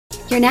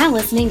You're now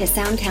listening to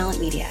Sound Talent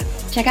Media.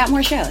 Check out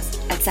more shows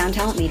at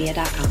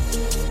soundtalentmedia.com.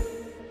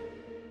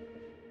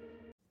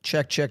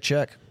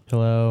 Check.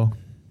 Hello.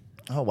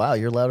 Oh, wow.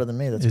 You're louder than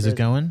me. That's Is crazy. it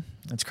going?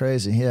 That's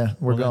crazy. Yeah,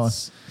 we're going.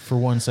 For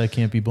once, I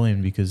can't be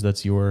blamed because that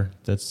is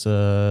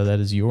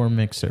your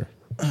mixer.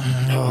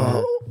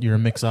 You're a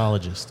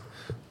mixologist.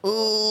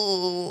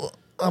 Ooh,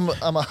 I'm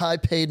a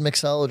high-paid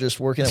mixologist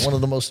working at one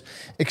of the most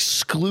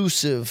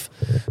exclusive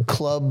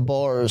club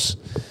bars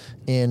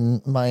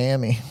in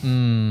Miami.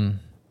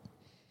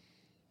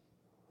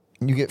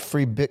 You get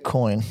free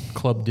Bitcoin.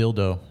 Club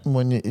Dildo.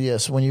 When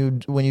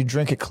you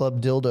drink at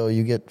Club Dildo,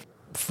 you get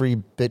free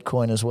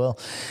Bitcoin as well.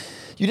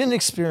 You didn't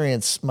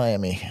experience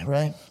Miami,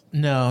 right?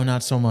 No,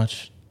 not so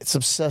much. It's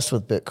obsessed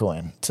with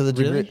Bitcoin to the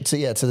degree,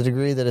 Really? to the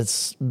degree that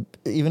it's,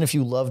 even if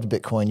you loved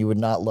Bitcoin, you would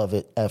not love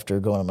it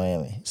after going to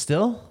Miami.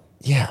 Still?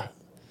 Yeah.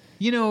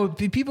 You know,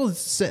 people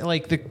say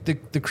like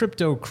the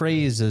crypto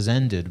craze has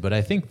ended, but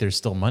I think there's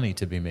still money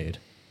to be made.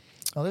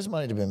 Oh, there's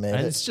money to be made.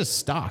 And it's just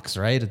stocks,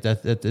 right?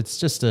 It's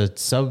just a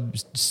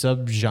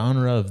sub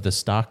genre of the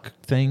stock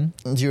thing.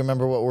 Do you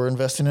remember what we're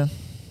investing in?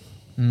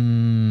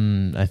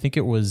 I think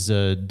it was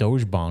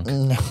Dogebank.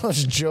 No,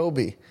 it's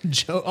Joby.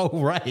 Oh,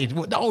 right.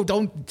 No,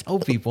 don't tell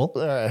people.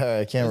 All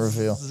right. Can't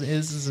reveal.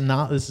 This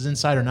is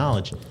insider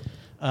knowledge.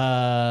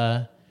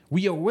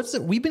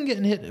 We've been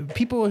getting hit.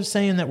 People are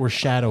saying that we're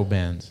shadow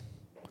banned.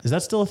 Is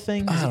that still a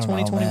thing? Is it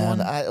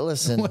 2021?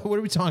 Listen. What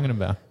are we talking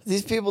about?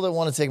 These people that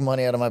want to take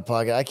money out of my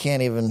pocket, I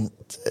can't even.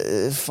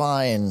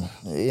 Fine,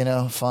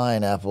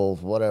 fine, Apple,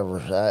 whatever.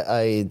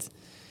 I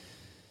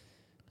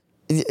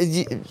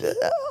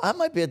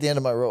might be at the end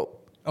of my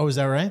rope. Oh, is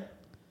that right?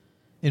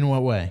 In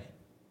what way?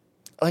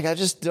 Like, I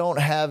just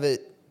don't have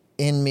it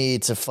in me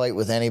to fight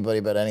with anybody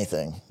about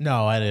anything.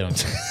 No, I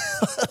don't.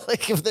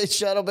 Like, if they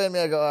shadow ban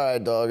me, I go, all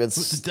right, dog,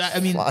 it's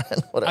fine,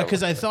 whatever.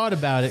 Because I thought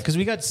about it, because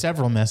we got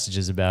several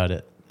messages about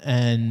it.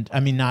 And,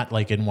 I mean, not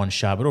like in one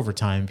shot, but over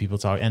time people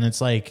talk. And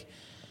it's like,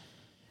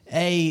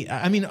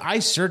 I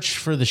search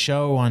for the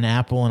show on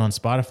Apple and on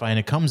Spotify, and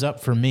it comes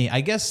up for me.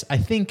 I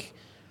think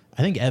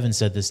Evan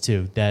said this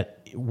too, that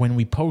when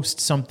we post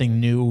something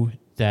new,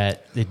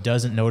 that it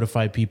doesn't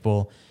notify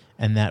people,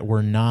 and that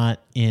we're not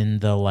in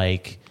the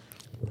like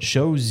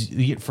shows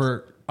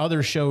for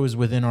other shows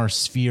within our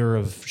sphere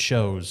of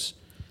shows.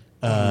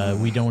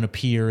 We don't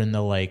appear in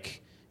the like,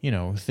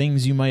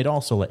 things you might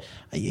also like.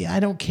 I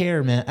don't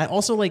care, man. I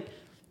also like,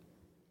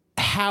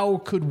 how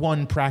could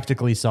one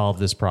practically solve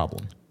this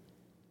problem?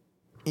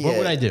 What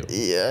would I do?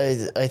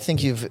 Yeah, I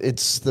think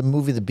it's the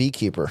movie The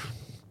Beekeeper.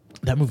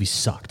 That movie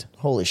sucked.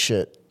 Holy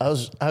shit. I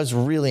was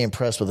really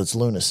impressed with its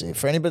lunacy.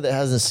 For anybody that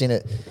hasn't seen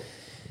it,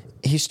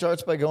 he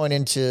starts by going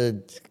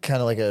into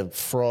kind of like a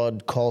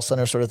fraud call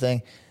center sort of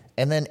thing,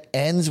 and then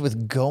ends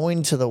with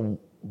going to the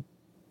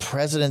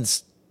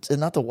president's,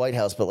 not the White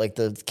House, but like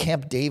the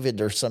Camp David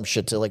or some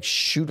shit to like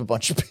shoot a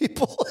bunch of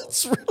people.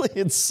 It's really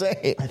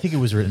insane. I think it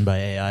was written by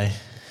AI.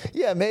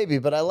 Yeah, maybe.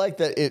 But I like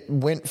that it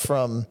went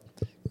from,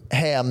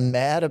 hey, I'm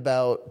mad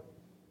about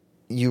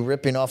you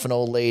ripping off an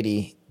old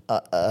lady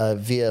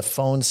via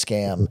phone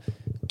scam,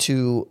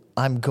 to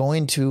I'm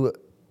going to,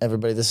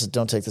 everybody,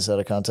 don't take this out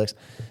of context.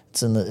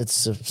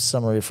 It's a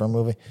summary for a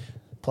movie.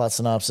 Plot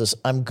synopsis.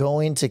 I'm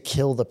going to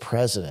kill the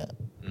president.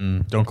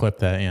 Don't clip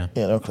that. Yeah.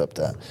 Yeah, don't clip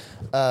that.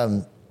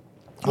 Well,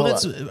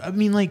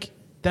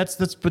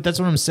 that's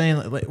what I'm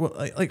saying.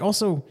 Like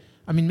also,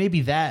 I mean,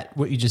 maybe that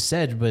what you just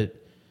said, but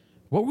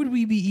what would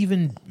we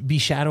be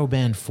shadow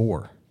banned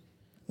for?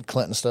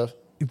 Clinton stuff.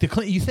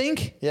 You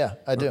think? Yeah,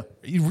 I do.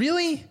 You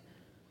really?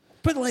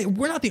 But like,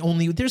 we're not the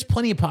only. There's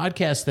plenty of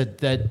podcasts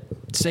that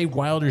say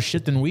wilder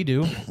shit than we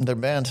do. They're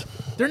banned.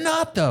 They're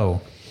not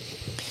though.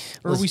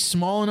 Or are we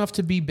small enough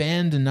to be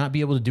banned and not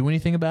be able to do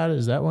anything about it?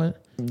 Is that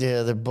what?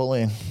 Yeah, they're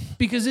bullying.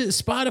 Because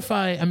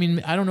Spotify, I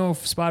mean, I don't know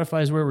if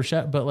Spotify is where we're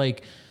shut, but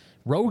like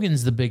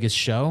Rogan's the biggest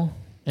show,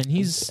 and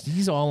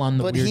he's all on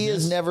the weirdness. But he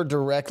has never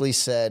directly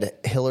said,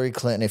 Hillary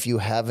Clinton, if you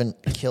haven't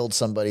killed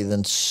somebody,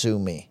 then sue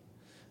me,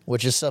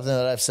 which is something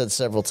that I've said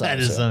several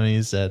times. That is something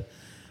he said.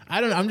 I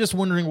don't know. I'm just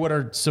wondering what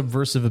our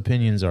subversive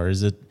opinions are.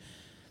 Is it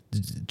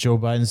Joe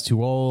Biden's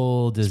too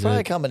old? Is it's probably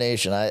a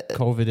combination.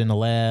 COVID in a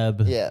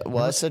lab? Yeah.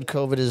 Well, I said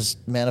COVID is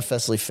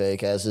manifestly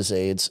fake, as is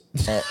AIDS.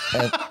 And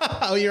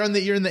oh, you're in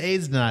the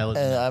AIDS denial.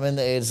 And I'm in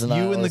the AIDS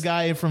denial. You and the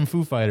guy from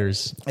Foo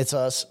Fighters. It's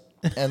us.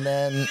 And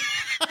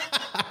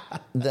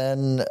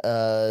then,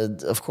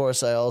 of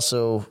course, I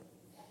also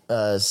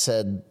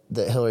said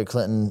that Hillary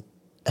Clinton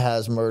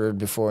has murdered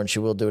before, and she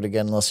will do it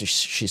again unless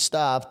she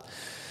stopped.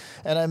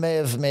 And I may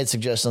have made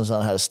suggestions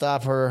on how to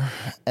stop her,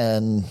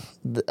 and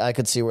I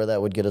could see where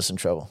that would get us in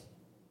trouble.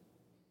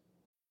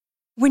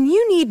 When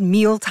you need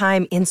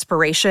mealtime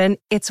inspiration,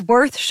 it's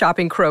worth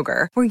shopping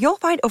Kroger, where you'll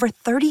find over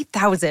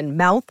 30,000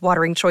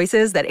 mouth-watering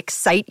choices that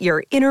excite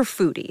your inner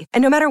foodie.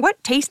 And no matter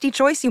what tasty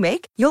choice you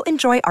make, you'll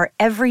enjoy our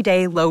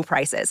everyday low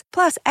prices,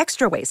 plus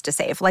extra ways to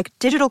save, like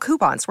digital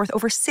coupons worth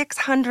over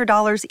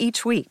 $600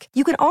 each week.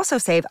 You can also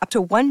save up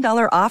to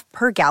 $1 off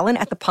per gallon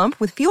at the pump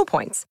with fuel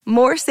points.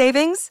 More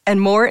savings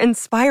and more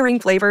inspiring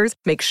flavors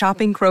make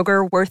shopping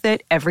Kroger worth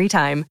it every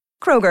time.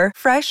 Kroger,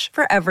 fresh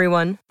for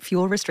everyone.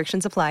 Fuel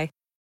restrictions apply.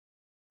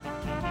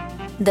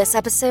 This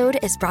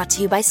episode is brought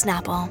to you by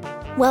Snapple.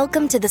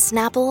 Welcome to the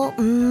Snapple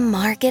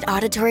Market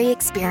Auditory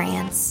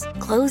Experience.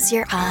 Close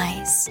your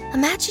eyes.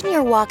 Imagine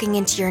you're walking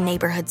into your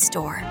neighborhood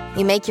store.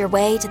 You make your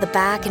way to the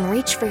back and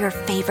reach for your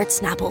favorite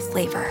Snapple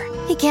flavor.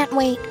 You can't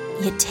wait.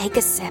 You take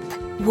a sip.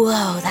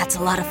 Whoa, that's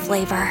a lot of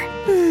flavor.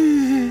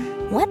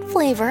 What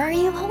flavor are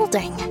you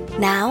holding?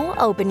 Now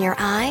open your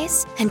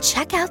eyes and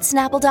check out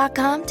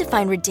Snapple.com to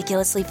find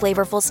ridiculously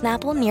flavorful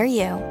Snapple near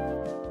you.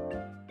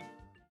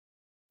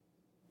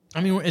 I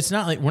mean, it's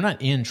not like we're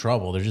not in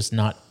trouble. They're just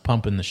not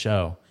pumping the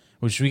show,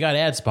 which we got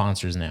ad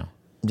sponsors now.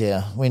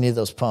 Yeah, we need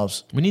those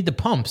pumps. We need the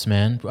pumps,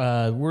 man.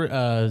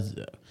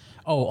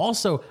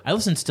 Also, I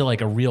listened to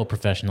like a real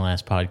professional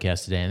ass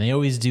podcast today, and they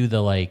always do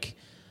the like,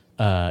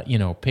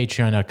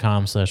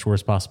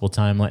 patreon.com/worst possible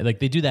time. Like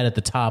they do that at the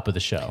top of the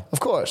show.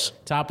 Of course.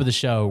 Top of the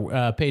show,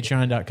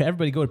 patreon.com.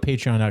 Everybody go to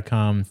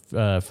patreon.com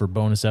for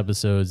bonus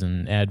episodes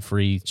and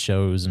ad-free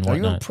shows and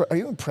whatnot. Are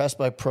you impressed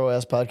by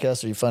pro-ass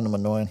podcasts, or you find them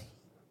annoying?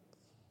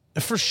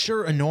 For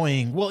sure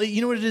annoying. Well,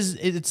 you know what it is?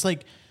 It's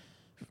like,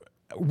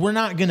 we're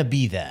not going to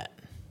be that.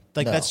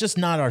 Like, No. that's just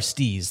not our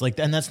steez. Like,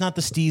 and that's not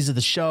the steez of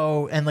the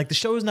show. And like, the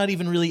show is not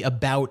even really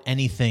about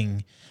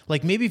anything.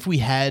 Like, maybe if we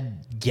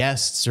had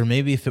guests, or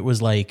maybe if it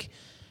was like,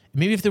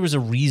 maybe if there was a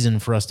reason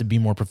for us to be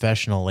more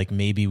professional, like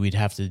maybe we'd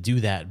have to do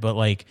that. But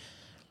like,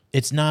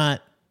 it's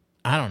not,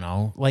 I don't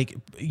know. Like,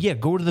 yeah,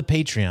 go to the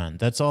Patreon.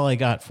 That's all I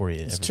got for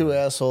you. It's two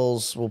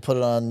assholes. We'll put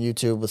it on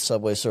YouTube with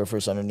Subway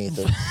Surfers underneath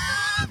it.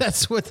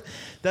 That's what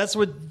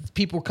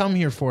people come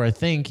here for, I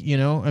think. You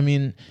know, I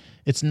mean,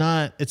 it's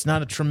not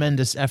a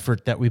tremendous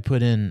effort that we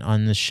put in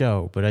on this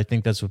show, but I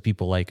think that's what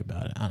people like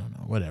about it. I don't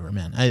know, whatever,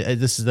 man.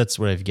 That's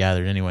what I've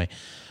gathered anyway.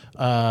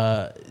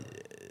 Did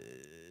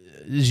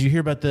you hear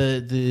about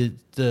the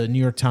New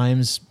York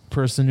Times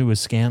person who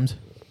was scammed?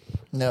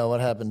 No,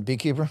 what happened?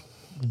 Beekeeper?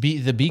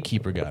 The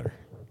beekeeper got her.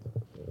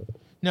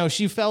 No,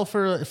 she fell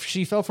for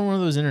one of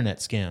those internet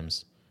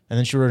scams, and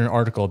then she wrote an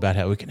article about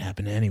how it can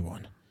happen to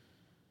anyone.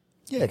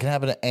 Yeah, it can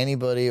happen to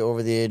anybody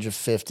over the age of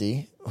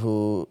 50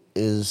 who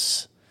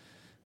is...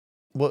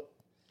 What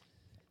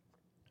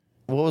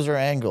was her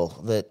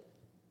angle? That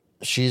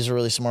she's a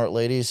really smart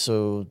lady,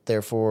 so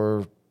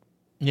therefore...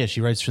 Yeah,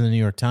 she writes for the New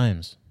York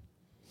Times.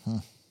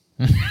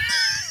 I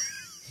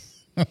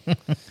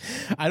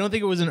don't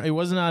think it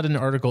was not an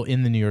article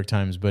in the New York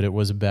Times, but it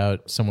was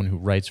about someone who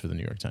writes for the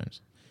New York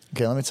Times.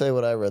 Okay, let me tell you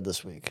what I read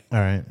this week. All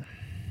right.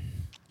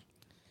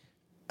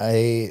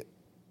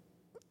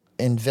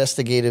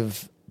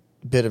 Investigative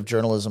bit of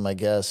journalism, I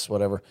guess,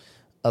 whatever,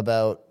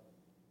 about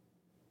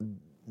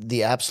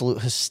the absolute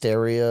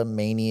hysteria,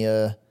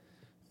 mania,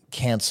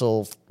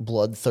 cancel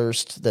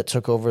bloodthirst that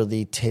took over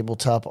the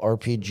tabletop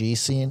RPG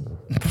scene.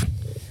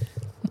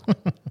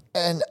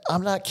 And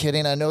I'm not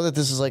kidding. I know that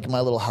this is like my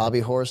little hobby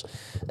horse.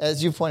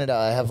 As you pointed out,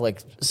 I have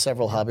like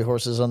several hobby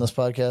horses on this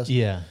podcast.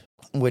 Yeah.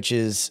 Which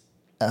is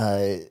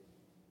the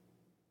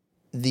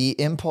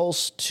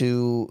impulse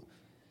to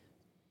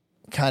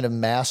kind of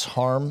mass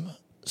harm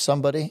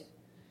somebody.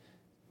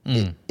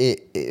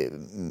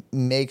 It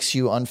makes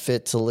you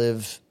unfit to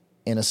live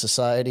in a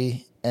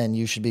society, and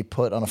you should be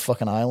put on a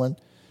fucking island.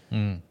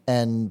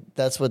 And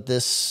that's what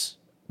this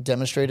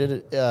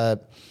demonstrated.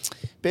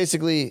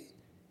 Basically,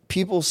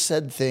 people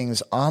said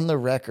things on the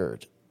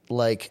record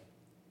like,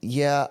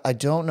 yeah, I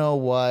don't know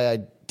why I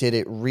did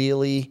it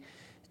really.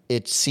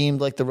 It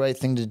seemed like the right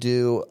thing to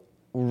do.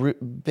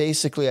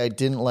 Basically, I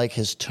didn't like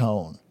his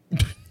tone.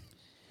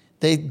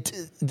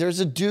 There's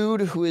a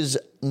dude who is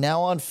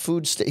now on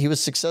food he was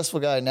a successful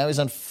guy. Now he's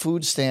on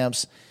food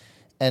stamps,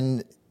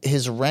 and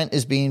his rent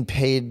is being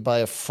paid by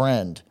a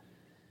friend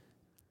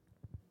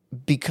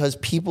because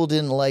people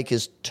didn't like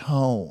his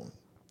tone.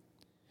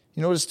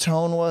 You know what his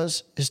tone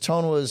was? His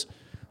tone was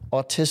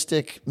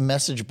autistic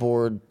message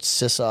board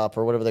sysop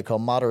or whatever they call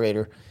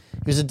moderator.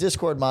 He was a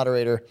Discord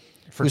moderator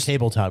For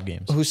tabletop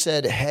games. who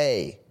said,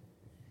 hey,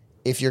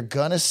 if you're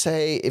going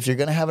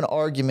to have an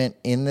argument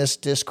in this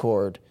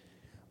Discord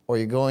or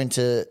you're going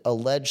to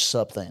allege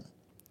something,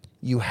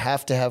 you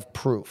have to have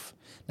proof.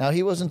 Now,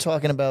 he wasn't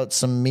talking about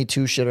some Me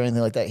Too shit or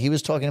anything like that. He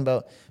was talking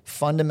about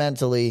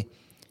fundamentally,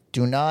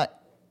 do not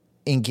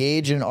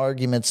engage in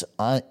arguments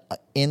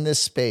in this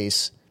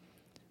space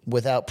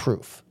without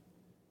proof.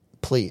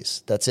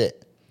 Please, that's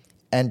it.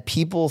 And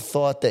people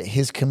thought that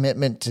his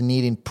commitment to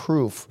needing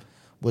proof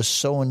was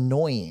so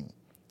annoying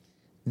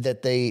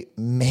that they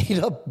made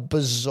up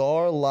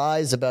bizarre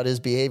lies about his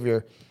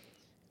behavior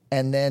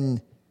and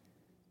then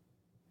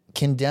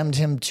condemned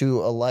him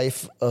to a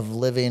life of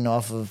living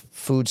off of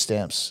food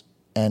stamps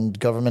and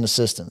government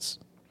assistance.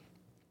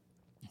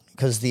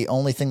 Because the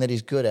only thing that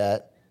he's good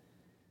at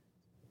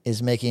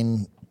is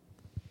making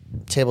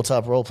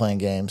tabletop role-playing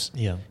games.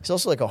 Yeah. He's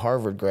also like a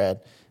Harvard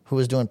grad who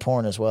was doing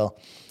porn as well.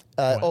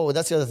 Oh,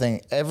 that's the other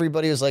thing.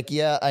 Everybody was like,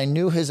 yeah, I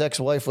knew his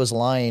ex-wife was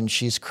lying.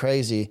 She's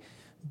crazy.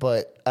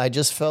 But I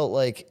just felt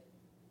like,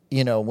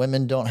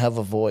 women don't have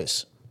a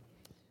voice.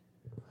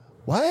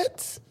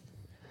 What?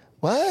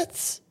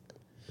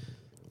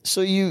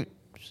 So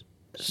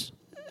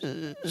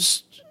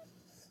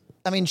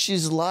I mean,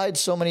 she's lied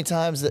so many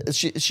times that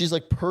she's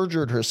like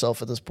perjured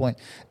herself at this point.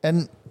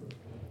 And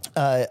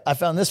I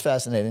found this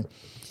fascinating.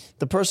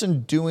 The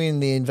person doing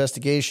the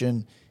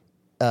investigation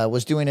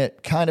was doing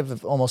it kind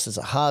of almost as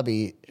a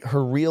hobby.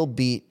 Her real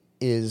beat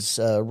is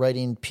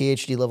writing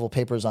PhD level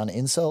papers on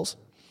incels.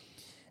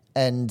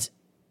 And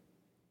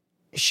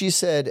she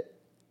said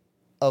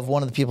of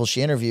one of the people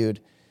she interviewed,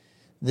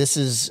 this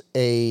is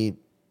a,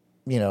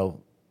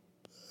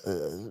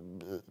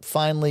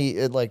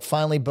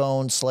 finely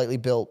boned, slightly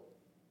built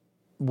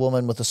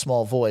woman with a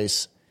small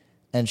voice.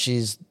 And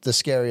she's the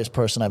scariest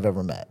person I've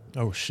ever met.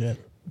 Oh, shit.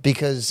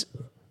 Because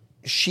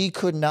she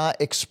could not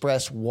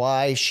express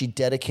why she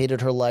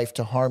dedicated her life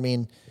to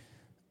harming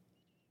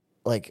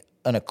like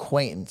an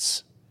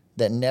acquaintance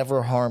that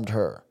never harmed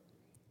her,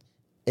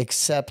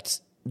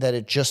 except that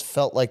it just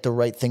felt like the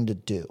right thing to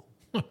do.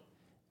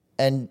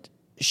 And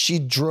she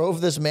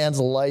drove this man's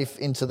life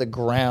into the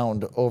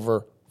ground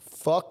over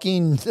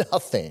fucking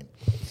nothing.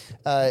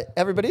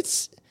 Everybody,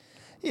 it's,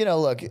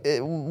 look,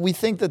 we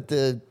think that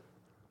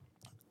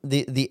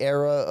the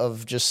era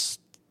of just,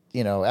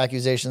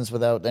 accusations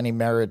without any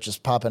merit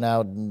just popping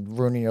out and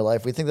ruining your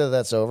life, we think that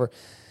that's over.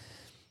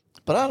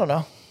 But I don't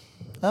know.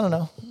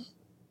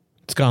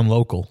 It's gone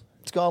local.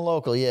 It's gone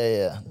local,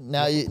 yeah.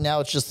 Now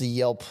it's just the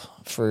Yelp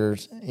for,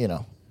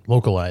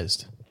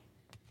 Localized.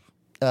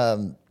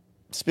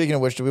 Speaking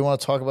of which, do we want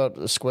to talk about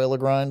Escuela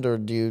grind, or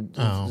do you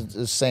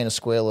is saying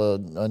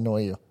Escuela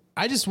annoy you?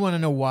 I just want to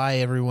know why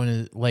everyone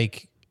is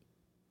like,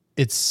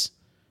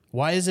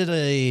 why is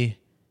it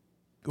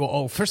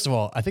first of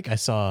all, I think I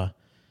saw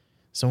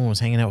someone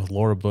was hanging out with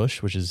Laura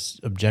Bush, which is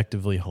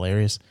objectively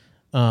hilarious.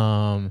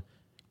 But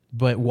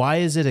why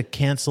is it a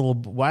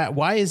cancelable?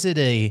 Why is it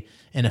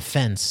an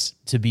offense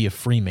to be a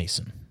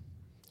Freemason?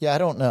 Yeah, I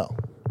don't know.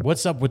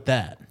 What's up with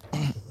that?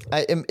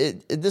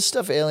 This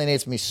stuff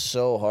alienates me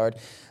so hard.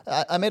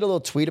 I made a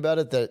little tweet about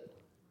it that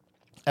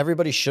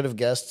everybody should have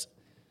guessed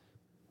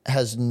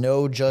has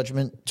no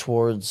judgment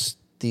towards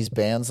these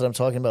bands that I'm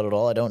talking about at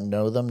all. I don't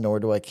know them, nor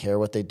do I care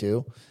what they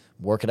do.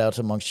 Work it out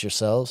amongst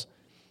yourselves.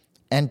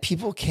 And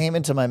people came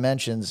into my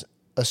mentions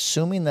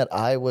assuming that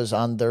I was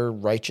on their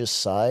righteous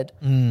side.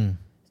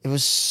 It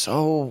was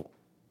so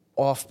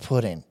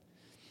off-putting.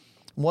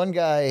 One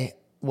guy,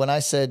 when I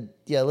said,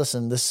 yeah,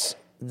 listen,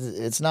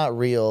 it's not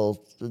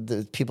real,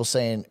 the people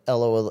saying,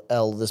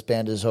 LOL, this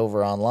band is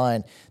over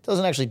online,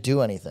 doesn't actually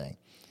do anything.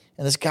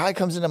 And this guy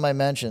comes into my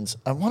mentions.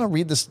 I want to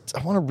read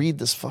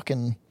this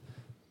fucking...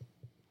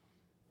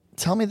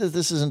 Tell me that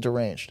this isn't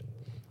deranged.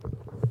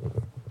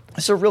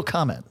 It's a real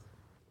comment.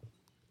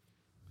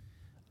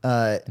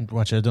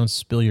 Watch out, don't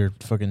spill your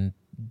fucking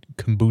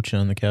kombucha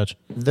on the couch.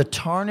 The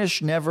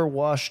tarnish never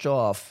washed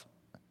off,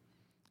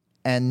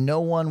 and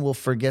no one will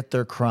forget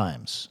their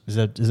crimes. Is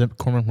that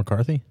Cormac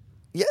McCarthy?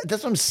 Yeah,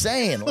 that's what I'm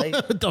saying. Like,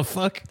 What the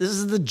fuck? this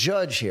is the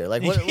judge here.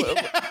 Like,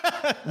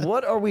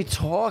 what are we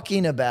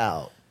talking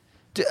about?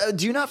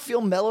 Do you not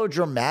feel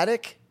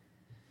melodramatic?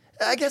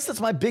 I guess that's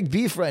my big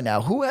beef right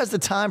now. Who has the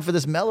time for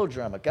this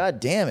melodrama?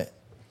 God damn it.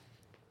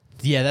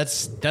 Yeah,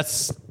 that's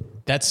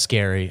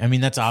scary. I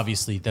mean, that's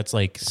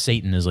like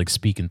Satan is like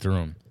speaking through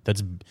him.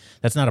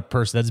 That's not a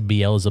person. That's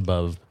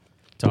Beelzebub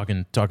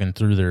talking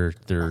through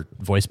their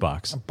voice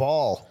box.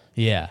 Ball.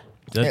 Yeah,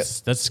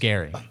 that's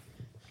scary.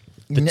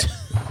 Never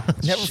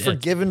Shit.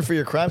 forgiven for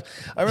your crimes.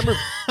 I remember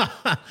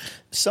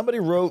somebody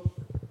wrote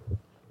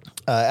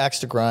Axe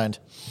to Grind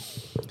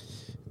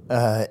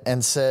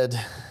and said,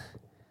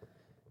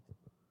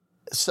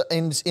 so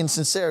in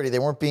sincerity, they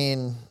weren't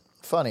being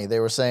funny. They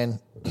were saying,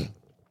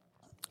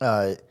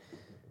 for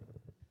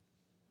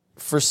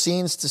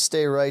scenes to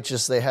stay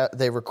righteous,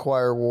 they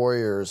require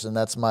warriors, and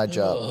that's my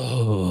job.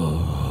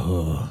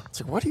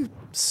 It's like,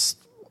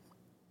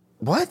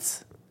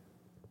 what?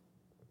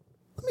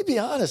 Let me be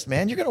honest,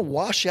 man. You're going to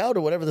wash out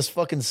or whatever this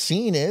fucking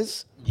scene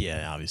is.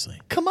 Yeah,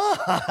 obviously. Come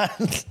on.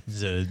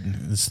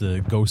 It's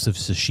the Ghost of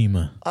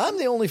Tsushima. I'm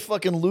the only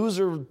fucking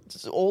loser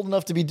old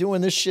enough to be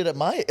doing this shit at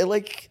my,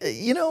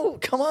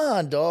 come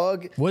on,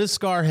 dog. What does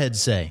Scarhead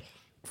say?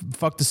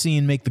 Fuck the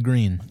scene, make the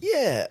green.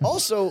 Yeah.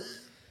 Also,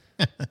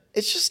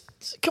 it's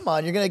just, come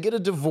on. You're gonna get a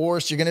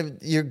divorce. You're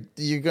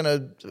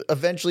gonna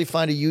eventually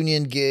find a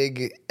union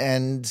gig,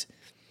 and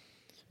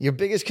your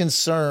biggest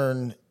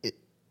concern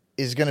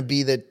is gonna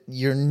be that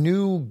your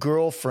new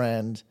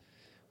girlfriend,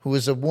 who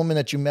is a woman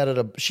that you met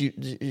at she's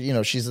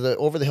the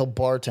over the hill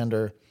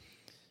bartender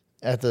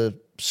at the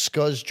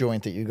Scuzz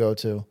joint that you go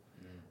to,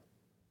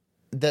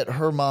 that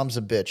her mom's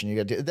a bitch, and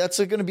that's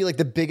going to be like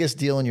the biggest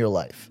deal in your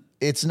life.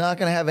 It's not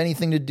going to have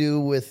anything to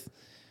do with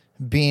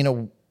being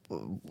a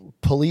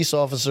police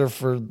officer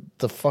for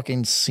the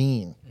fucking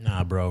scene.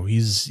 Nah, bro.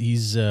 He's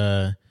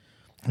the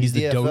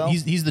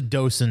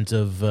docent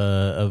of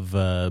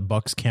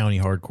Bucks County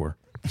hardcore.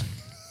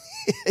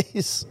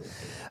 He's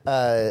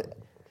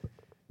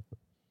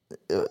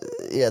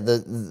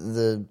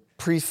the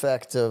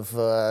prefect of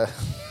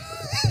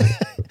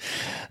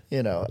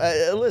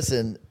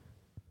listen,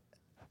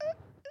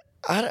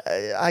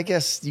 I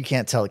guess you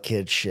can't tell a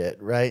kid shit,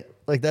 right?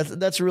 Like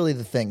that's really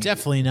the thing.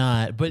 Definitely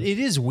not. But it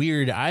is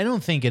weird. I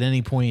don't think at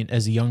any point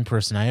as a young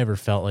person I ever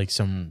felt like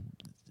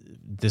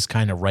this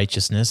kind of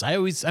righteousness.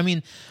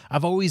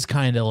 I've always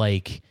kind of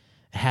like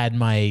had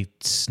my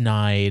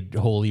snide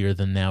holier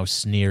than thou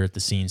sneer at the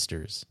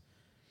scenesters.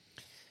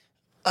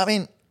 I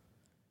mean,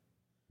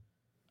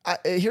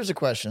 here's a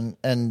question,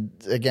 and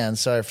again,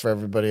 sorry for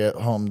everybody at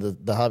home,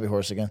 the hobby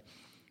horse again.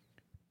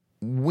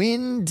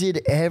 When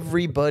did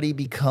everybody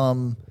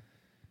become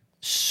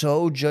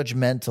so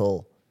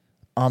judgmental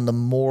on the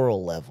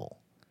moral level?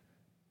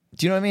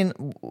 Do you know what I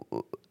mean?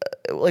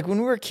 Like when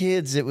we were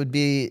kids, it would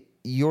be,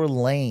 you're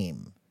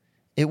lame.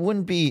 It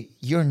wouldn't be,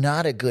 you're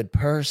not a good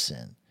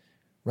person,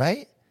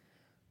 right?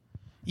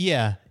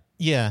 Yeah.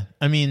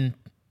 I mean,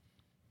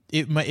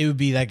 it would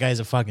be, that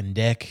guy's a fucking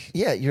dick.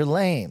 Yeah, you're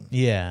lame.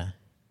 Yeah.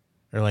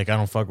 Or like, I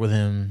don't fuck with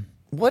him.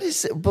 What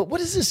is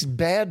this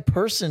bad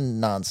person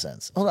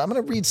nonsense? Hold on, I'm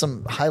gonna read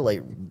some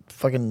highlight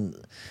fucking.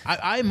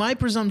 My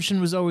presumption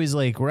was always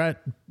like, we're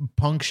at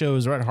punk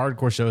shows, we're at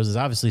hardcore shows. There's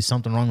obviously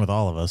something wrong with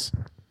all of us.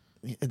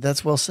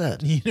 That's well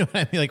said. You know what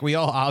I mean? Like we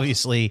all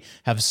obviously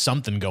have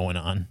something going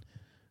on.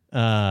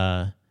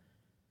 But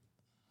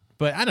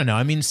I don't know.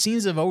 I mean,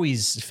 scenes have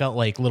always felt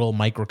like little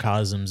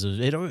microcosms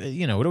of it.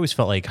 You know, it always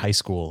felt like high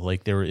school.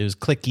 Like it was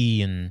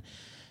cliquey and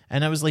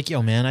I was like,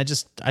 yo, man, I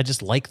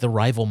just like the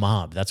rival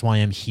mob. That's why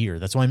I'm here.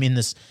 That's why I'm in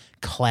this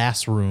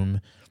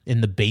classroom in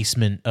the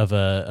basement of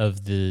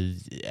the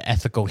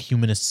Ethical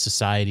Humanist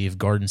Society of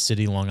Garden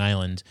City, Long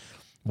Island,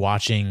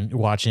 watching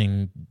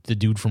the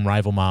dude from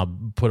Rival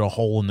Mob put a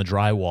hole in the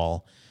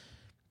drywall.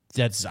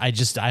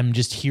 I'm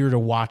just here to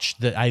watch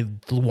I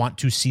want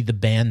to see the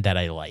band that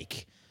I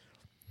like.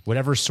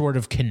 Whatever sort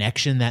of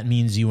connection that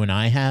means you and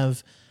I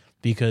have,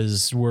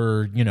 because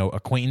we're,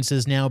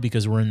 acquaintances now,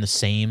 because we're in the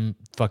same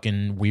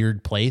fucking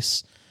weird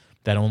place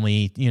that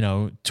only,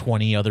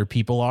 20 other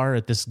people are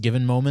at this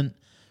given moment.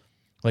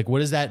 Like, what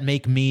does that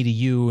make me to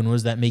you, and what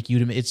does that make you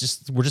to me? It's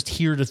just, we're just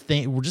here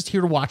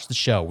to watch the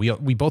show.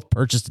 We both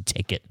purchased a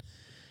ticket.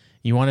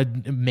 You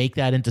want to make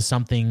that into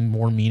something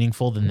more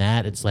meaningful than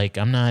that? It's like,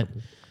 I'm not,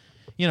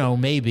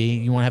 maybe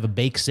you want to have a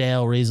bake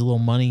sale, raise a little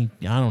money.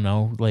 I don't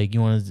know. Like,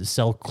 you want to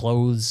sell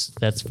clothes.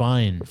 That's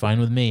fine.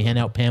 Fine with me. Hand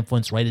out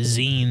pamphlets, write a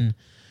zine,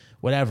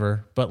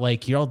 whatever. But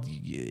like, you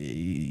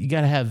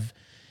gotta have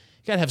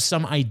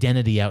some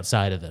identity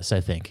outside of this,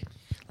 I think.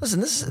 Listen,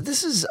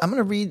 this is. I'm going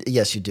to read.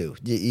 Yes, you do.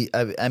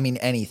 I mean,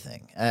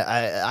 anything.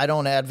 I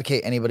don't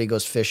advocate anybody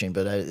goes fishing,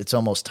 but it's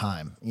almost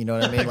time. You know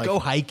what I mean? Like, go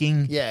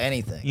hiking. Yeah,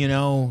 anything.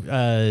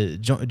 I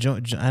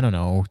don't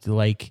know.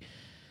 Like,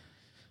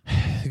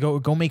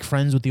 go make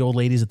friends with the old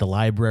ladies at the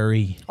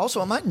library.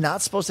 Also, am I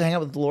not supposed to hang out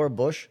with Laura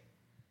Bush?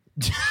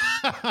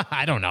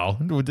 I don't know.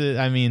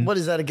 I mean, what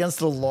is that against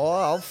the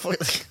law?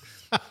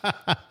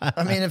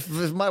 I mean, if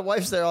my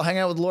wife's there, I'll hang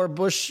out with Laura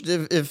Bush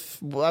if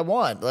I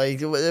want. Like,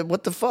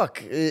 what the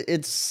fuck?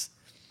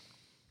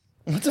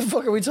 What the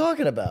fuck are we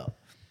talking about?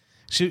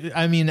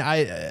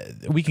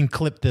 We can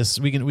clip this.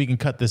 We can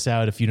cut this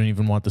out if you don't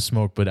even want the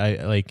smoke. But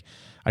I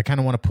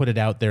kind of want to put it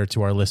out there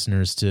to our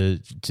listeners to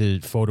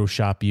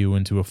Photoshop you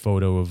into a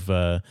photo of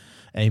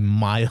a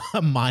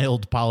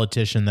mild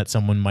politician that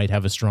someone might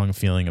have a strong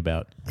feeling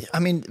about. I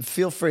mean,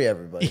 feel free,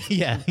 everybody.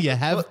 Yeah.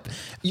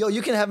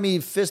 You can have me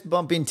fist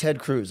bumping Ted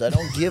Cruz. I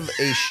don't give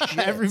a shit.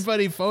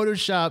 Everybody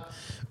Photoshop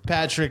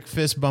Patrick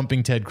fist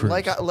bumping Ted Cruz.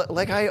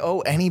 Like I owe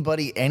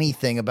anybody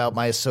anything about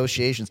my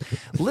associations.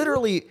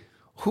 Literally,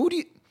 who do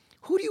you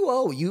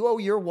owe? You owe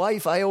your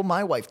wife. I owe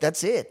my wife.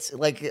 That's it.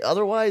 Like,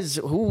 otherwise,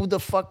 who the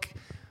fuck?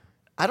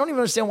 I don't even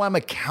understand why I'm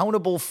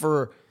accountable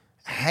for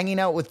hanging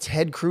out with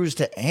Ted Cruz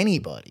to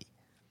anybody.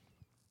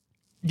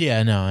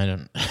 Yeah, no, I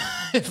don't.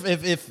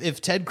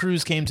 If Ted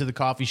Cruz came to the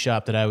coffee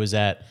shop that I was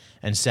at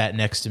and sat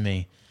next to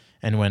me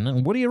and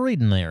went, "What are you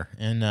reading there?"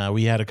 and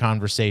we had a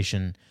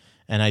conversation,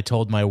 and I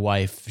told my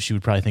wife, she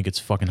would probably think it's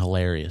fucking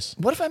hilarious.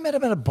 What if I met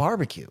him at a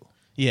barbecue?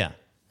 Yeah.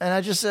 And I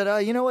just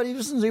said, you know what? He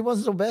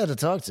wasn't so bad to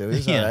talk to.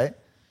 He's all right.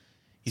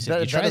 He's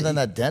better than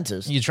that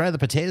dentist. You try the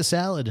potato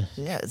salad.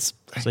 Yeah, it's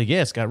like,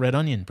 yeah, it's got red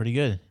onion. Pretty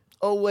good.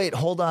 Oh, wait,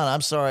 hold on.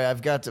 I'm sorry.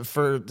 I've got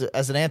to,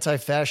 as an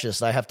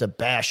anti-fascist, I have to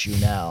bash you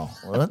now.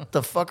 What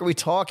the fuck are we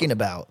talking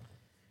about?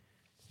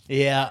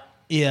 Yeah.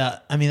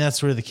 I mean,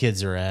 that's where the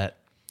kids are at.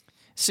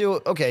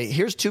 So, okay,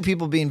 here's two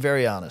people being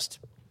very honest.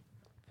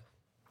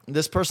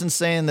 This person's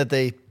saying that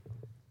they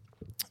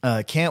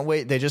can't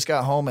wait. They just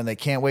got home and they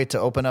can't wait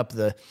to open up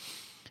the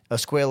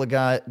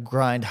Escuela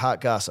Grind Hot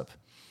Gossip.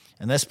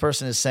 And this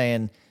person is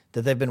saying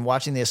that they've been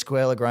watching the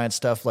Escuela Grind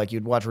stuff like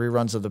you'd watch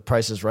reruns of The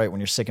Price is Right when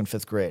you're sick in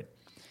 5th grade.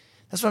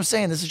 That's what I'm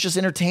saying. This is just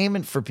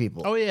entertainment for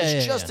people. Oh, yeah.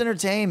 It's just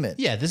entertainment.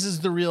 Yeah, this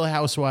is the Real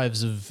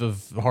Housewives of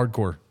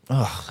hardcore.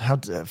 Oh, how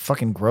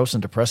fucking gross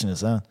and depressing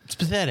is that? It's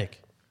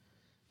pathetic.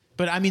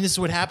 But, I mean, this is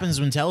what happens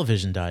when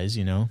television dies,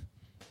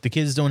 The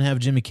kids don't have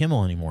Jimmy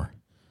Kimmel anymore.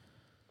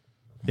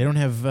 They don't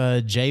have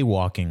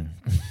jaywalking.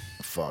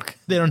 Fuck.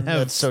 They don't have...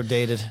 That's so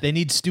dated. They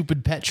need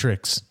stupid pet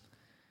tricks.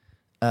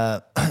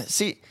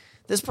 See,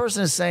 this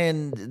person is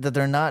saying that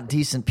they're not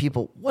decent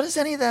people. What does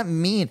any of that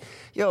mean?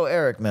 Yo,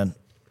 Eric, man.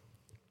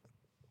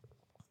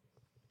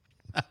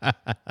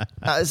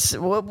 I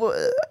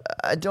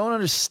don't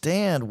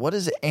understand. What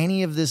does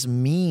any of this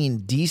mean?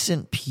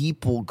 Decent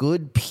people,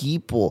 good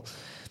people.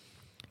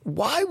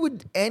 Why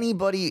would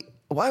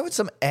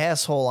some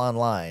asshole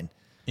online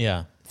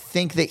Yeah.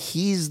 think that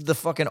he's the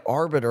fucking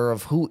arbiter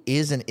of who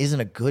is and isn't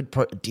a good,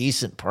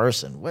 decent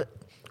person?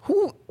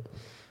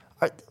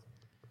 Are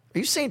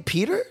you St.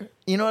 Peter?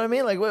 You know what I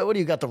mean? Like, what do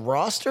you got, the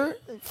roster?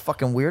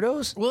 Fucking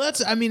weirdos? Well,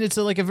 it's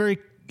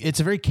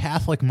a very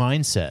Catholic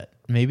mindset.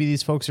 Maybe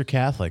these folks are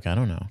Catholic. I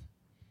don't know.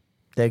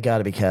 They got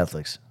to be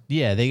Catholics.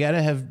 Yeah, they got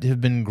to have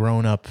been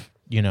grown up,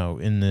 in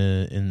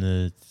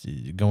the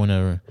going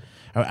to.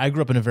 I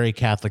grew up in a very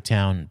Catholic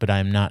town, but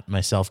I'm not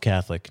myself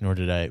Catholic, nor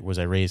was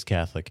I raised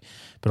Catholic.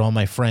 But all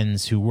my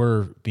friends who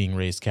were being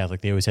raised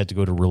Catholic, they always had to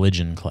go to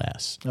religion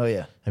class. Oh,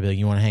 yeah. I'd be like,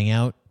 "You want to hang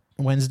out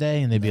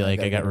Wednesday?" And they'd be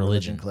like, "I got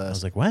religion class." I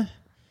was like, "What?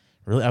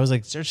 Really?" I was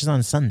like, "Church is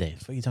on Sunday.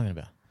 What are you talking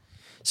about?"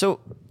 So,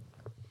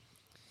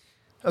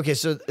 okay,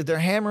 so they're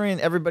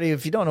hammering everybody.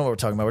 If you don't know what we're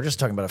talking about, we're just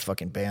talking about a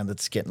fucking band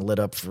that's getting lit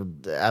up for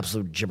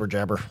absolute jibber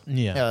jabber.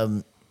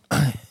 Yeah.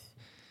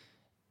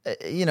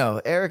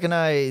 Eric and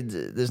I,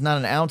 there's not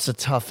an ounce of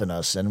tough in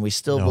us, and we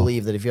still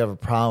believe that if you have a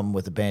problem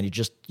with a band,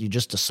 you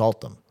just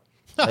assault them,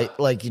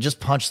 like you just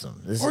punch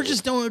them, or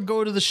just don't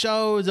go to the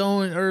show.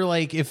 Or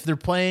like if they're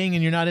playing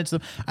and you're not into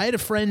them. I had a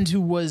friend who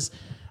was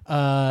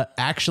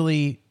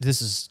actually,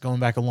 this is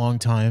going back a long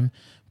time,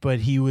 but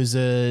he was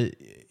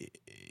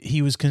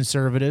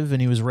conservative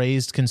and he was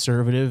raised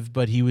conservative,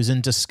 but he was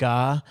into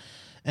ska.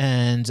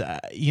 And,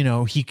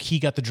 he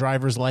got the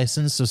driver's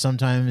license. So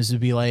sometimes it'd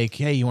be like,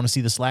 "Hey, you want to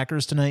see the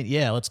Slackers tonight?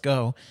 Yeah, let's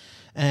go."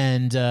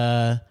 And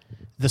the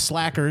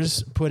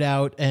Slackers put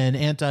out an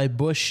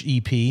anti-Bush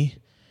EP.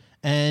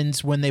 And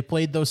when they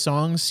played those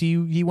songs,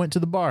 he went to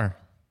the bar.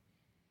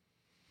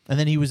 And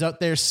then he was out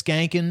there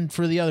skanking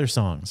for the other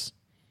songs.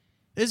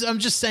 I'm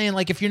just saying,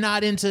 like, if you're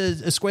not into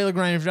Escuela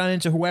Grind, if you're not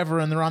into whoever,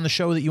 and they're on the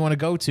show that you want to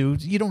go to,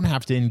 you don't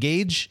have to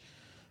engage.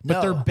 But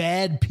No. they're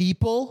bad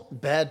people.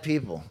 Bad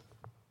people.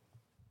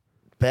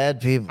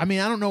 Bad people. I mean,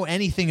 I don't know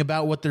anything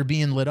about what they're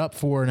being lit up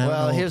for. And I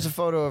don't know, Here's a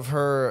photo of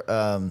her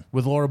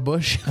with Laura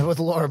Bush, with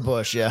Laura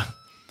Bush. Yeah,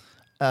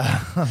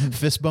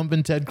 fist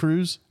bumping Ted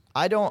Cruz.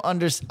 I don't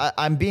understand.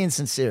 I'm being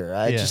sincere.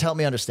 Just help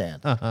me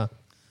understand.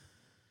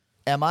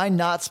 Am I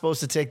not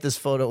supposed to take this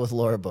photo with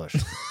Laura Bush?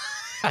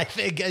 I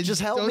think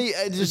Just help me.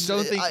 I just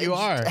don't think you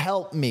are.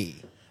 Help me.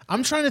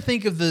 I'm trying to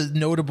think of the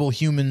notable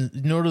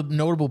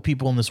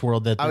people in this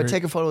world that I would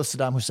take a photo with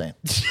Saddam Hussein.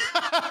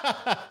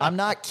 I'm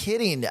not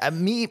kidding.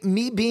 Me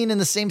being in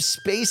the same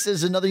space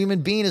as another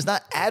human being is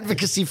not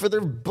advocacy for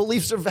their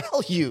beliefs or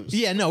values.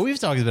 Yeah, no, we've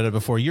talked about it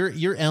before.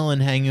 You're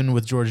Ellen hanging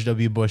with George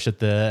W. Bush at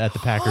the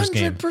Packers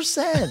game.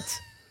 100%.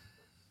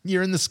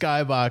 You're in the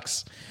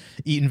skybox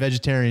eating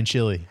vegetarian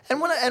chili. And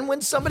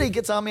when somebody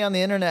gets on me on the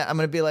internet, I'm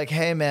going to be like,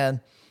 "Hey,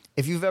 man,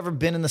 if you've ever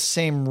been in the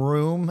same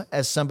room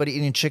as somebody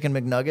eating chicken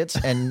McNuggets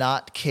and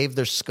not caved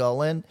their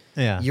skull in,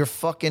 you're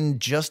fucking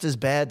just as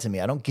bad to me.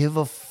 I don't give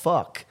a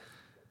fuck.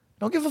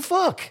 Don't give a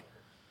fuck."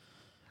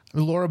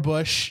 Laura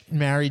Bush,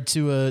 married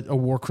to a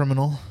war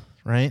criminal,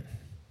 right?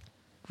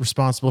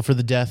 Responsible for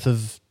the death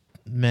of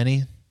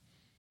many.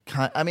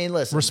 I mean,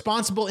 listen.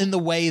 Responsible in the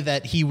way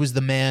that he was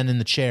the man in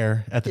the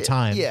chair at the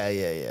time. Yeah.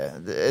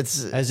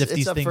 It's as if it's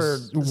these up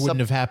things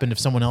wouldn't have happened if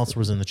someone else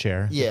was in the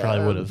chair. Yeah, They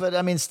probably would have. But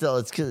I mean, still,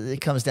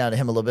 it comes down to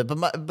him a little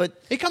bit.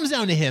 But It comes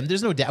down to him.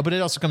 There's no doubt. But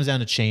it also comes down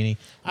to Cheney.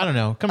 I don't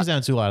know. It comes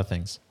down to a lot of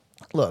things.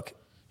 look,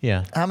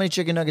 Yeah. how many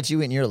chicken nuggets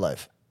you eat in your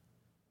life?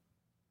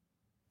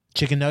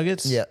 Chicken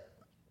nuggets? Yeah,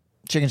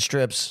 chicken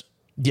strips.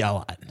 Yeah, a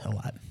lot. A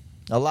lot.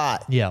 A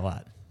lot. Yeah, a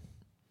lot.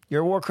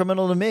 You're a war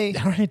criminal to me.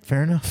 All right,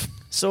 fair enough.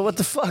 So what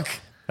the fuck?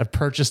 I've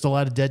purchased a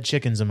lot of dead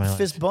chickens in my life.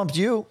 Fist bumped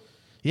you.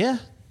 Yeah.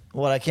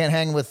 What? I can't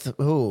hang with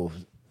who?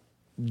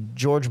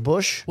 George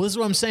Bush? Well, this is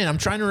what I'm saying. I'm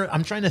trying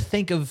to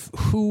think of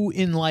who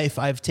in life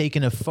I've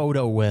taken a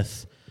photo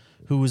with,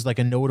 who was like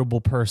a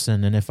notable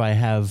person, and if I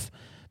have,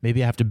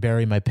 maybe I have to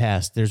bury my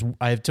past.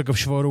 I took a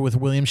photo with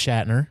William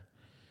Shatner.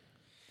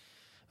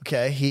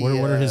 Okay.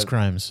 What are his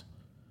crimes?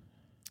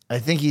 I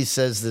think he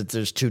says that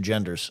there's two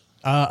genders.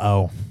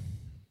 Uh-oh.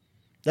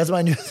 That's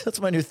my new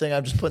thing.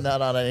 I'm just putting that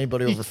on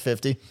anybody over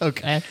 50.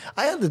 Okay.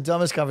 I had the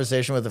dumbest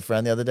conversation with a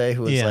friend the other day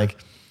who was like,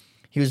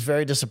 he was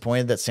very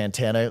disappointed that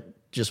Santana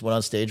just went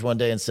on stage one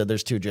day and said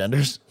there's two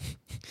genders.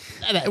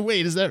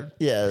 Wait, is that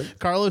Yeah.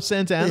 Carlos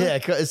Santana?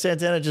 Yeah,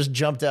 Santana just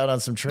jumped out on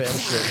some trans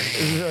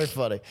shit. It was very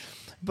funny.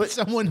 But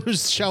someone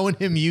who's showing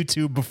him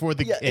YouTube before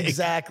the Yeah, gig.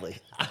 exactly.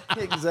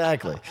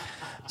 Exactly.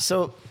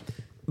 So,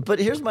 but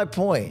here's my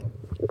point.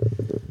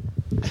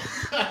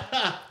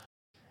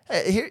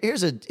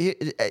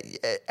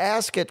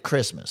 Ask at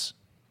Christmas.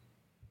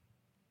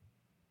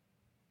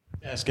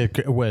 Ask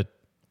it, what?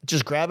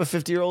 Just grab a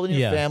 50-year-old in your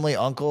Yeah. family,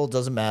 uncle,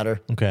 doesn't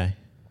matter. Okay.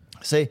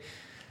 Say,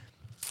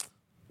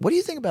 what do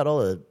you think about all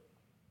the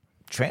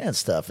trans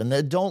stuff? And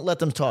then don't let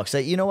them talk.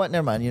 Say, you know what?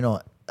 Never mind. You know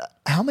what?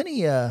 How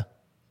many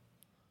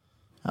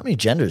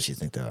genders do you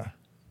think there are?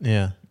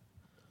 Yeah.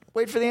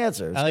 Wait for the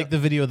answer. I like the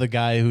video of the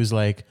guy who's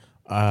like,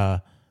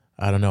 I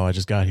don't know, I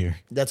just got here.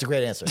 That's a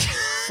great answer.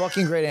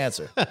 fucking great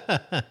answer.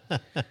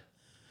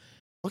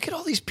 Look at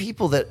all these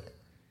people that.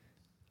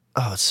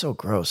 Oh, it's so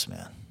gross,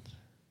 man.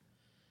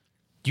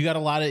 You got a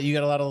lot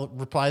of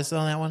replies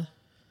on that one.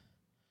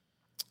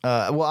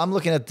 Well, I'm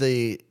looking at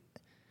the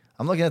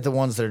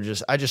ones that are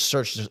just. I just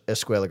searched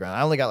Escuela Grande.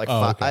 I only got like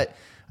 5. Okay.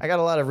 I got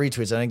a lot of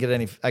retweets. I didn't get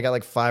any. I got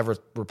like 5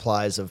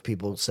 replies of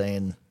people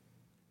saying.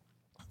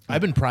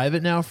 I've been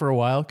private now for a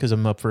while because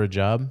I'm up for a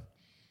job.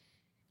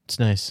 It's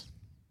nice.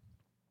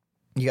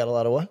 You got a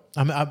lot of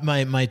what?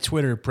 My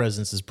Twitter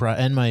presence is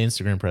private and my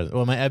Instagram presence.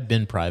 Well, I've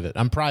been private.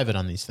 I'm private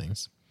on these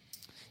things.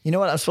 You know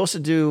what? I'm supposed to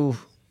do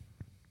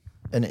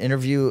an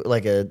interview,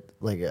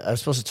 I'm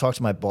supposed to talk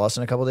to my boss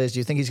in a couple of days. Do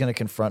you think he's going to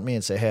confront me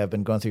and say, "Hey, I've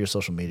been going through your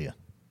social media"?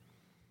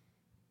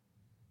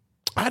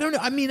 I don't know.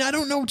 I mean, I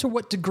don't know to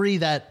what degree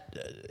that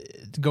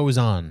goes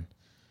on.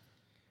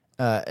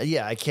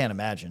 Yeah, I can't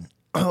imagine.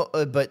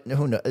 But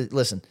who knows?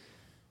 Listen,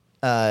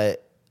 What's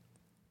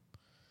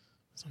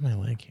on my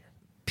leg here?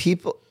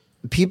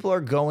 People are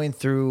going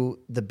through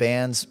the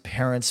band's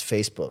parents'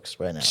 Facebooks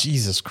right now.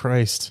 Jesus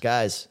Christ.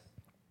 Guys,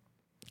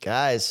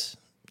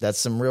 that's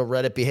some real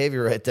Reddit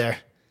behavior right there.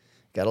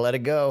 Got to let it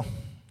go.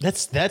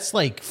 That's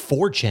like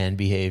 4chan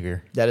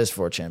behavior. That is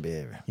 4chan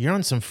behavior. You're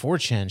on some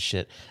 4chan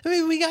shit. I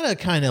mean, we gotta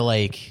kind of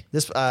like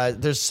This.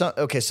 So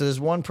there's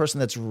one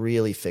person that's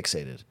really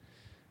fixated.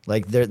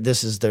 Like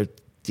this is their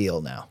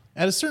deal now.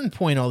 at a certain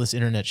point, all this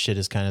internet shit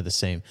is kind of the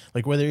same.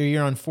 Like whether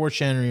you're on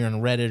 4chan or you're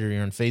on Reddit or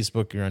you're on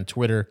Facebook or you're on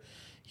Twitter,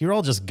 you're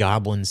all just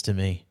goblins to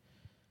me.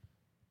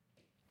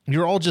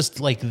 You're all just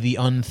like the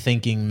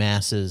unthinking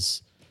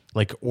masses,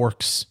 like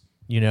orcs,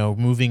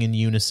 moving in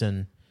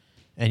unison,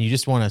 and you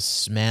just want to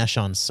smash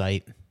on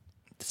sight.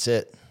 That's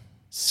it.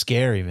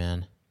 Scary,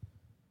 man.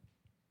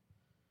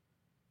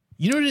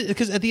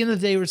 Because at the end of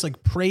the day, where it's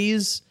like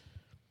praise,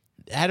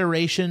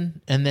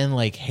 adoration, and then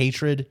like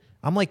hatred.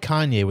 I'm like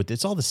Kanye with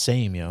it's all the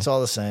same, yo. It's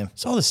all the same.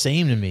 It's all the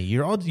same to me.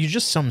 You're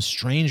just some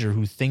stranger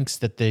who thinks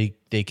that they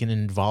can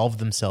involve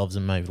themselves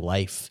in my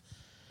life.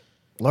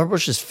 Laura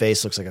Bush's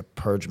face looks like a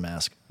purge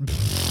mask.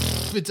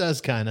 It does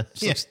kind of.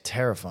 It looks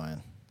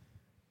terrifying.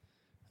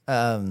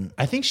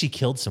 I think she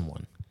killed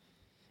someone.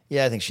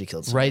 Yeah, I think she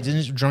killed someone. Right?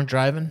 Didn't she drunk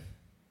driving?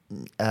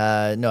 No,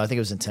 I think it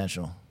was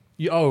intentional.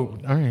 All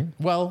right.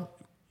 Well,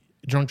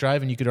 drunk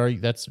driving, you could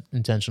argue that's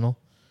intentional.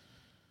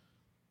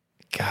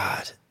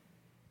 God.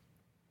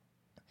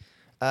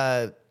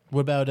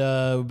 What about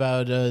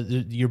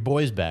your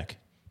boy's back?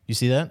 You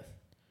see that?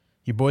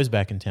 Your boy's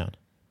back in town.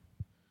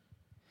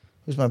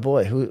 Who's my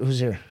boy? Who's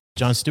here?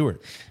 Jon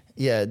Stewart.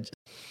 Yeah.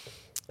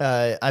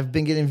 I've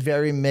been getting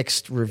very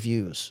mixed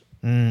reviews.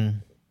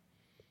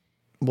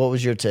 What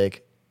was your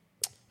take?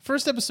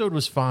 First episode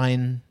was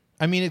fine.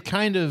 I mean, it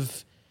kind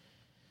of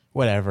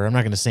whatever. I'm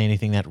not going to say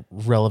anything that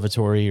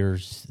revelatory or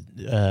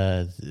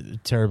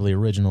terribly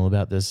original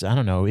about this. I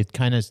don't know. It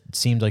kind of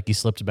seemed like he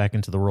slipped back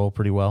into the role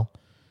pretty well.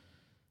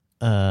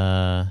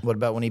 What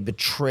about when he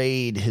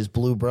betrayed his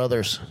blue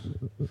brothers?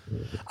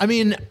 I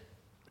mean,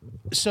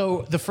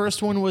 so the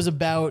first one was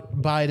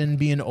about Biden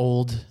being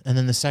old, and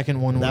then the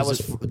second one that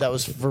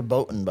was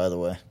verboten, by the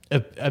way.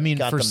 I mean,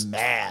 Got them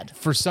mad.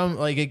 For some,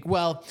 this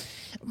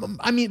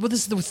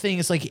is the thing.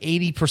 It's like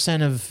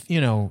 80% of,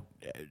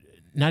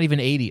 not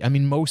even 80. I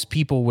mean, most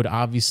people would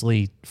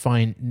obviously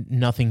find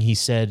nothing he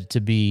said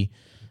to be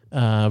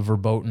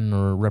verboten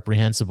or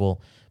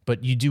reprehensible.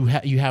 But you do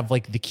you have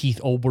like the Keith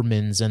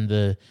Olbermanns and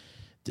the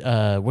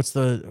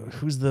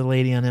who's the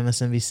lady on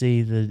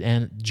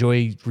MSNBC?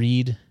 Joy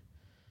Reid.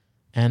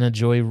 Anna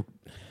Joy.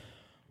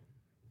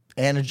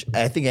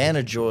 I think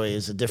Anna Joy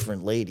is a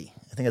different lady.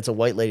 I think that's a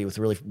white lady with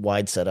really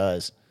wide set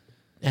eyes.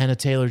 Anna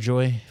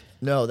Taylor-Joy.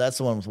 No, that's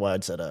the one with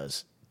wide set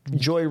eyes.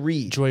 Joy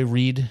Reid. Joy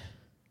Reid.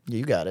 Yeah,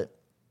 you got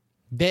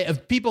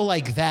it. People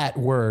like that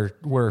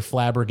were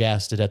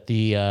flabbergasted at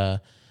the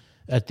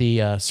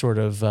sort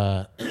of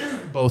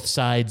both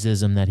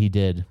sidesism that he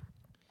did.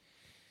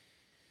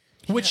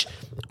 Which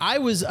I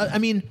was. I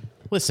mean,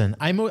 listen.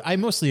 I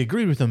mostly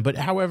agreed with him, but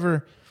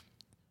however,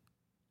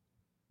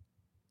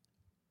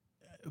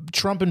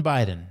 Trump and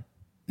Biden,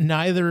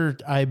 neither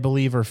I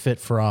believe are fit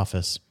for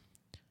office.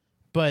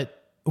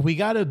 But we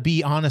got to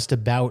be honest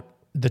about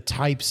the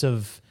types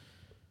of.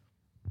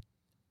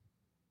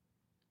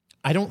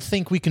 I don't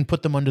think we can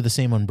put them under the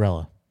same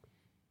umbrella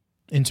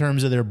in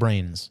terms of their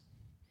brains.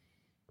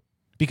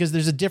 Because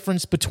there's a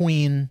difference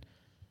between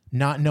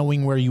not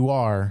knowing where you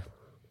are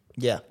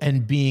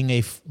and being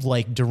a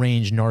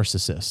deranged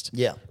narcissist.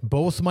 Yeah.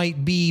 Both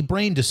might be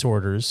brain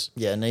disorders.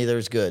 Yeah, neither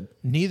is good.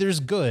 Neither's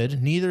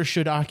good. Neither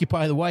should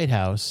occupy the White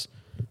House,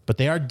 but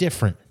they are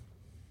different.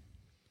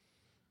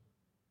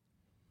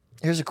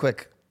 Here's a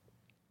quick.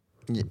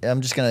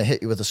 I'm just going to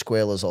hit you with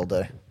Escuelas all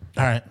day.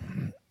 All right.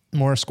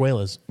 More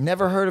Escuelas.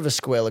 Never heard of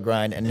Escuela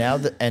Grind, and now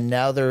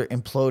they're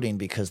imploding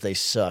because they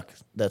suck.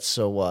 That's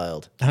so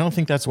wild. I don't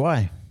think that's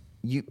why.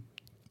 You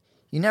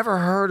never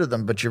heard of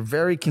them, but you're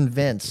very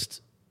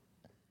convinced.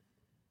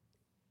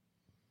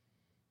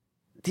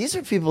 These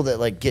are people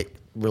that get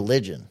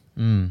religion.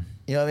 You know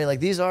what I mean? Like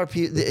these are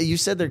people. You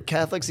said they're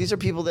Catholics. These are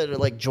people that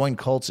are join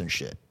cults and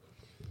shit.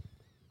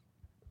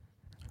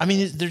 I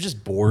mean, they're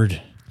just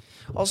bored.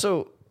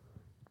 Also,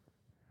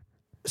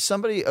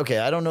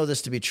 I don't know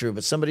this to be true,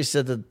 but somebody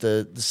said that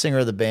the singer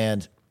of the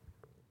band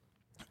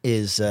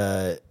is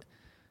a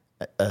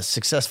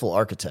successful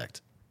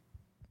architect.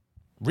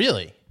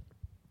 Really?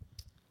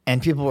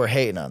 And people were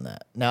hating on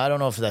that. Now, I don't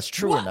know if that's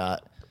true or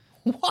not.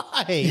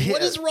 Why? Yeah.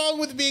 What is wrong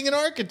with being an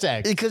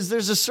architect? Because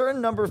there's a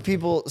certain number of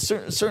people,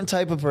 certain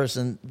type of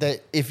person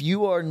that if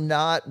you are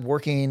not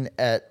working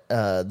at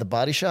the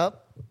body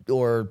shop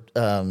or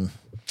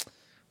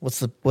what's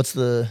the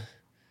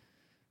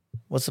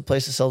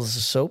place that sells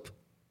the soap?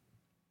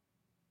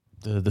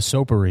 The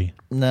soapery.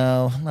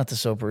 No, not the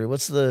soapery.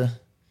 What's the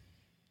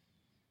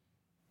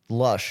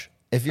Lush?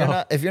 If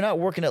you're not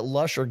working at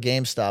Lush or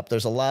GameStop,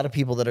 there's a lot of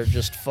people that are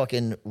just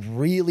fucking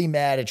really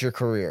mad at your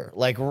career.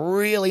 Like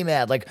really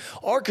mad. Like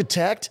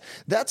architect,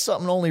 that's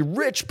something only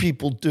rich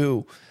people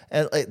do.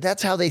 And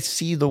that's how they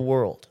see the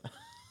world.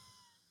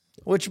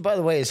 Which, by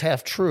the way, is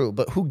half true,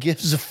 but who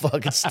gives a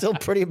fuck? It's still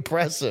pretty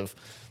impressive.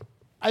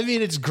 I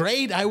mean, it's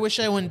great. I wish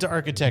I went into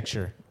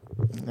architecture.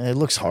 It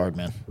looks hard,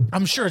 man.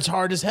 I'm sure it's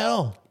hard as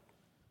hell.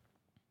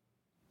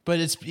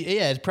 But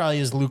it probably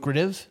is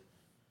lucrative.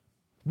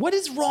 What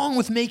is wrong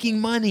with making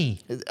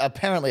money?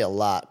 Apparently a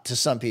lot to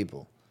some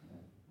people.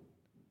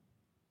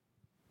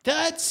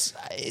 Is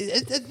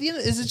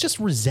it just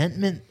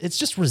resentment? It's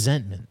just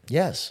resentment.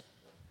 Yes.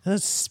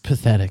 That's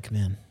pathetic,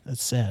 man.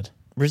 That's sad.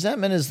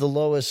 Resentment is the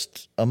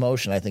lowest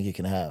emotion I think you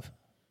can have.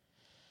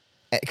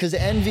 Because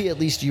envy, at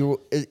least you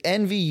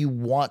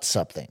want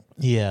something.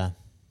 Yeah.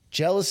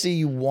 Jealousy,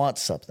 you want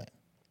something.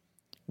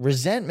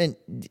 Resentment,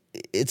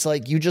 it's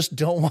like you just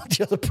don't want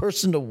the other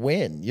person to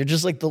win. You're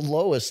just like the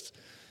lowest.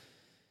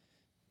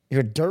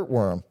 You're a dirt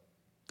worm.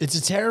 It's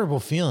a terrible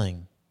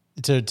feeling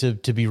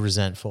to be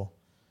resentful.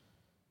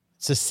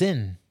 It's a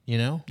sin, you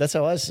know? That's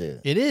how I see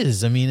it. It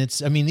is. I mean,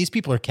 these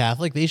people are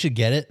Catholic. They should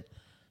get it.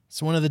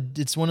 It's one of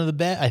the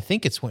bad. I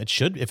think it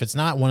should. If it's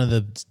not one of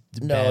the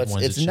bad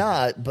ones, it's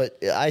not.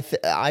 But I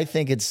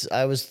think it's.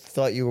 I always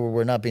thought you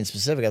were not being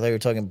specific. I thought you were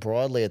talking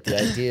broadly at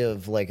the idea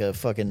of like a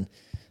fucking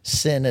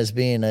sin as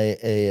being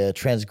a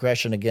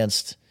transgression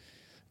against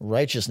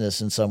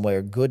righteousness in some way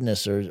or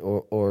goodness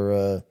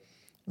or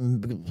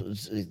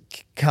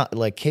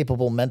like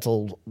capable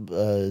mental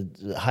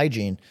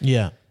hygiene.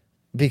 Yeah,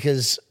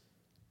 because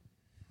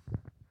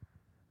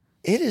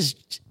it is.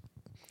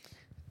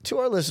 To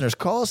our listeners,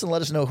 call us and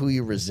let us know who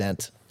you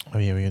resent. Oh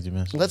yeah, we got to do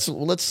this.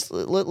 Let's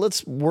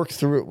work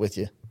through it with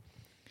you,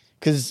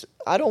 because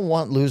I don't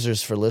want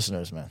losers for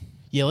listeners, man.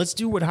 Yeah, let's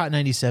do what Hot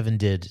 97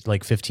 did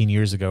like 15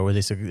 years ago, where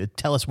they said,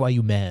 "Tell us why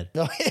you mad."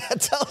 Oh yeah,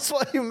 tell us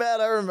why you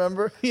mad. I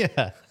remember.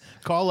 Yeah,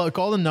 call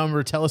the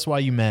number. Tell us why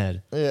you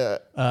mad. Yeah.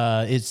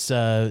 It's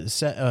that's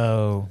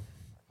something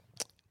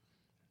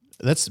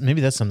I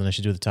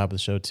should do at the top of the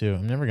show too.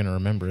 I'm never gonna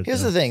remember it.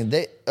 Here's the thing.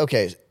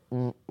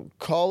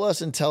 Call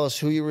us and tell us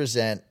who you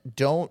resent.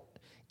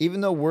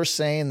 Even though we're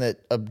saying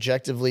that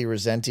objectively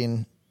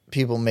resenting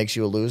people makes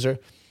you a loser,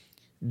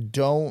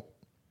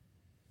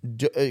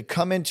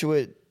 come into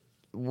it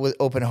with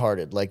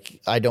open-hearted.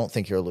 Like, I don't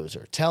think you're a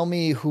loser. Tell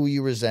me who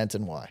you resent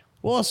and why.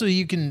 Well, also,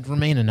 you can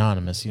remain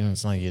anonymous. You know,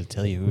 it's not like you have to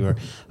tell you who you are.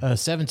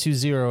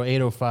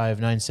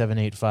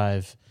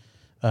 720-805-9785.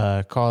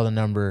 Call the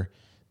number.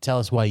 Tell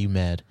us why you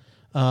mad.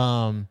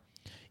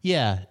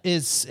 Yeah,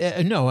 it's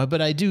no,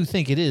 but I do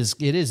think it is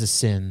a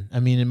sin. I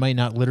mean, it might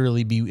not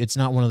literally be. It's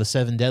not one of the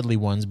 7 deadly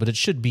ones, but it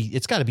should be.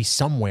 It's got to be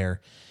somewhere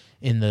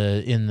in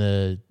the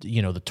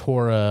the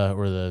Torah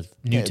or the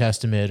New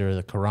Testament or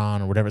the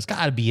Quran or whatever. It's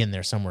got to be in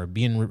there somewhere.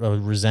 Being a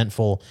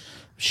resentful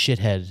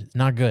shithead,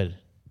 not good.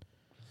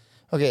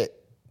 Okay,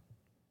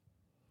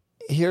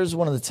 here's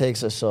one of the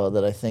takes I saw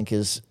that I think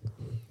is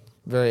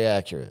very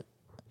accurate.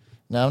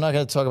 Now, I'm not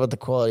going to talk about the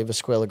quality of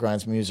Escuela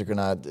Grind's music or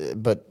not,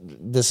 but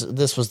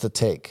this was the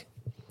take.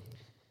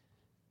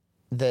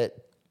 That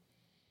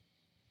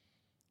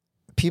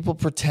people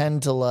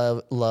pretend to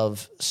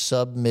love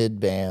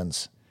sub-mid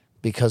bands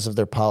because of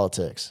their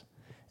politics.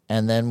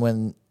 And then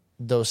when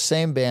those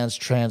same bands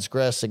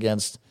transgress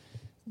against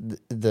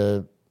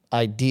the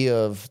idea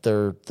of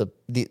the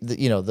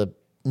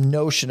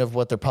notion of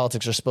what their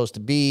politics are supposed to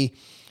be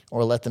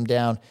or let them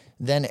down,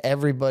 then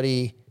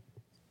everybody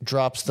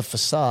drops the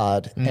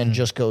facade and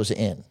just goes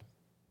in.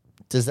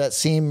 Does that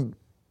seem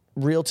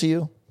real to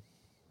you?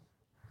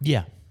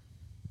 Yeah,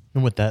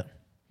 I'm with that.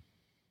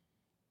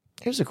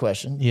 Here's a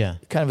question. Yeah.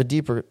 Kind of a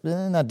deeper,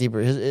 not deeper.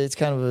 It's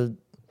kind of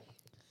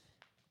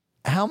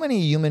how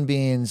many human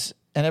beings,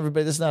 and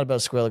everybody, this is not about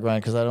Escuela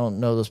Grind because I don't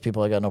know those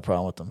people. I got no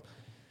problem with them.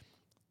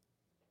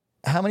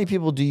 How many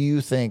people do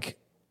you think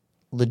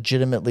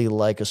legitimately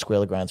like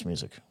Escuela Grind's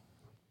music?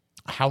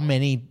 How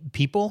many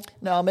people?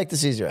 No, I'll make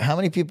this easier. How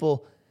many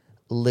people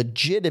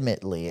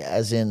legitimately,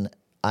 as in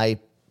I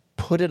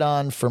put it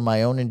on for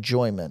my own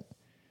enjoyment,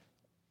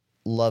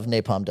 love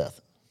Napalm Death?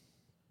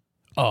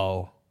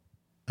 Oh,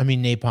 I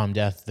mean, Napalm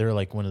Death, they're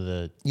like one of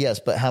the... Yes,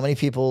 but how many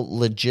people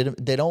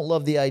they don't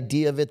love the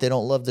idea of it, they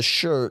don't love the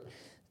shirt,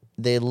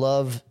 they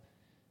love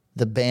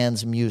the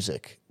band's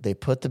music. They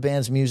put the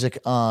band's music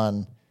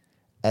on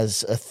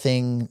as a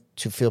thing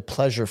to feel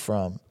pleasure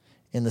from,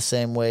 in the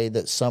same way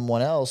that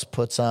someone else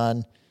puts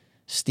on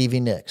Stevie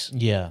Nicks.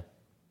 Yeah.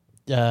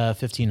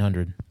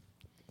 1,500.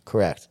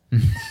 Correct.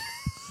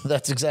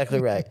 That's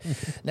exactly right.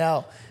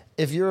 Now,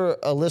 if you're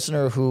a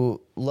listener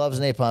who loves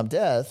Napalm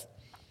Death,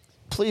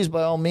 please,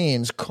 by all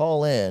means,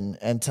 call in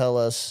and tell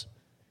us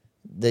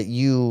that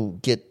you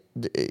get,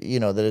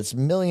 that it's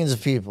millions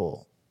of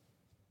people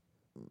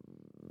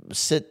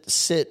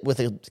sit with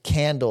a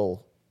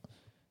candle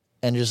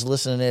and just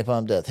listen to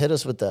Napalm Death. Hit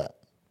us with that.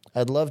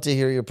 I'd love to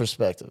hear your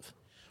perspective.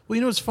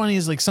 Well, what's funny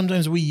is like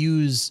sometimes we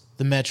use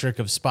the metric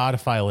of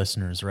Spotify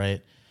listeners,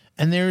 right?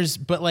 And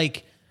but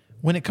like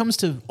when it comes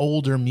to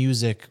older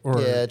music,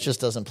 or it just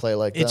doesn't play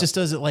like that. It just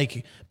doesn't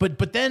like.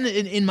 But then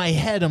in my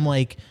head, I'm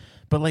like,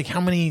 but like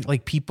how many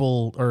like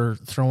people are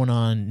throwing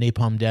on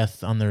Napalm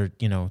Death on their,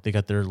 they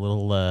got their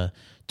little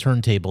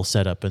turntable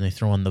set up and they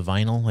throw on the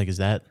vinyl. Like, is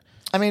that?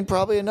 I mean,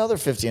 probably another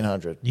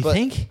 1,500. You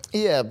think?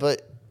 Yeah,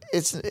 but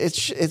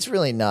it's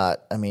really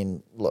not. I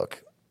mean,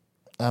 look,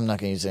 I'm not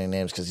going to use any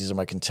names because these are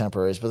my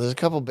contemporaries, but there's a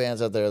couple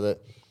bands out there that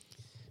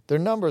their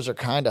numbers are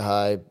kind of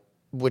high.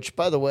 Which,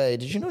 by the way,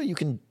 did you know you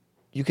can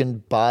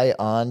buy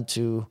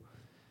onto?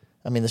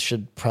 I mean, this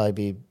should probably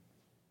be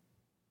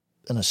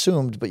an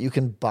assumed, but you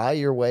can buy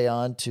your way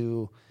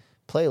onto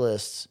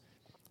playlists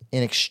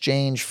in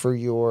exchange for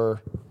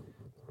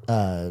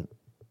a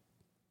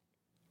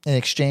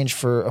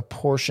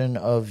portion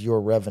of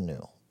your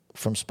revenue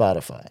from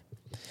Spotify.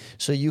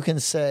 So you can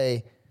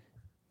say,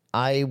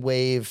 I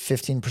waive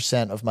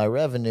 15% of my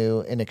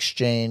revenue in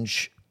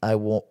exchange.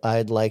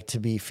 I'd like to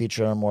be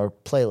featured on more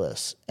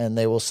playlists. And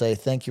they will say,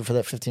 thank you for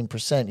that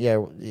 15%.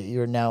 Yeah,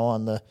 you're now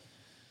on the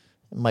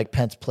Mike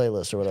Pence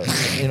playlist or whatever.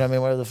 You know what I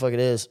mean? Whatever the fuck it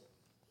is.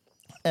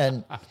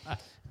 And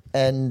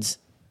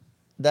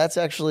that's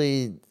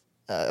actually,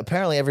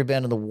 apparently every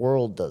band in the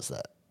world does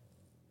that.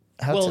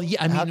 How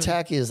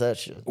tacky is that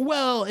shit?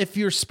 Well, if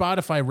your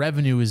Spotify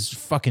revenue is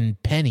fucking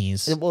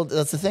pennies. Well,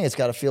 that's the thing. It's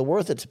got to feel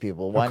worth it to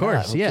people. Why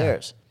not? Who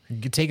cares?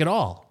 You take it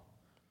all.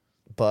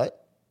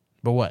 But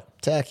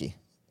what? Tacky.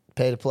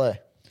 Pay to play.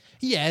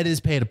 Yeah, it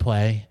is pay to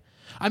play.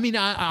 I mean,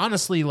 I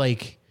honestly,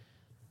 like,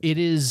 it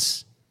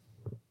is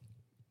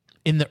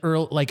in the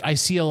early, like, I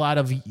see a lot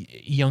of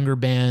younger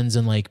bands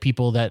and, like,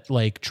 people that,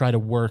 like, try to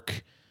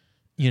work,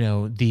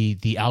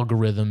 the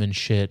algorithm and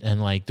shit.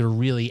 And, like, they're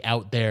really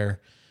out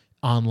there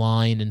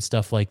online and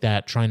stuff like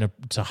that, trying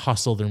to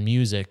hustle their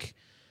music.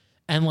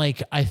 And,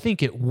 like, I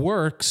think it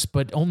works,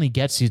 but only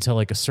gets you to,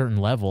 like, a certain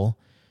level,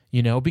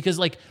 because,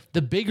 like,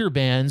 the bigger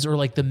bands or,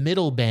 like, the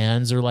middle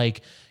bands or,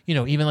 like,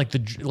 even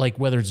like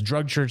whether it's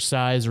Drug Church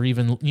size or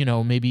even,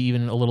 maybe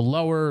even a little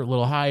lower, a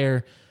little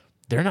higher,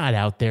 they're not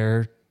out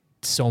there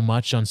so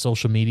much on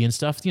social media and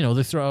stuff.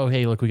 They throw, oh,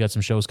 hey, look, we got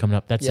some shows coming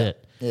up. That's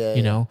it.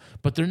 Yeah,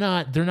 but they're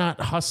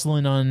not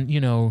hustling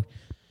on,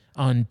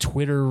 on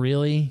Twitter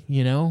really,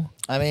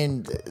 I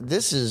mean,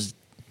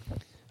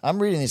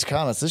 I'm reading these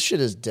comments. This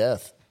shit is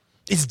death.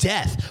 It's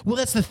death. Well,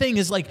 that's the thing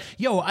is like,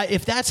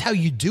 if that's how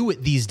you do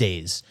it these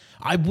days,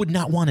 I would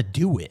not want to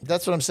do it.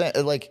 That's what I'm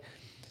saying. Like,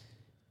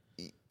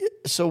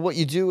 so what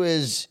you do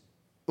is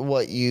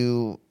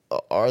you're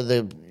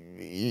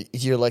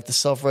like the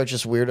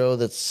self-righteous weirdo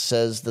that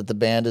says that the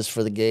band is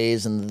for the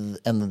gays and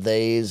the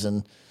theys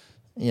and,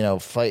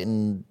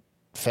 fighting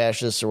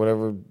fascists or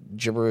whatever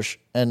gibberish.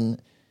 And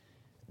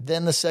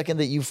then the second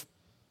that you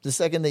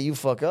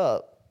fuck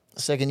up,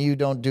 the second you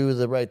don't do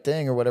the right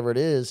thing or whatever it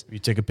is, you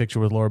take a picture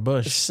with Laura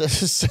Bush. The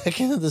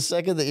second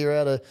that you're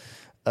at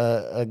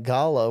a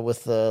gala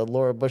with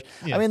Laura Bush.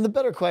 Yeah. I mean, the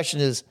better question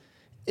is,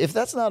 if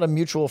that's not a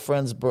mutual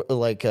friend's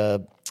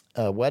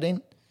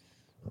wedding,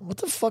 what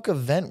the fuck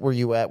event were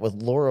you at with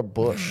Laura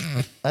Bush?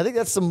 I think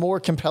that's the more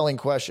compelling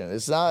question.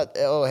 It's not,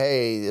 oh,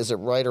 hey, is it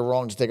right or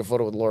wrong to take a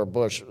photo with Laura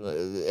Bush?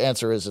 The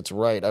answer is it's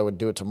right. I would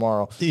do it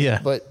tomorrow.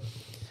 Yeah. But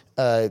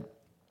how'd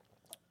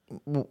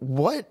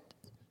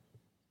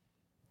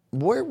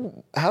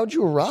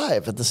you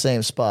arrive at the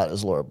same spot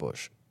as Laura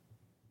Bush?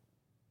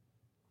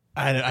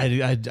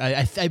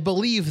 I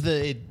believe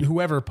that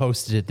whoever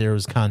posted it, there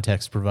was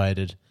context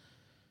provided.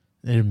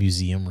 At a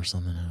museum or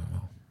something. I don't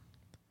know.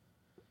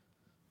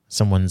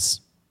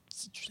 Someone's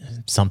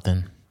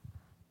something.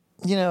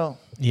 Yeah.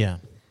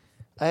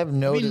 I have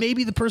no. I mean,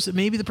 maybe the person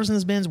in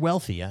this band's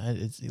wealthy.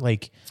 It's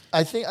like.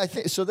 I think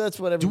so. That's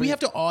what. Do we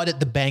have to audit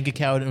the bank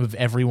account of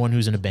everyone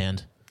who's in a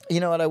band? You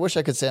know what? I wish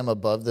I could say I'm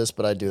above this,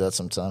 but I do that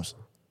sometimes.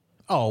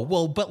 Oh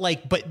well,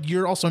 but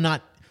you're also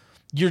not.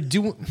 You're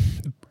doing.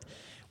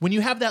 When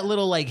you have that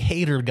little like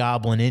hater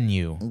goblin in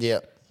you. Yeah.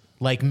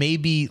 Like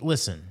maybe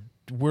listen,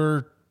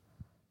 we're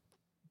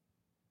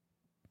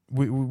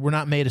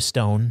not made of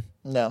stone.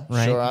 No,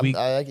 right? Sure.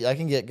 I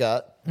can get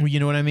got. You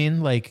know what I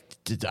mean? Like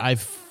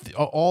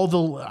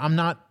I'm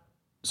not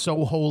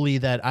so holy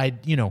that I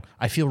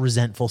feel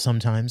resentful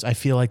sometimes. I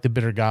feel like the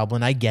bitter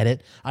goblin. I get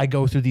it. I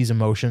go through these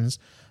emotions,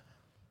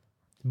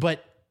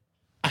 but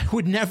I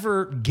would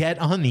never get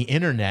on the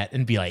internet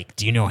and be like,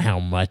 do you know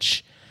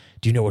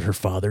what her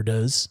father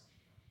does?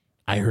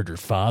 I heard her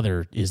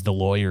father is the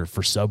lawyer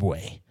for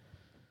Subway.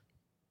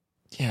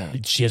 Yeah.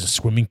 She has a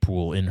swimming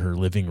pool in her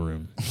living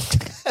room.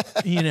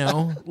 You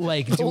know,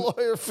 like The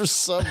lawyer for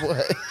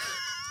Subway.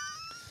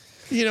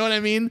 you know what I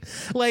mean?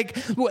 Like,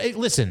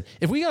 listen,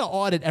 if we got to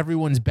audit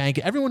everyone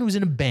who's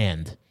in a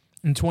band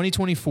in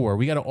 2024,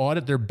 we got to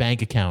audit their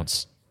bank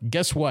accounts.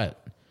 Guess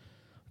what?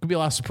 Could be a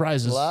lot of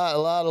surprises. A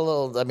lot of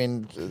little, I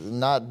mean,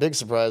 not big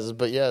surprises,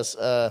 but yes.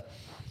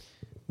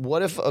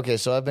 What if, okay,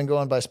 so I've been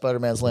going by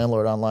Spider-Man's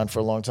landlord online for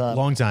a long time.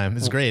 Long time.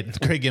 It's great. It's a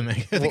great gimmick.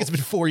 I think it's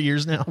been 4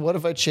 years now. What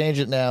if I change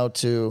it now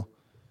to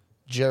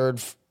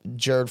Jared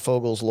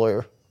Fogel's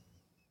lawyer?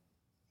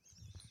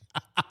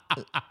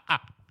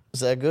 Is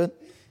that good?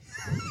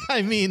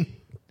 I mean,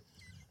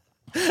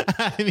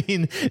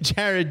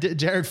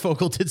 Jared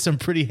Fogle did some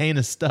pretty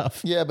heinous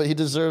stuff. Yeah, but he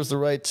deserves the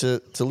right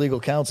to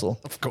legal counsel.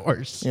 Of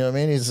course. You know what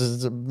I mean?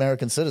 He's an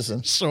American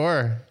citizen.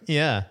 Sure.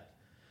 Yeah.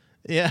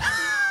 Yeah.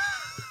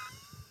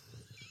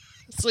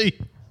 So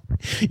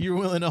you're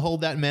willing to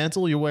hold that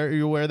mantle? You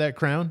wear that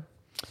crown?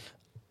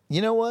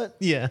 You know what?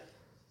 Yeah.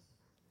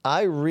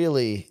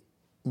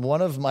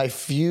 One of my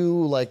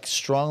few like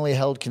strongly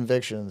held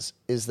convictions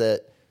is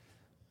that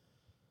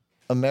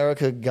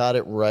America got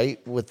it right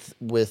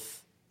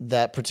with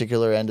that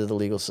particular end of the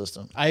legal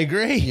system. I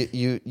agree.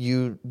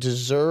 You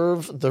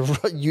deserve the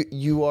right.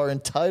 You are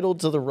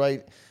entitled to the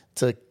right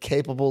to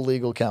capable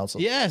legal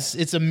counsel. Yes,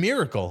 it's a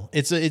miracle.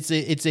 It's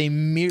a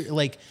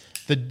like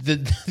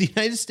the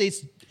United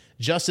States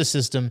justice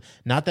system.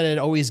 Not that it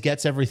always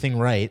gets everything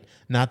right.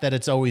 Not that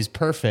it's always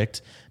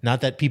perfect. Not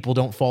that people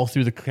don't fall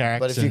through the cracks.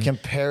 But if you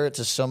compare it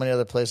to so many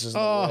other places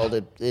in the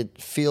world,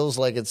 it feels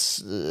like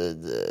it's.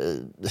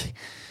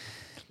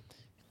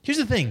 Here's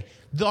the thing.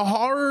 The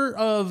horror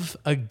of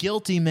a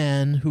guilty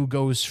man who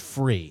goes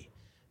free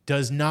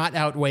does not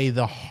outweigh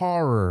the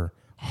horror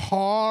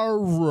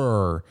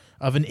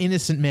of an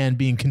innocent man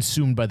being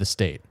consumed by the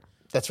state.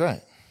 That's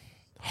right.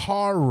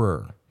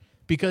 Horror.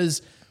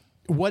 Because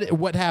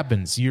what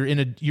happens?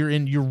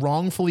 You're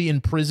wrongfully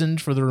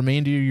imprisoned for the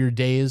remainder of your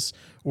days,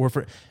 or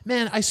for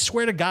man. I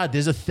swear to God,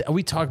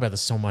 we talk about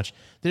this so much.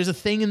 There's a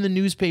thing in the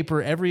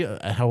newspaper every.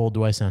 How old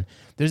do I sound?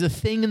 There's a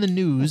thing in the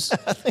news.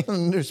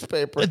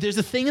 Newspaper. There's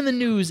a thing in the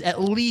news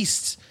at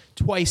least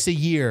twice a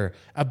year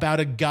about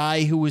a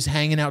guy who was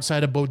hanging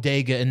outside a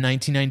bodega in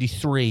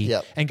 1993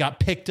 and got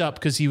picked up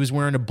because he was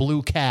wearing a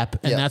blue cap,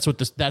 and that's what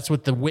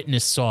the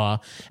witness saw,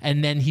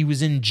 and then he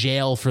was in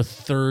jail for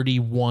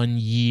 31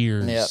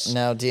 years. Yep.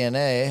 Now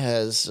DNA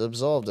has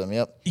absolved him.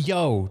 Yep.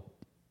 Yo.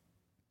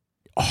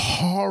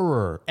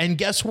 Horror. And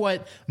guess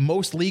what?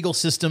 Most legal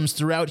systems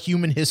throughout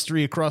human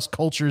history across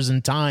cultures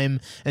and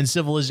time and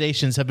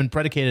civilizations have been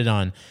predicated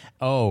on.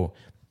 Oh,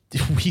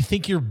 we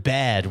think you're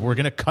bad. We're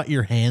going to cut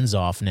your hands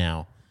off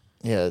now.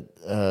 Yeah.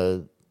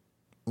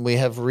 We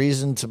have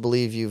reason to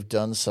believe you've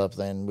done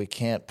something. We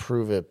can't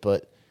prove it,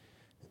 but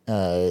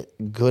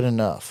good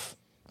enough.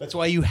 That's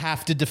why you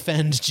have to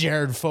defend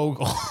Jared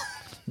Fogle.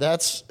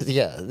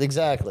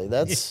 Exactly.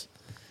 That's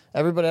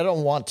everybody. I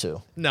don't want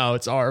to. No,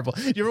 it's horrible.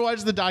 You ever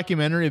watch the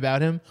documentary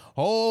about him?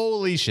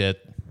 Holy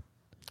shit.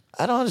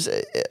 I don't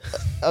understand.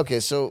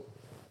 Okay, so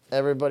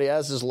everybody,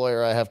 as his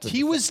lawyer, I have to.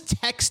 He was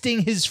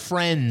texting his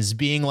friends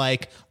being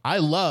like, I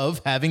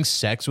love having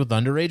sex with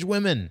underage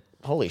women.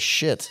 Holy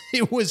shit.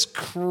 It was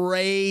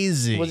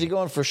crazy. Was he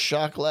going for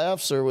shock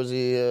laughs or was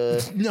he.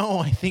 No,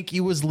 I think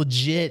he was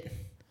legit.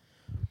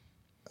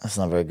 That's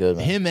not very good,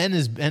 man. Him and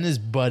his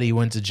buddy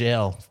went to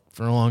jail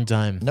for a long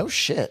time. No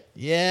shit.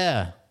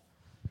 Yeah.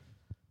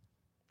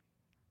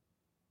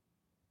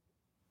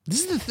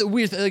 This is the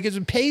weird thing. Like,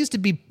 it pays to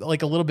be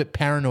like a little bit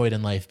paranoid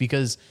in life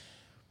because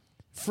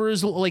for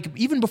his, like,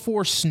 even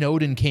before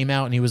Snowden came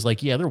out and he was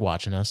like, yeah, they're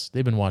watching us.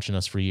 They've been watching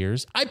us for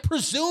years. I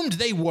presumed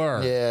they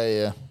were.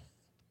 Yeah.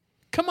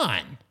 Come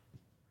on.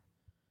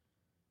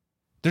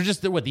 They're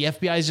what? The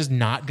FBI is just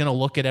not going to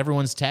look at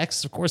everyone's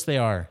texts? Of course they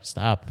are.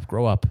 Stop.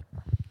 Grow up.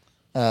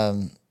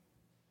 Can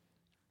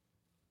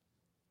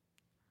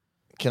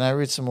I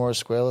read some more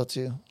Escuela to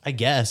you? I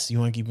guess. You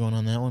want to keep going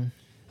on that one?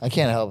 I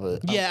can't help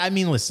it. Yeah, I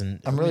mean, listen.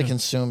 I'm really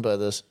consumed by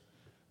this.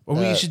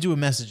 Well, we should do a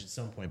message at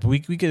some point, but we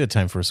get a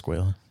time for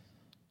Escuela.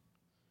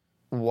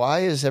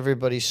 Why is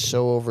everybody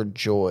so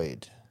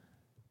overjoyed?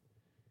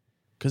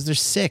 Because they're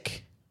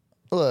sick.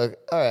 Look,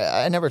 all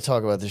right, I never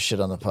talk about this shit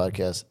on the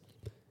podcast.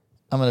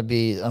 I'm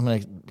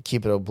gonna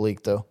keep it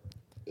oblique though.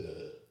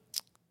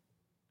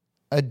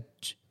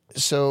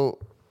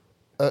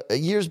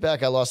 Years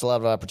back, I lost a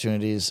lot of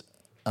opportunities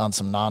on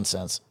some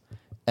nonsense,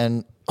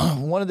 and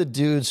one of the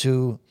dudes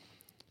who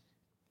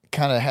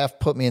kind of half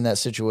put me in that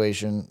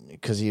situation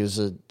because he was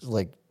a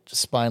like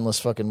spineless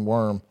fucking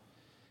worm,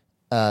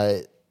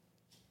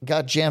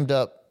 got jammed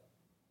up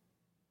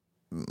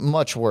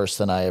much worse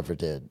than I ever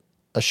did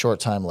a short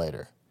time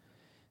later.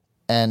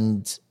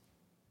 And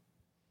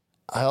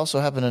I also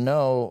happen to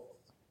know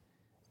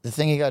the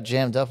thing he got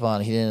jammed up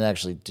on, he didn't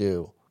actually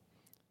do.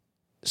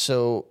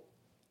 So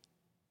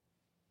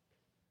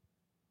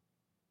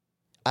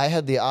I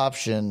had the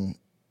option,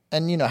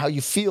 and you know, how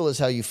you feel is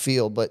how you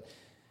feel, but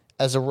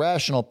as a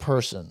rational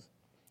person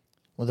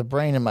with a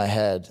brain in my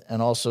head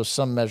and also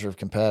some measure of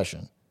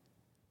compassion,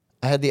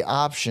 I had the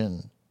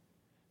option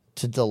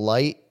to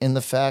delight in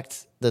the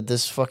fact that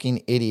this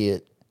fucking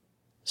idiot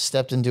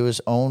stepped into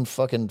his own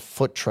fucking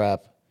foot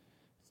trap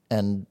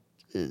and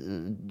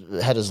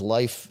had his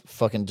life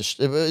fucking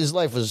his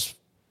life was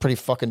pretty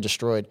fucking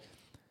destroyed.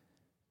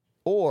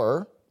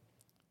 Or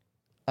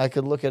I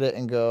could look at it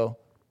and go,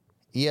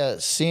 yeah,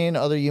 seeing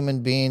other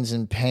human beings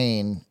in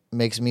pain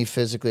makes me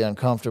physically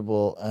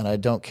uncomfortable and I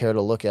don't care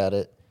to look at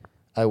it.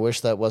 I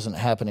wish that wasn't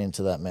happening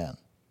to that man.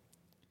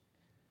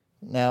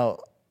 Now,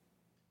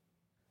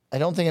 I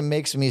don't think it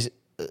makes me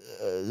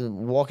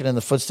walking in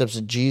the footsteps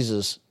of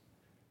Jesus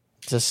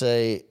to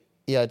say,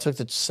 yeah, I took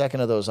the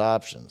second of those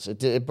options.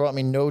 It brought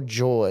me no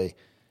joy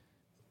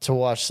to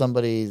watch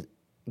somebody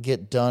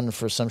get done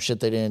for some shit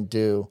they didn't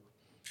do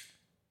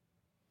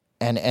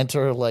and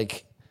enter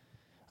like,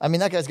 I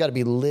mean, that guy's got to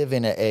be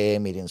living at AA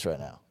meetings right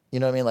now. You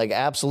know what I mean? Like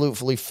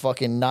absolutely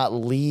fucking not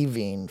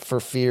leaving for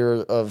fear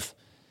of,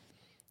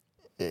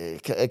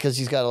 because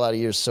he's got a lot of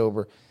years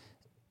sober.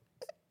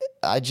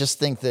 I just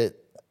think that,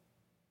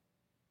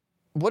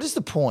 what is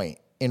the point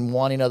in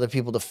wanting other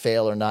people to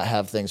fail or not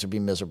have things or be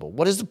miserable?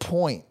 What is the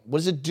point? What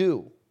does it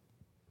do?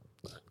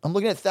 I'm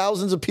looking at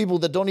thousands of people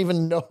that don't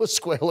even know a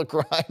Square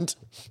Grind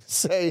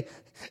say,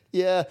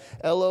 yeah,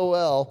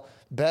 LOL,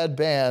 bad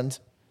band,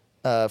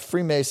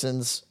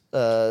 Freemasons,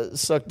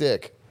 suck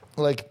dick.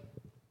 Like,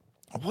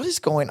 what is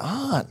going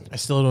on? I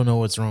still don't know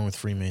what's wrong with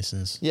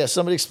Freemasons. Yeah,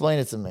 somebody explain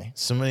it to me.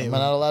 Am I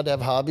not allowed to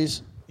have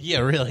hobbies? Yeah,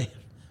 really.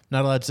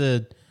 Not allowed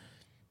to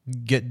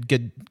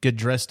get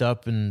dressed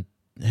up and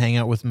hang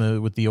out with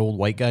the old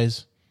white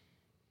guys.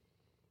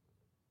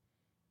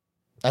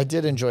 I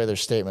did enjoy their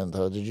statement,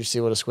 though. Did you see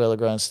what a Square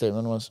Grind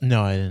statement was?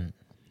 No, I didn't.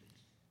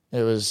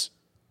 It was,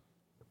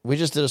 we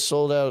just did a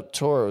sold-out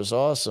tour. It was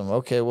awesome.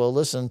 Okay, well,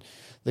 listen,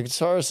 the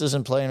guitarist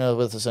isn't playing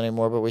with us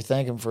anymore, but we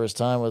thank him for his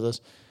time with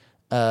us.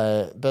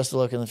 Best of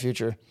luck in the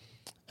future.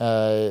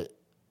 We're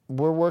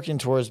working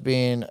towards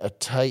being a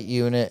tight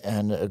unit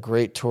and a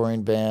great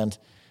touring band.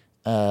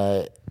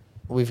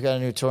 We've got a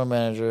new tour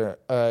manager.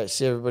 All right,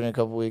 see everybody in a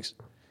couple weeks.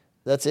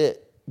 That's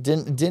it.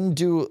 Didn't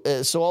do.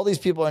 So all these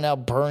people are now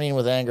burning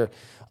with anger.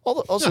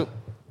 Also,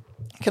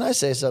 can I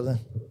say something?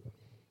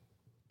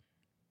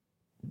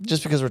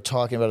 Just because we're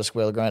talking about a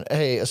Square Grind.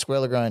 Hey, a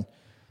Square Grind.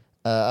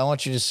 I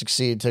want you to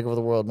succeed, take over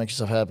the world, make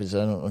yourself happy.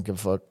 So I don't give a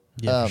fuck.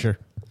 Yeah, for sure.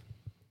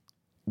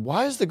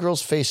 Why is the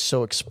girl's face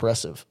so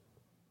expressive?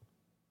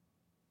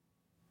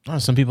 Oh,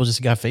 some people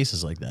just got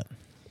faces like that.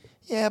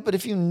 Yeah, but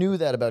if you knew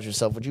that about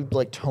yourself, would you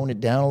like tone it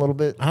down a little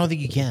bit? I don't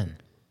think you can.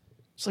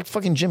 It's like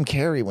fucking Jim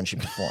Carrey when she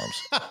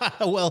performs.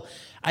 Well,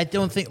 I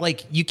don't think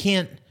you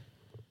can't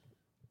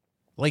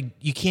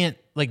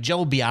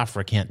Joe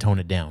Biafra can't tone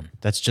it down.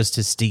 That's just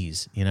his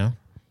steez, you know?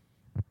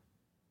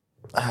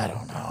 I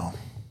don't know.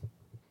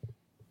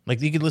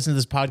 Like you could listen to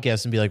this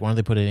podcast and be like, why don't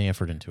they put any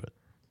effort into it?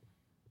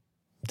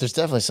 There's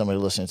definitely somebody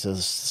listening to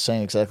this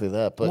saying exactly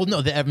that. But well,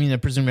 no, I mean, I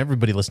presume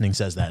everybody listening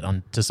says that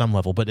to some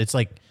level, but it's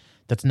like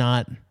that's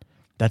not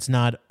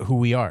who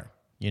we are,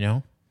 you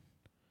know?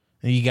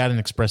 You got an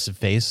expressive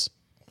face.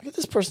 Look at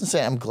this person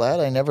saying, I'm glad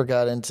I never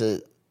got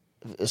into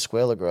a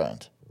Square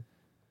Grind.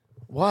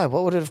 Why?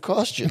 What would it have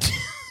cost you?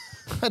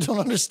 I don't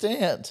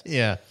understand.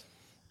 Yeah.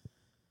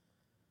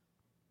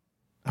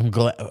 I'm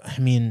glad. I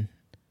mean,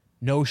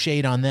 no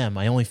shade on them.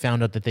 I only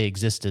found out that they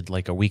existed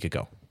like a week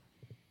ago.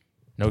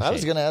 No shade. I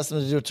was going to ask them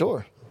to do a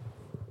tour.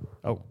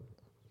 Oh.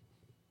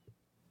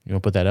 You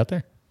want to put that out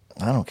there?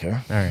 I don't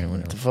care. All right. Whatever.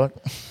 What the fuck?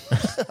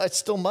 I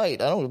still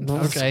might. I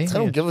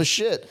don't give a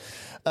shit.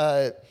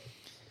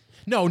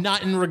 No,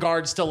 not in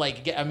regards to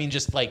like, I mean,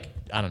 just like,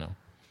 I don't know.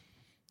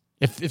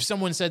 If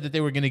someone said that they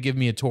were going to give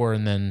me a tour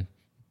and then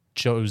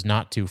chose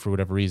not to for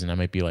whatever reason, I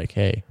might be like,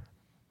 hey.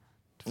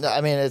 No, I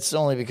mean, it's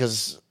only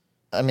because,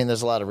 I mean,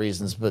 there's a lot of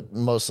reasons, but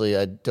mostly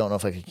I don't know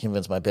if I could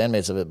convince my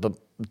bandmates of it. But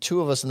two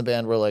of us in the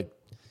band were like,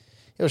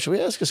 yo, should we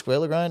ask a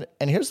Square Grind?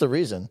 And here's the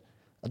reason.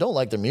 I don't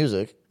like their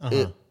music.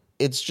 Uh-huh.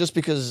 It's just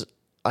because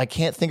I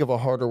can't think of a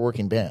harder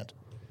working band.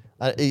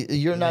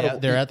 You're not.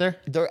 They're out there?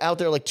 They're out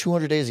there like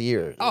 200 days a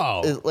year.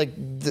 Oh.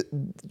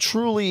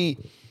 Truly,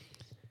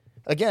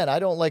 again, I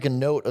don't like a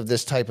note of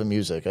this type of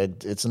music.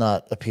 It's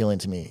not appealing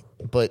to me.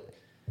 But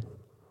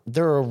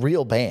they're a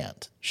real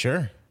band.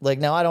 Sure. Like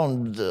now I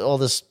don't, all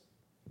this,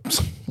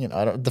 you know,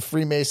 I don't, the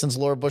Freemasons,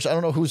 Laura Bush, I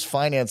don't know who's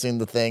financing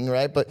the thing,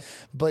 right?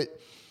 But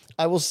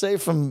I will say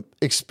from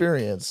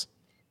experience,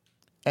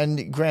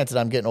 and granted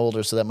I'm getting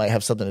older, so that might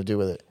have something to do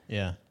with it.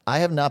 Yeah. I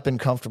have not been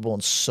comfortable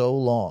in so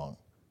long.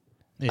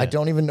 Yeah. I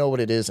don't even know what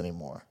it is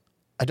anymore.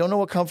 I don't know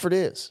what comfort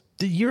is.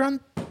 You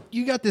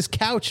got this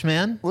couch,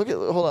 man. Hold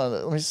on.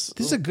 Let me. This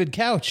is a good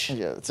couch.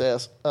 Yeah, it's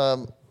ass.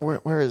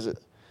 Where is it?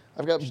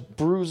 I've got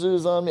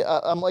bruises on me.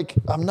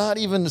 I'm not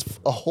even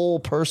a whole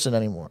person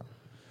anymore.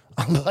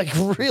 I'm like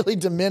really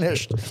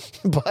diminished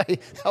by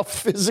how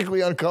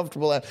physically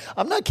uncomfortable I am.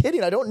 I'm not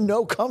kidding. I don't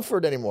know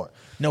comfort anymore.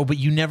 No, but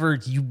you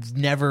don't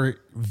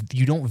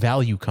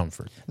value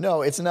comfort.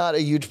 No, it's not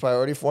a huge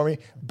priority for me,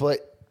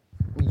 but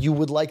you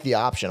would like the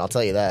option. I'll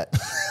tell you that.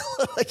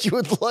 Like you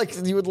would like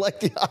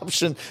the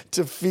option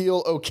to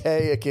feel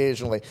okay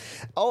occasionally.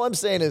 All I'm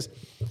saying is,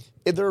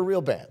 they're a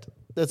real band.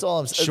 That's all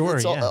I'm saying. Sure,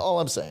 that's yeah. all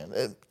I'm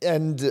saying.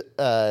 And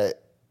I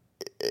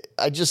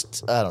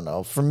don't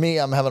know. For me,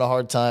 I'm having a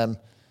hard time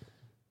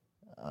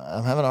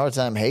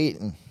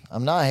hating.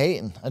 I'm not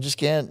hating. I just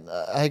can't.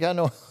 I got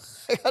no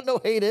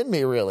hate in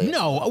me, really.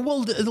 No, well,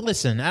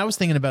 listen, I was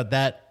thinking about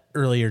that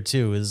earlier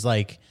too. Is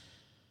like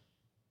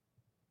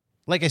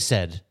I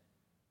said,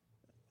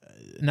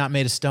 not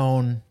made of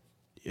stone.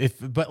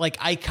 But like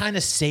I kind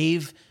of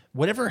save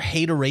whatever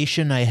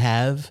hateration I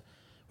have,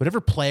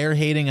 whatever player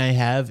hating I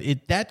have.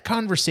 That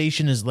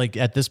conversation is like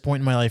at this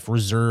point in my life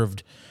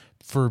reserved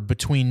for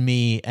between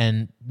me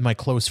and my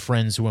close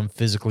friends who I'm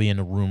physically in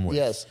a room with.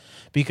 Yes,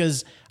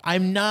 because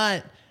I'm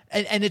not.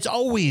 And it's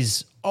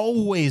always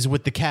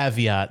with the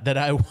caveat that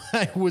I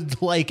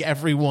would like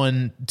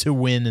everyone to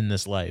win in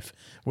this life,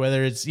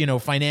 whether it's,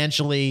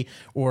 financially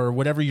or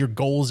whatever your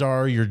goals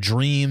are, your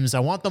dreams.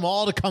 I want them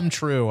all to come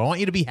true. I want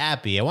you to be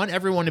happy. I want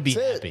everyone to be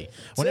happy.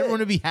 I want everyone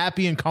to be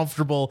happy and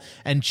comfortable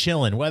and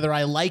chilling, whether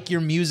I like your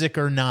music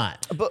or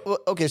not. But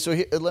okay, so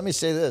let me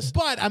say this.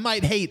 But I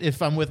might hate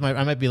if I'm with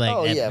I might be like,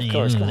 oh yeah, of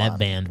course, that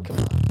band.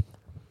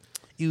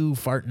 You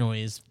fart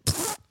noise.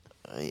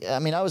 I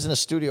mean, I was in a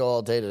studio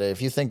all day today.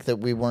 If you think that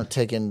we weren't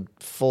taking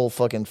full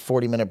fucking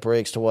 40-minute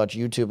breaks to watch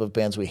YouTube of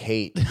bands we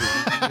hate,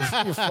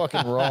 you're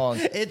fucking wrong.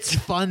 It's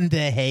fun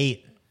to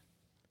hate.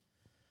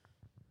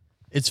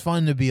 It's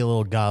fun to be a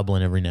little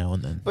goblin every now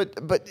and then.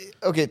 But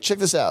okay, check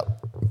this out.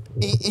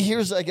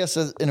 Here's, I guess,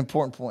 an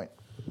important point.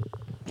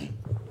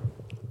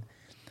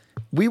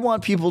 We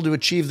want people to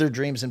achieve their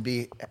dreams and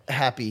be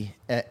happy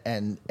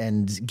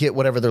and get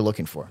whatever they're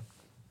looking for.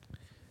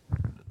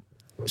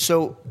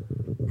 So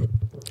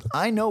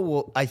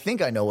I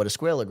think I know what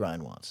Escuela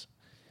Grind wants.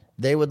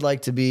 They would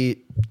like to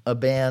be a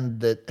band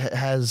that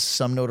has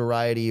some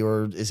notoriety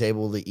or is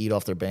able to eat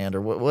off their band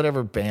or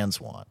whatever bands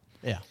want.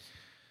 Yeah.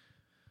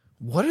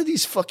 What do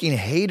these fucking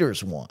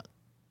haters want?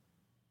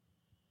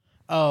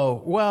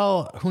 Oh,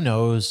 well, who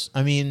knows?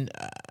 I mean,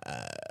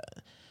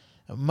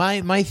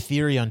 my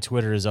theory on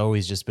Twitter has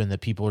always just been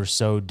that people are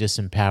so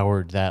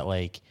disempowered that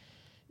like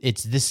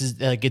it's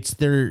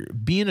their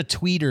being a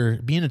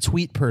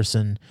tweet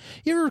person.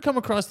 You ever come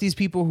across these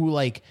people who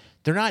like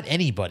they're not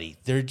anybody,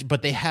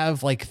 but they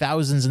have like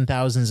thousands and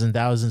thousands and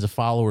thousands of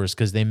followers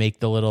because they make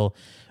they're a little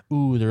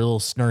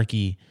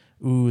snarky,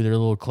 they're a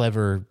little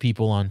clever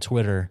people on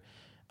Twitter.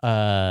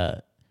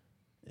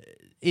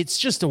 It's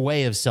just a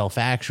way of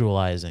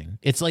self-actualizing.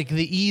 It's like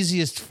the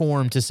easiest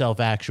form to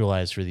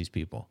self-actualize for these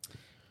people.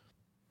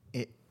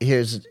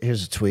 Here's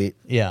a tweet.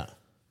 Yeah.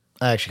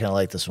 I actually kind of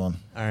like this one.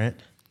 All right.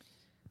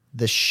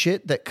 The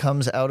shit that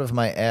comes out of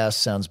my ass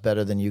sounds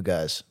better than you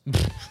guys.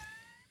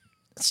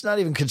 It's not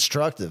even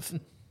constructive.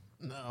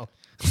 No.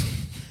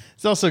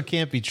 This also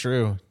can't be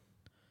true.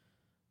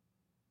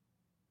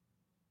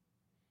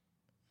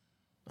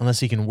 Unless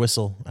he can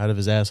whistle out of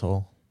his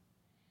asshole.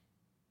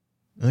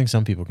 I think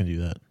some people can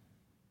do that.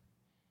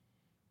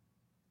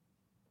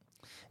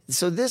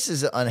 So this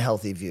is an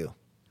unhealthy view.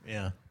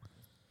 Yeah.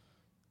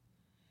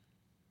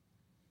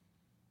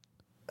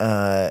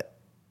 I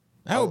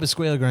hope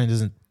Escuela Grind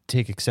doesn't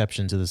take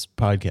exception to this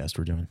podcast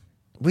we're doing.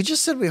 We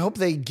just said we hope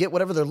they get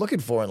whatever they're looking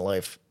for in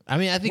life. I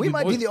mean, I think we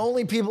might be the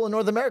only people in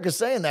North America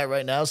saying that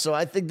right now. So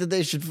I think that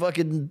they should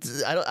fucking.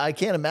 I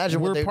can't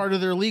imagine we're part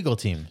of their legal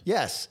team.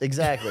 Yes,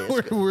 exactly.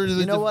 We're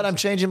you know what? I'm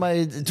changing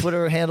my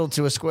Twitter handle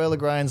to Escuela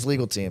Grind's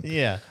legal team.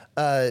 Yeah.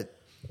 I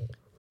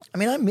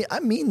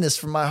mean this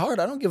from my heart.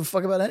 I don't give a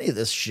fuck about any of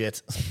this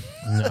shit.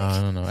 No,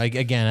 I don't know.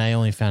 I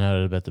only found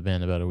out about the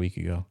band about a week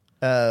ago.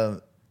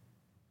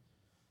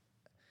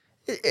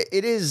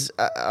 It is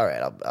all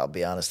right. I'll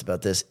be honest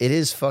about this. It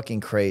is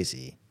fucking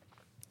crazy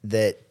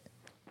that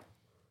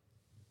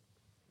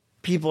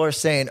people are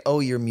saying, "Oh,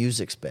 your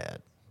music's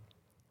bad."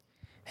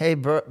 Hey,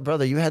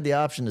 brother, you had the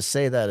option to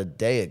say that a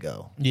day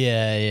ago.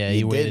 Yeah.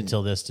 You waited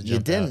till this to jump out.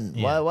 You didn't.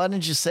 Yeah. Why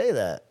didn't you say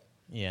that?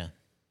 Yeah.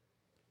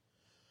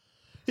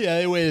 Yeah,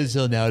 they waited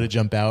until now to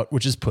jump out,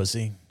 which is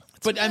pussy.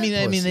 But I mean,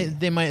 they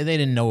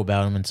didn't know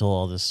about him until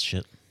all this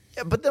shit.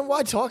 Yeah, but then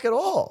why talk at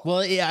all?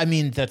 Well, yeah, I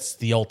mean, that's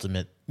the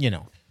ultimate,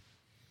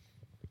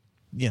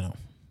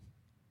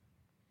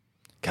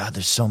 God,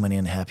 there's so many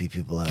unhappy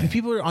people out here.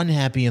 People are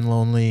unhappy and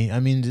lonely. I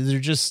mean, they're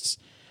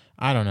just,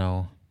 I don't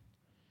know.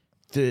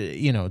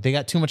 They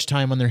got too much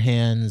time on their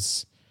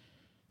hands.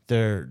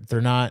 They're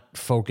not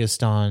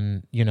focused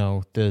on,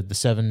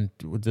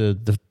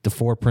 the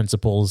 4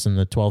 principles and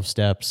the 12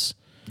 steps.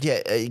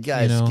 Yeah,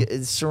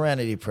 guys,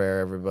 serenity prayer,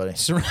 everybody.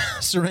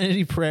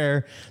 Serenity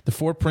prayer, the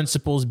 4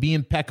 principles, be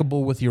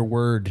impeccable with your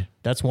word.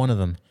 That's one of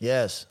them.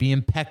 Yes. Be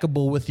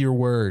impeccable with your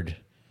word.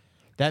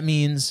 That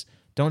means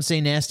don't say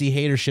nasty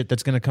hater shit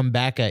that's going to come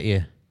back at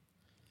you.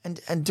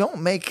 And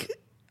don't make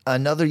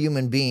another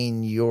human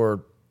being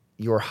your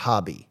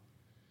hobby.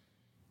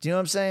 Do you know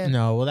what I'm saying?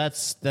 No, well,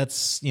 that's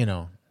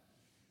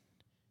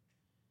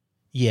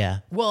Yeah.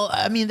 Well,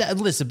 I mean,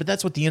 listen, but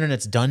that's what the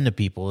internet's done to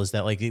people is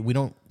that like you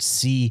don't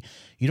see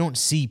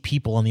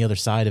people on the other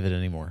side of it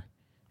anymore.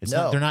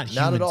 They're not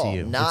human at all. to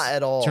you. Not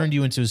at all. Turned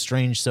you into a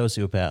strange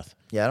sociopath.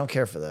 Yeah, I don't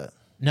care for that.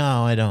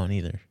 No, I don't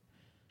either.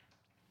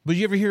 But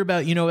you ever hear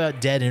about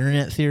dead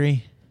internet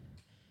theory?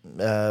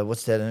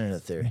 What's dead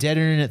internet theory? Dead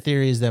internet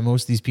theory is that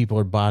most of these people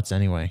are bots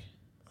anyway.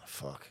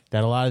 Fuck.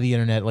 That a lot of the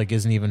internet like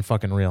isn't even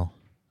fucking real.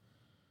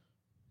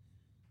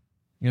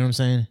 You know what I'm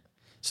saying?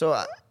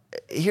 So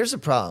here's the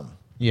problem.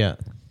 Yeah.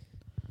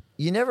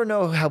 You never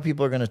know how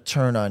people are going to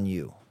turn on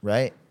you,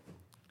 right?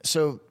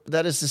 So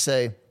that is to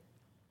say,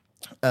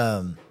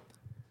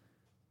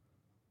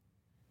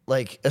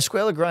 like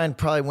Escuela Grind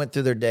probably went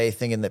through their day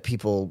thinking that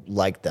people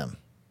liked them.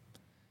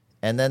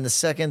 And then the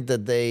second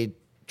that they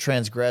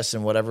transgress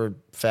in whatever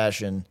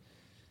fashion,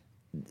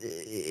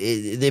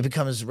 they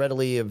become as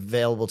readily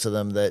available to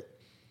them that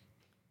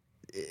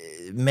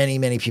many,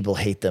 many people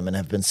hate them and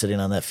have been sitting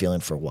on that feeling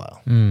for a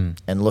while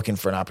and looking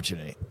for an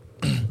opportunity.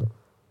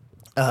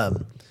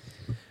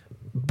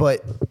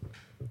 But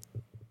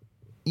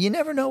you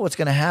never know what's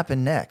going to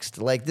happen next.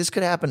 Like this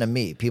could happen to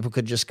me. People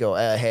could just go,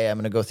 hey, I'm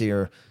going to go through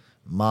your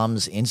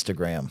mom's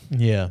Instagram.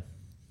 Yeah.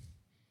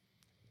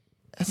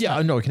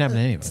 No, it can happen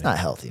to anybody. It's not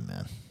healthy,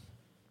 man.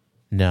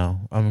 No,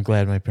 I'm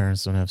glad my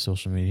parents don't have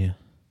social media.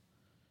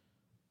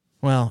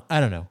 Well, I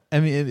don't know. I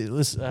mean,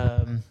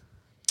 listen,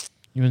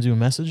 you want to do a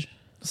message?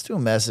 Let's do a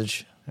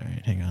message. All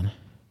right, hang on.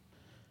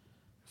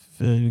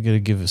 We got to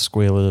give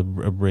Escuela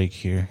a break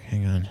here.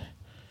 Hang on.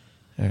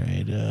 All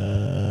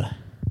right,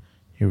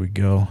 here we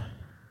go.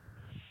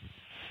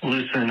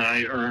 Listen,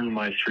 I earned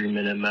my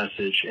 3-minute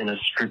message in a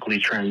strictly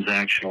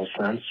transactional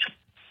sense.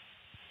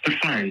 But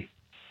fine,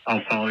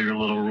 I'll follow your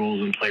little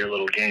rules and play your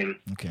little game.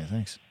 Okay,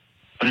 thanks.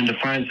 But in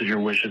defiance of your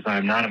wishes, I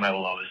am not at my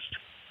lowest.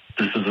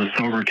 This is a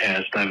sober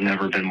cast. I've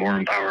never been more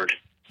empowered.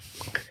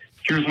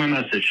 Here's my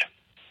message.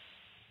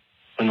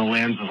 When the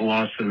lambs is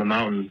lost in the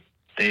mountain,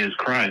 they is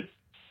cried.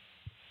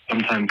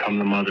 Sometime come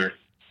the mother,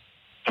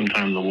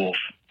 sometime the wolf.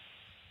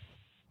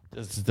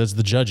 That's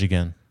the judge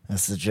again.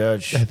 That's the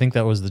judge. I think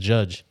that was the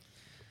judge.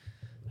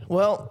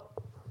 Well,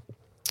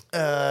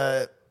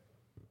 as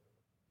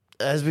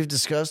we've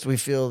discussed, we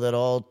feel that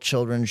all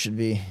children should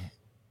be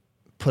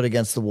put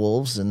against the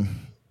wolves, and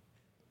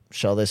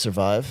shall they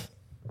survive?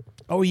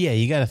 Oh, yeah,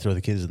 you got to throw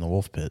the kids in the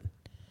wolf pit.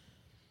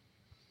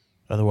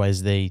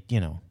 Otherwise, the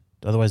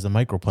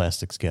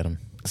microplastics get them.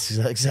 That's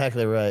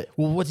exactly right.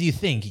 Well, what do you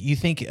think? You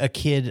think a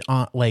kid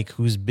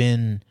who's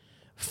been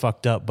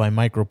fucked up by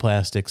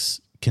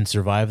microplastics can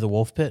survive the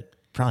wolf pit?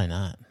 Probably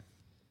not.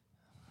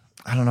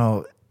 I don't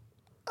know.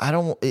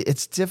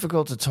 It's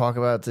difficult to talk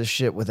about this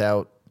shit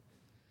without.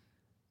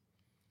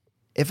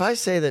 If I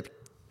say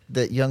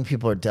that young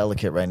people are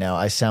delicate right now,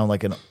 I sound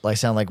like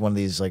one of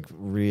these like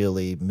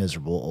really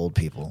miserable old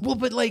people. Well,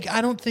 but like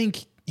I don't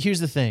think. Here's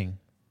the thing.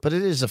 But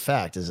it is a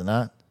fact, is it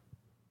not?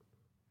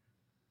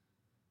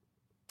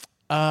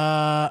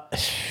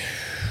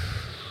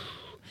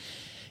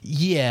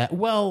 Yeah.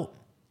 Well,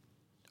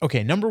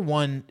 okay. Number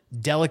one,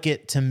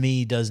 delicate to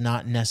me does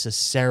not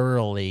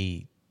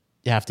necessarily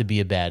have to be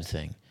a bad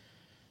thing.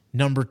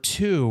 Number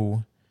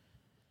two,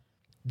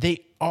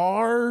 they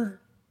are,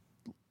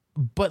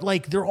 but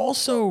like they're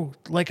also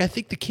like I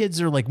think the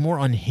kids are like more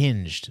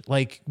unhinged.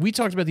 Like we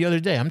talked about the other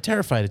day, I'm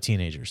terrified of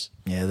teenagers.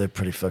 Yeah, they're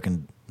pretty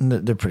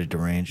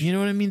deranged. You know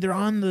what I mean? They're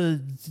on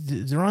the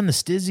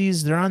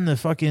stizzies. They're on the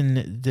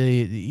fucking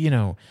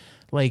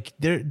like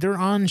they're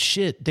on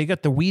shit. They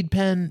got the weed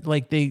pen.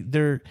 Like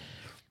they're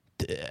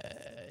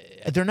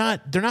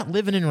not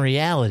living in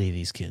reality.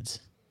 These kids,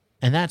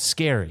 and that's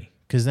scary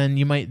because then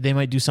they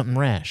might do something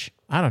rash.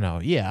 I don't know.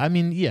 Yeah, I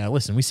mean, yeah.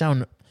 Listen, we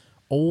sound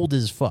old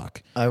as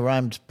fuck. I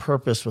rhymed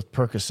purpose with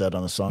Percocet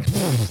on a song.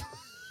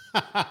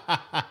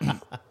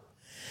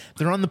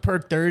 They're on the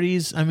perk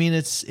 30s. I mean,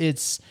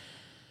 it's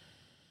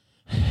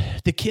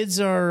the kids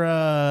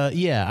are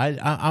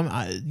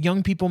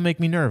young people make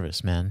me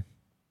nervous, man.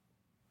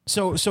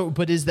 So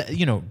but is that,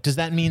 does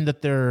that mean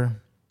that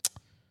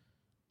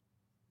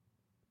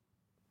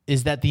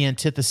is that the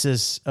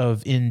antithesis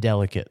of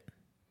indelicate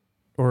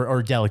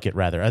or delicate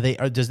rather?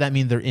 Does that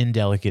mean they're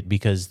indelicate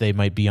because they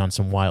might be on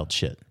some wild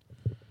shit?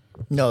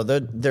 No,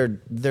 they're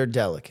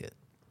delicate.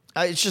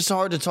 It's just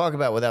hard to talk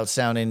about without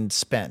sounding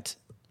spent.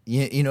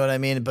 You know what I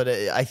mean? But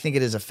I think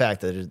it is a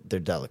fact that they're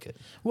delicate.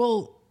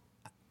 Well,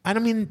 I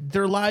don't mean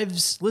their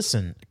lives.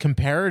 Listen,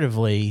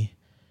 comparatively.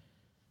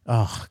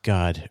 Oh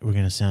God, we're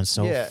gonna sound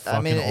so. Yeah, I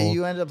mean, old.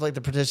 you end up like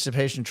the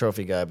participation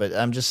trophy guy, but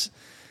it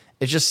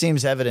just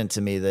seems evident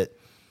to me that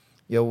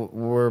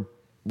we're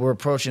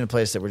approaching a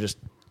place that we're just.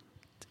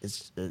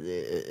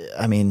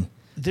 I mean.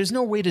 There's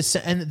no way to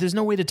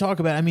talk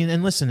about it. I mean,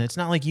 and listen, it's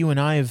not like you and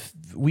I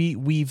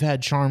we've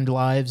had charmed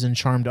lives and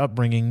charmed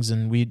upbringings,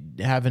 and we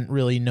haven't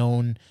really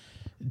known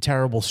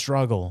terrible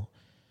struggle.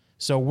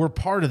 So we're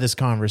part of this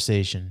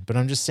conversation. But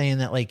I'm just saying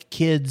that, like,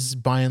 kids,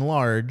 by and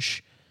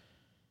large,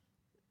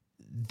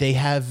 they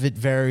have it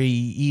very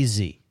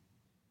easy,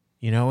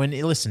 And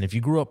listen, if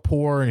you grew up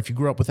poor and if you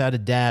grew up without a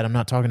dad, I'm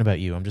not talking about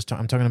you. I'm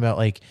talking about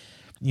like,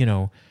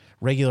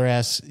 regular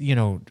ass,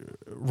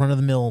 run of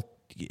the mill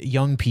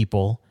young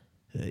people,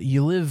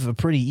 you live a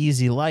pretty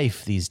easy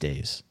life these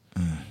days.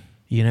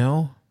 You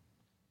know?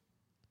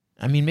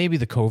 I mean, maybe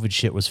the COVID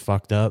shit was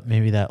fucked up.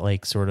 Maybe that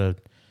like sort of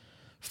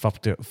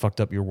fucked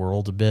up your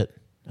world a bit.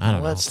 I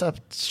don't know.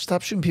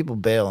 Stop shooting people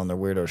bail on their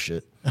weirdo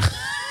shit.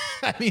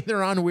 I mean,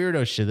 they're on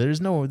weirdo shit. There's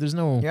no.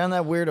 You're on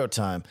that weirdo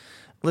time.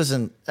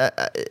 Listen,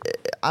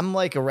 I'm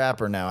like a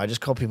rapper now. I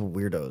just call people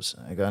weirdos.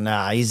 I go,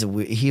 nah, he a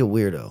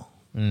weirdo.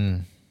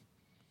 A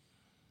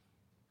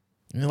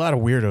lot of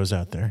weirdos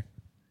out there.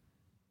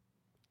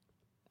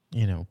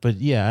 But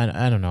yeah,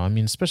 I don't know. I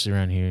mean, especially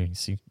around here, you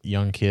see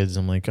young kids.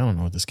 I'm like, I don't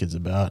know what this kid's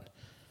about.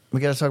 We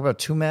got to talk about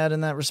Too Mad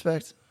in that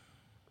respect.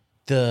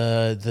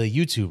 The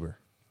YouTuber.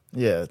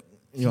 Yeah.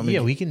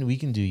 We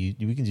can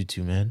do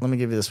Too Mad. Let me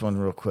give you this one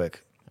real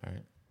quick. All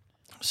right.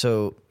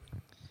 So,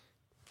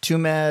 Too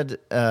Mad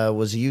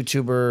was a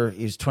YouTuber.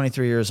 He was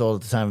 23 years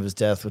old at the time of his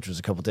death, which was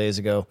a couple days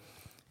ago.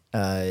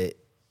 It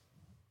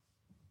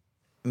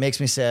makes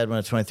me sad when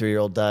a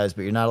 23-year-old dies,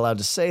 but you're not allowed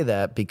to say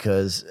that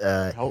because...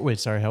 How old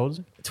is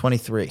he?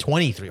 23.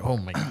 23. Oh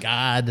my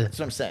God. That's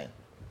what I'm saying.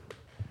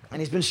 And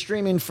he's been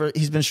streaming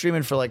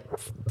for like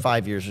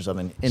 5 years or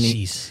something. And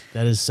Jeez,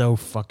 that is so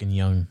fucking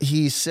young.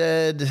 He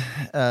said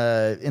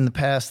in the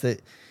past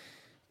that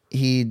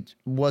he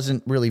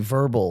wasn't really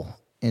verbal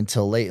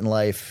until late in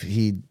life.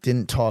 He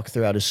didn't talk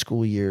throughout his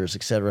school years,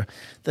 etc.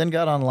 Then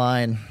got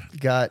online,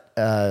 got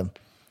kind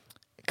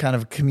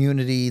of a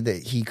community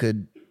that he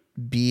could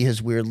be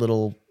his weird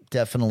little,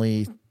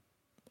 definitely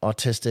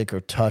autistic or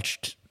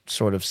touched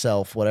sort of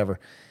self, whatever.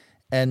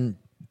 And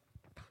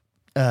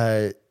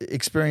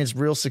experienced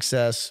real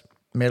success,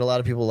 made a lot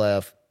of people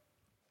laugh,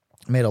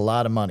 made a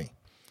lot of money.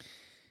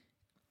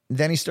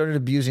 Then he started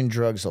abusing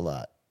drugs a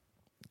lot.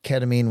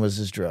 Ketamine was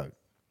his drug.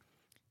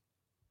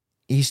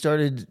 He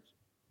started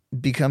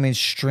becoming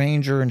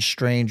stranger and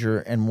stranger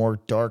and more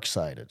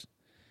dark-sided,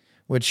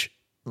 which,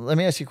 let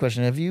me ask you a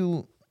question. Have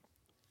you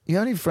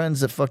have any friends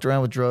that fucked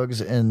around with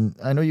drugs? And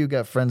I know you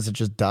got friends that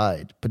just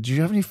died, but do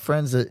you have any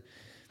friends that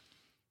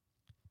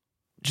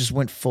just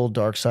went full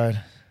dark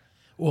side?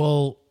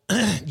 Well,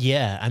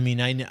 yeah. I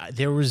mean, I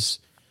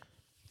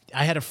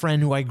had a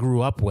friend who I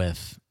grew up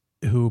with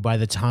who by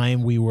the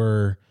time we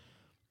were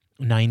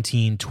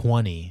 19,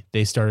 20,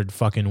 they started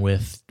fucking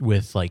with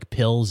like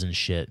pills and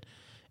shit.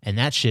 And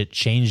that shit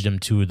changed him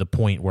to the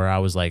point where I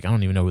was like, I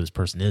don't even know who this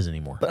person is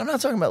anymore. But I'm not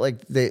talking about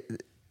like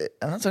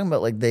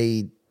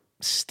they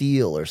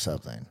steal or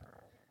something.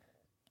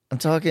 I'm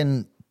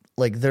talking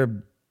like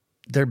they're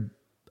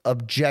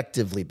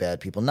objectively bad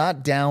people,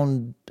 not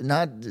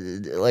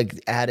like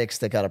addicts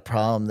that got a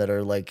problem that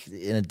are like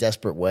in a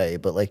desperate way,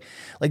 but like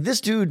this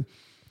dude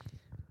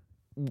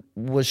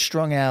was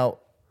strung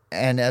out,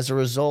 and as a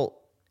result,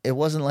 it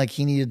wasn't like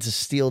he needed to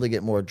steal to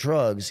get more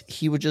drugs.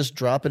 He would just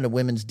drop into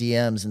women's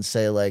DMs and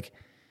say like,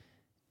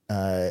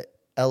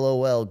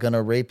 LOL,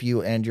 gonna rape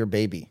you and your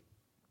baby.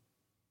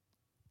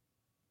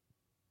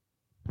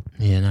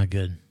 Yeah, not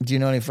good. Do you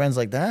know any friends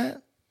like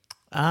that?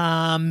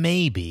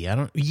 Maybe. I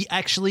don't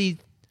actually.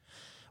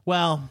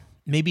 Well,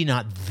 maybe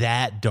not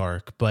that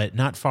dark, but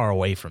not far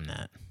away from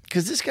that.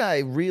 Because this guy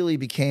really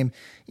became,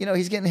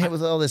 he's getting hit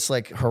with all this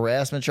like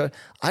harassment charge.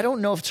 I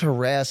don't know if it's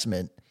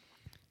harassment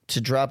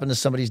to drop into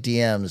somebody's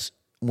DMs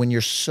when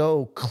you're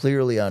so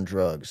clearly on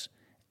drugs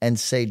and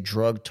say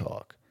drug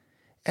talk.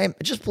 Hey,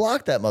 just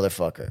block that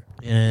motherfucker.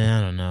 Yeah,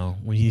 I don't know.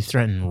 When you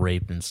threaten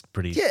rape, it's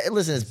pretty... Yeah,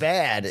 listen, it's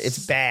bad.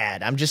 It's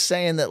bad. I'm just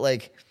saying that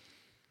like,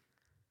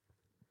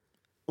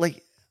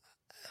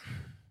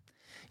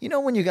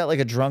 when you got like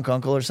a drunk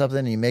uncle or something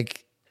and you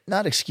make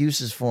not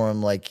excuses for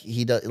him, like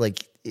he does,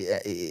 like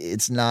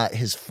it's not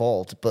his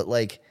fault, but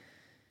like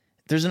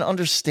there's an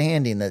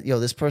understanding that,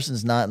 this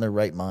person's not in their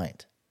right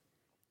mind.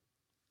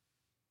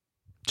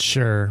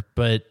 Sure,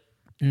 but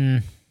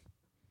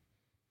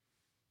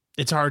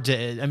it's hard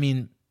to, I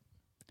mean,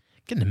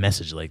 getting a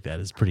message like that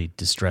is pretty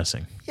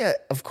distressing. Yeah,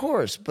 of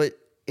course. But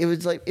it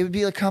would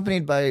be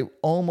accompanied by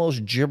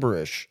almost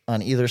gibberish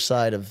on either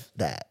side of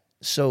that.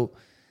 So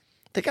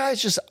the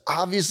guy's just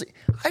obviously,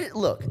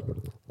 look,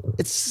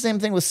 it's the same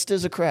thing with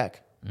Stizza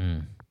Crack.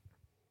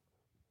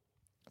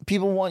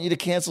 People want you to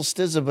cancel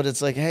Stizza, but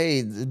it's like,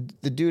 hey,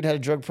 the dude had a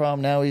drug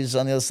problem. Now he's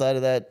on the other side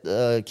of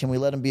that. Can we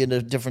let him be a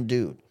different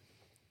dude?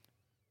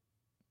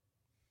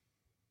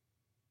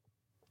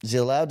 Is he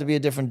allowed to be a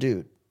different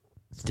dude?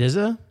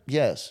 Stizza?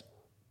 Yes.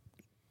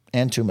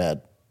 And Too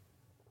Mad.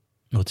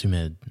 No, Too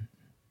Mad.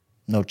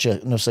 No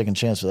second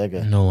chance for that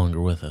guy. No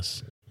longer with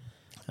us.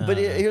 But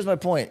here's my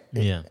point.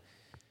 Yeah.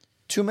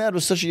 Too Mad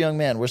was such a young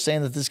man. We're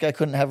saying that this guy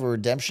couldn't have a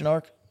redemption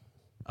arc?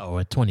 Oh,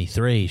 at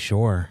 23,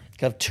 sure. You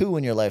could have 2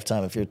 in your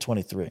lifetime if you're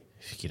 23. You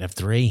could have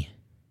 3.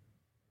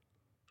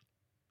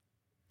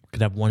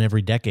 Could have 1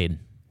 every decade.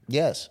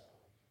 Yes.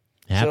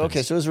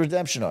 Happens. So his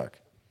redemption arc.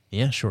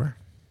 Yeah, sure.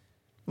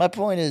 My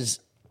point is,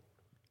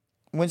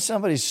 when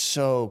somebody's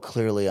so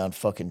clearly on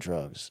fucking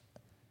drugs,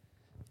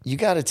 you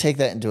got to take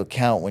that into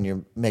account when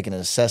you're making an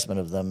assessment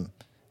of them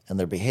and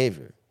their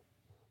behavior.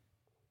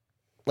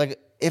 Like,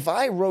 if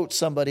I wrote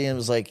somebody and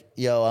was like,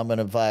 yo, I'm going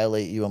to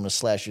violate you, I'm going to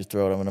slash your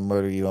throat, I'm going to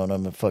murder you, and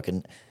I'm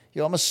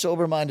I'm a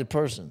sober-minded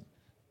person.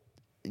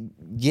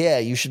 Yeah,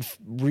 you should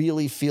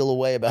really feel a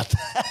way about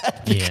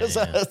that because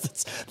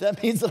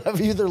that means that I've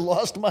either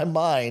lost my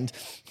mind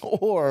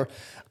or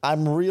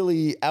I'm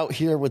really out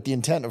here with the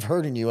intent of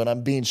hurting you and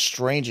I'm being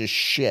strange as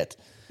shit.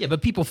 Yeah,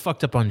 but people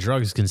fucked up on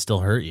drugs can still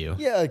hurt you.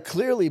 Yeah,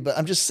 clearly, but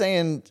I'm just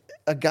saying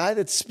a guy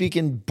that's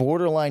speaking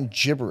borderline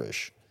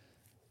gibberish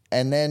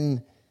and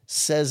then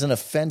says an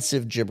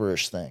offensive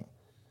gibberish thing.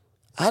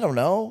 I don't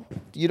know.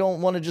 You don't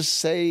want to just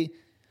say,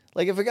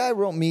 like if a guy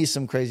wrote me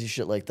some crazy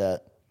shit like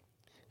that.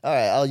 All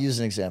right, I'll use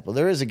an example.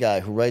 There is a guy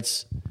who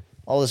writes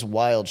all this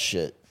wild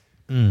shit.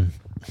 But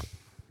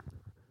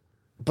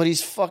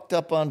he's fucked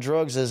up on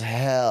drugs as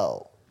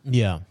hell.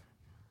 Yeah.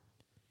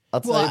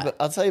 I'll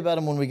tell you about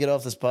him when we get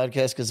off this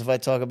podcast, because if I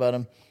talk about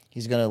him,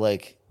 he's going to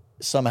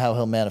somehow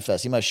he'll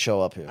manifest. He might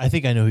show up here. I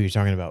think I know who you're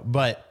talking about.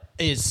 But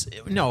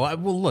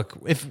look,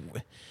 if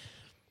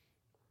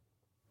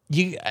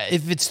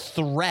it's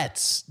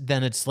threats,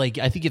 then it's I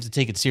think you have to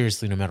take it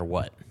seriously no matter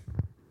what.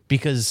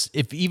 Because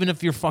even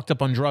if you're fucked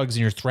up on drugs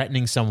and you're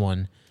threatening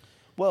someone,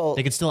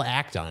 they can still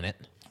act on it.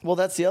 Well,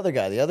 that's the other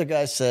guy. The other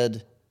guy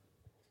said,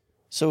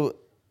 so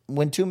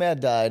when Too Mad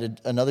died,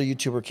 another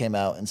YouTuber came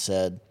out and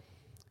said,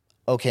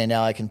 okay,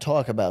 now I can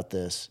talk about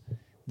this.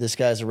 This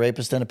guy's a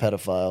rapist and a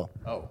pedophile.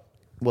 Oh.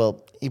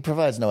 Well, he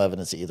provides no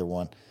evidence of either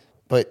one.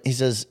 But he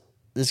says,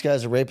 this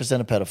guy's a rapist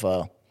and a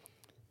pedophile.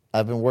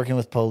 I've been working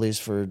with police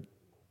for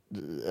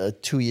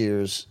 2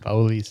 years.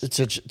 Police.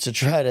 To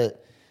try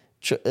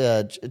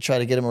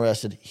to get him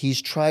arrested.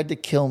 He's tried to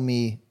kill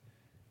me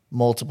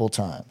multiple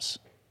times.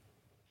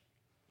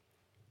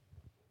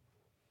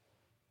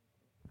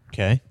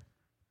 Okay.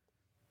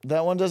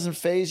 That one doesn't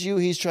faze you?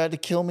 He's tried to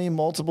kill me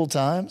multiple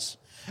times?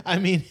 I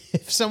mean,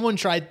 if someone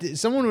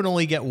would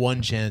only get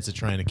one chance at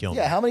trying to kill me.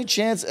 Yeah, how many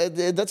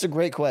chances? That's a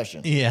great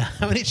question. Yeah,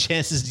 how many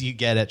chances do you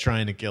get at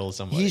trying to kill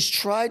somebody? He's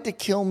tried to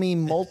kill me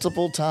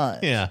multiple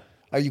times. Yeah.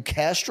 Are you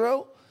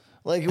Castro?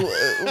 What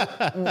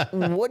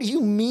do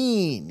you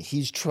mean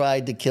he's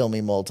tried to kill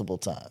me multiple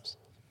times?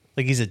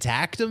 Like he's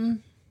attacked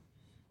him?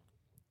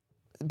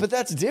 But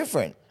that's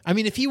different. I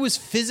mean, if he was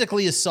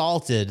physically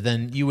assaulted,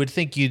 then you would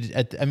think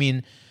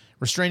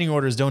restraining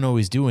orders don't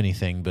always do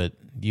anything, but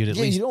you'd at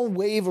least... you don't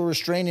waive a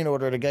restraining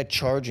order at a guy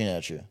charging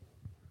at you.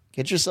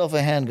 Get yourself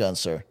a handgun,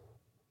 sir.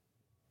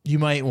 You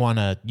might want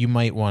to,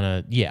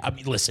 yeah. I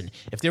mean, listen,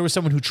 if there was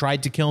someone who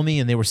tried to kill me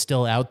and they were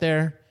still out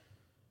there,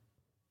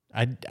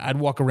 I'd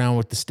walk around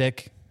with the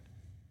stick.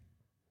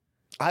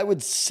 I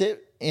would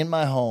sit in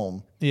my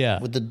home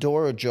with the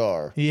door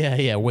ajar.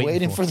 Yeah,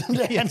 waiting for them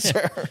to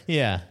answer.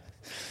 Yeah.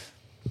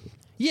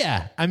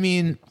 Yeah, I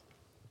mean,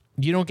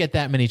 you don't get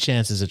that many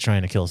chances at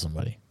trying to kill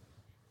somebody.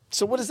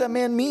 So what does that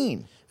man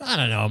mean? I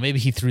don't know. Maybe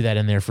he threw that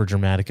in there for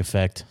dramatic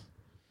effect.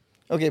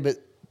 Okay, but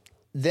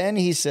then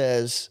he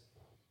says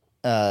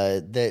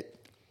that...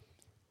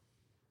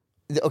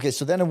 Okay,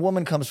 so then a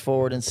woman comes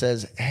forward and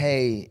says,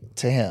 hey,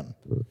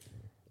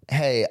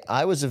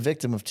 I was a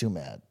victim of Too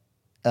Mad.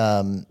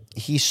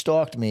 He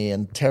stalked me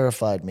and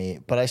terrified me,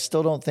 but I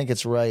still don't think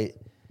it's right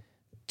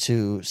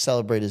to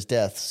celebrate his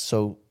death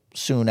so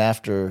soon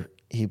after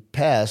he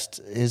passed.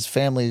 His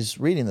family's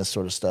reading this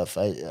sort of stuff.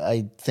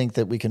 I think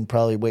that we can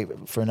probably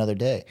wait for another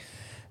day.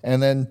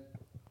 And then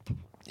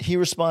he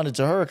responded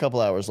to her a couple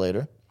hours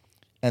later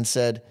and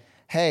said,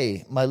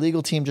 hey, my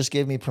legal team just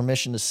gave me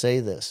permission to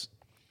say this.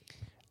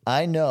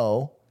 I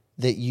know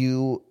that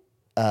you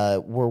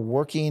were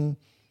working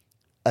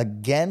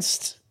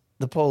against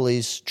the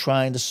police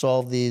trying to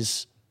solve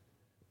these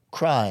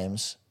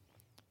crimes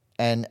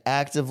and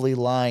actively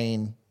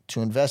lying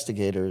to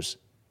investigators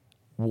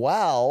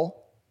while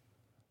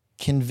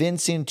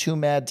convincing Too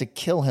Mad to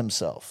kill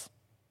himself.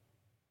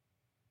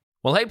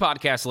 Well, hey,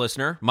 podcast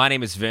listener. My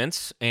name is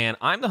Vince, and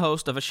I'm the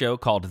host of a show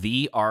called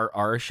The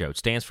RR Show. It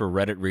stands for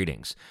Reddit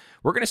Readings.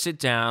 We're going to sit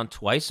down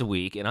twice a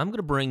week, and I'm going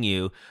to bring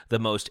you the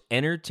most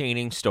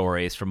entertaining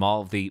stories from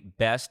all of the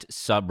best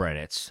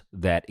subreddits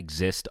that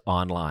exist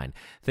online.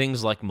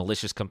 Things like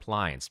malicious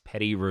compliance,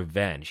 petty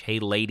revenge, hey,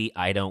 lady,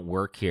 I don't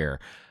work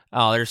here.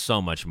 Oh, there's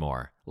so much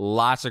more.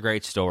 Lots of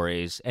great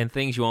stories and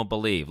things you won't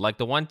believe. Like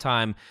the one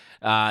time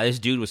this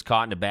dude was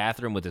caught in a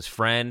bathroom with his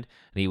friend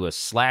and he was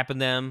slapping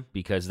them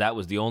because that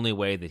was the only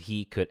way that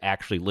he could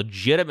actually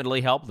legitimately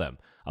help them.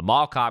 A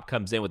mall cop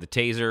comes in with a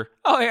taser.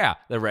 Oh, yeah,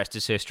 the rest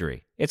is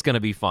history. It's going to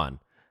be fun.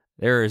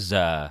 There's,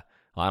 I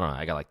don't know,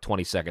 I got like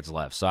 20 seconds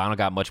left, so I don't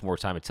got much more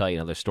time to tell you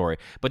another story.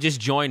 But just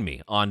join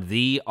me on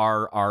The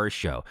RR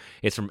Show.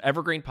 It's from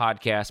Evergreen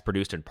Podcast,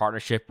 produced in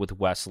partnership with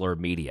Wessler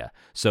Media.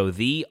 So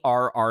The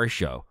RR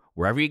Show.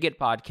 Wherever you get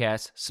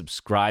podcasts,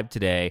 subscribe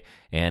today.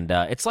 And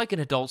it's like an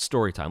adult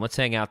story time. Let's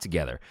hang out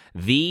together.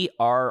 The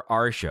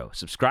RR Show.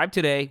 Subscribe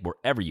today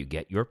wherever you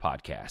get your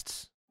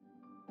podcasts.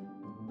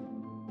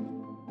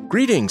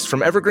 Greetings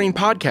from Evergreen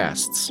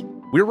Podcasts.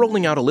 We're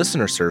rolling out a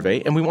listener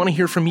survey, and we want to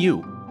hear from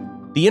you.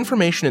 The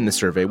information in the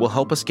survey will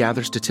help us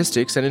gather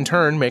statistics and in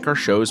turn make our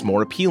shows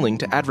more appealing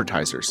to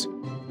advertisers.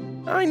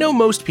 I know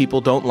most people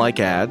don't like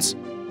ads,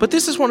 But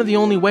this is one of the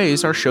only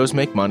ways our shows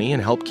make money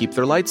and help keep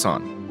their lights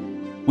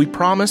on. We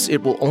promise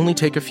it will only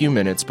take a few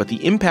minutes, but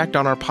the impact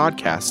on our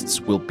podcasts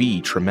will be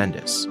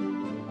tremendous.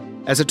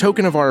 As a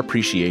token of our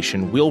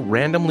appreciation, we'll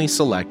randomly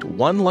select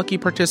one lucky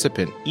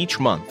participant each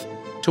month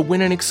to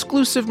win an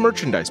exclusive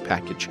merchandise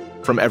package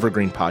from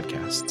Evergreen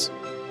Podcasts.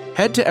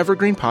 Head to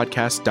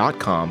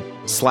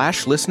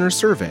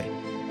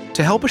evergreenpodcast.com/listenersurvey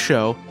to help a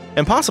show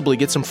and possibly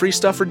get some free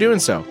stuff for doing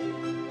so.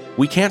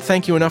 We can't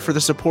thank you enough for the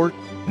support.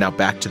 Now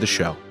back to the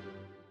show.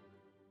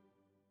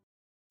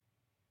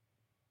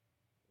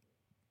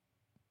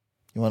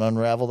 You want to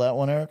unravel that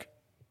one, Eric?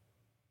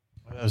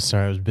 Oh,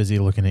 sorry, I was busy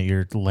looking at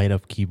your light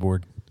up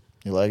keyboard.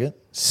 You like it?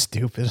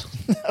 Stupid.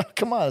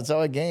 Come on, it's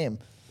our game.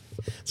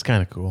 It's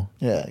kind of cool.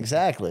 Yeah,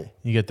 exactly.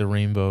 You get the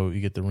rainbow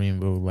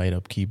light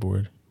up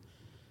keyboard.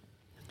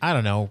 I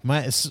don't know.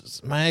 My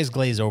eyes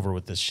glaze over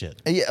with this shit.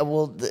 Yeah,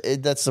 well,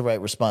 that's the right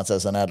response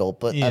as an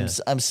adult. But Yeah.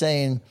 I'm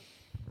saying,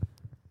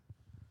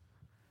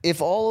 if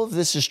all of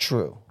this is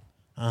true,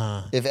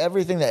 if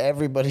everything that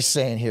everybody's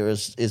saying here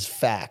is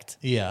fact,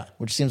 Yeah.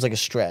 which seems like a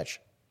stretch,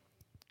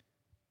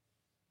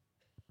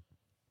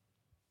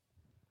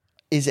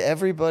 is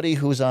everybody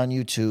who's on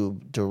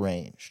YouTube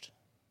deranged?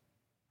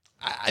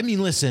 I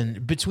mean,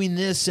 listen, between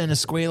this and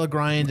Escuela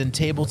Grind and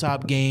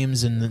tabletop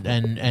games and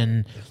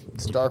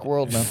It's a dark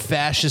world, man.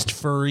 fascist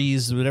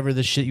furries, whatever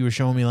the shit you were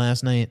showing me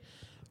last night,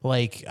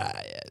 like,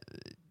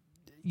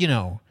 you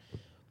know,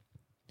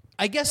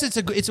 I guess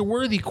it's a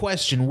worthy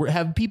question.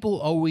 Have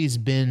people always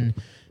been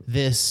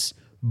this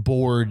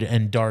bored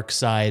and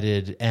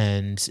dark-sided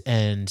and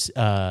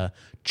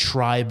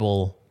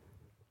tribal?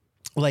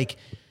 Like,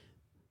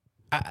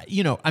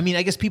 you know, I mean,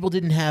 I guess people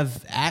didn't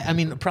have. I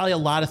mean, probably a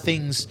lot of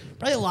things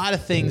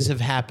have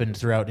happened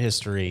throughout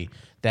history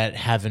that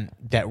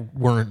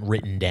weren't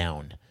written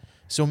down.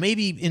 So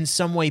maybe in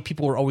some way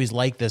people were always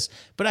like this,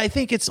 but I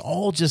think it's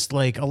all just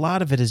like a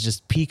lot of it is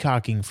just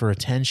peacocking for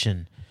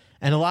attention.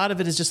 And a lot of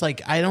it is just like,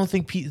 I don't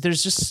think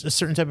there's just a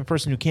certain type of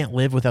person who can't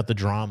live without the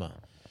drama.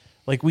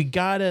 Like, we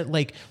gotta,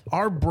 like,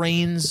 our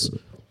brains,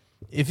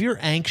 if you're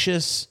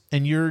anxious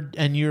and you're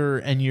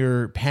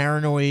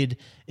paranoid,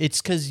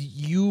 it's because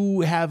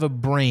you have a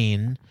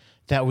brain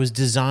that was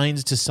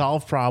designed to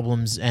solve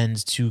problems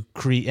and to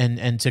create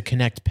and to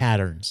connect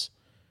patterns.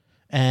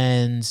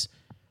 And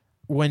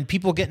when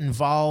people get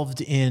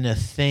involved in a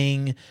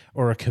thing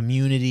or a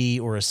community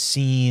or a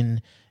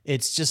scene,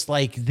 it's just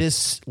like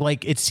this,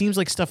 like, it seems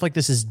like stuff like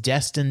this is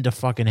destined to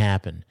fucking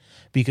happen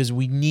because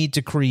we need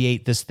to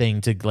create this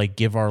thing to, like,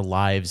 give our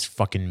lives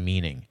fucking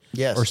meaning.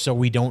 Yes. Or so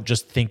we don't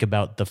just think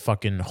about the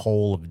fucking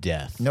whole of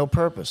death. No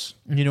purpose.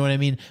 You know what I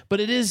mean?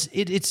 But it's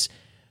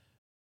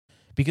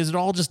because it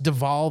all just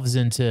devolves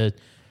into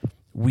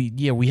we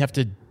have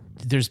to,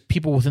 there's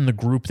people within the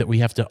group that we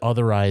have to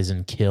otherize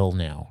and kill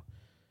now.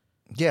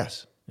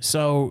 Yes.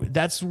 So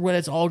that's what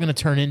it's all going to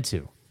turn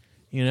into,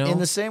 you know? In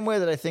the same way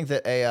that I think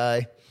that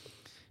AI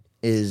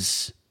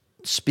is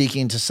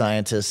speaking to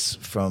scientists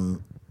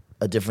from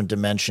a different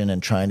dimension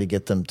and trying to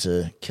get them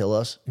to kill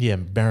us. Yeah,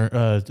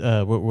 how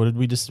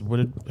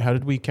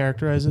did we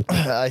characterize it?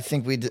 I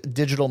think we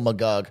digital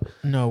Magog.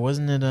 No,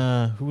 wasn't it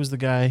who was the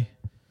guy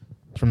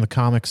from the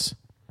comics?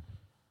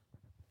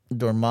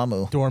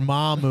 Dormammu.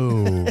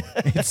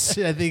 It's,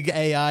 I think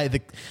AI,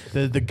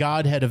 the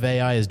godhead of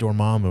AI is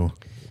Dormammu.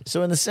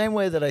 So in the same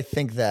way that I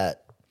think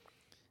that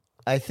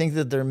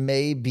there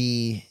may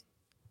be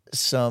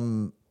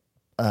some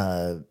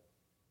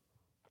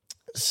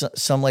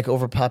like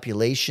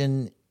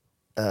overpopulation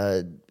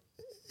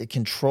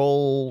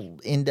control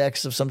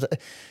index of some.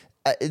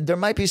 There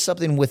might be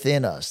something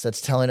within us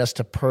that's telling us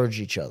to purge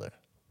each other.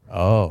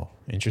 Oh,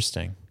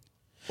 interesting.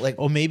 Like,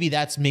 maybe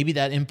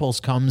that impulse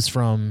comes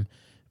from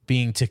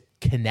being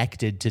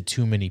connected to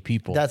too many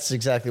people. That's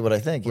exactly what I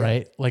think. Yeah.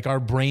 Right? Like, our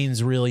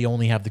brains really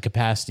only have the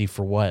capacity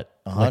for what?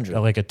 100.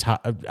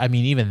 I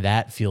mean, even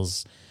that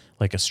feels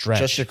like a stretch.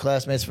 Just your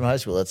classmates from high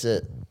school. That's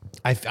it.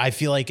 I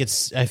feel like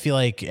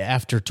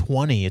after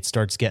 20, it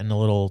starts getting a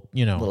little,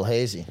 you know, A little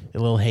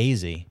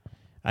hazy.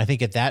 I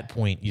think at that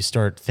point you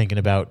start thinking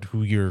about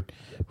who you're,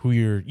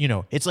 you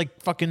know, it's like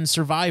fucking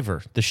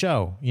Survivor, the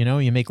show, you know,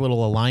 you make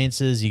little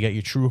alliances, you got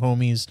your true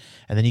homies,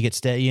 and then you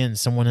get and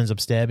someone ends up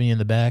stabbing you in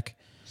the back.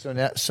 So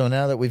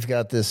now that we've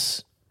got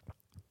this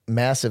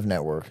massive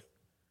network,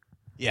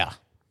 Yeah.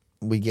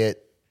 we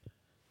get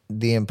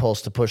the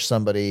impulse to push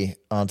somebody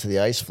onto the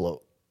ice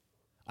float.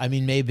 I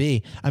mean,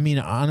 maybe. I mean,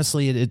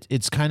 honestly,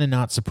 it's kind of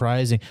not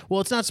surprising. Well,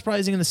 it's not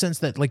surprising in the sense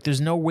that, like,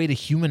 there's no way to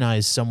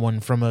humanize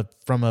someone from a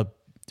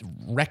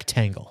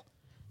rectangle.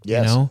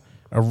 Yes. You know,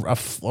 a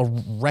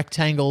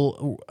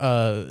rectangle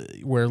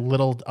where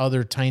little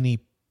other tiny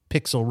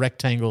pixel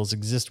rectangles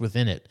exist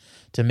within it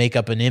to make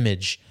up an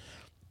image.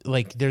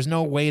 Like, there's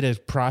no way to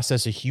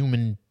process a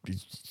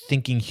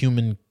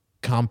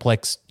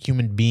complex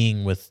human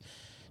being with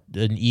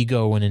an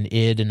ego and an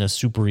id and a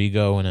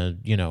superego and a,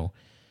 you know,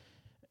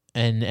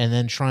 and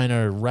then trying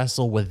to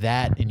wrestle with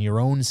that in your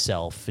own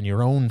self and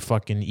your own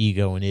fucking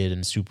ego and id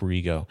and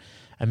superego.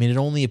 I mean, it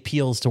only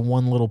appeals to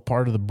one little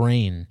part of the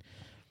brain.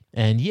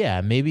 And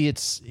maybe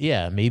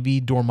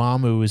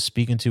Dormammu is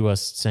speaking to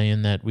us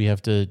saying that we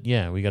have to,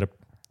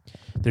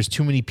 there's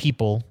too many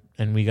people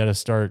and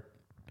it's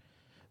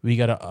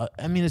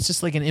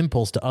just like an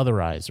impulse to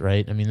otherize,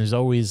 right? I mean, there's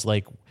always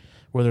like,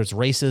 whether it's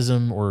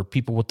racism or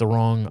people with the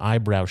wrong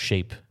eyebrow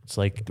shape, it's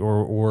like,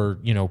 or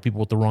people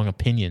with the wrong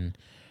opinion.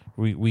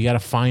 We got to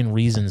find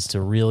reasons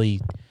to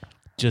really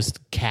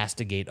just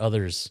castigate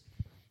others.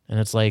 And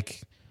it's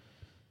like,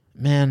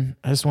 man,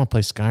 I just want to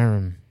play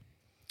Skyrim.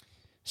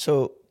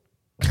 So,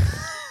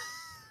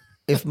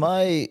 if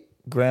my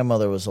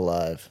grandmother was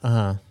alive,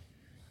 I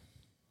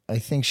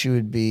think she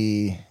would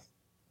be,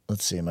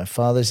 let's see, my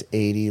father's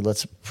 80.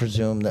 Let's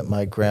presume that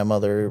my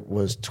grandmother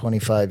was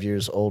 25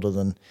 years older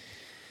than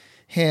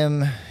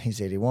him.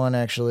 He's 81,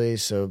 actually.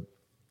 So,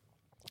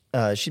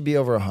 she'd be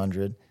over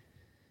 100.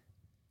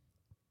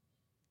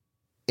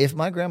 If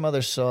my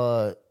grandmother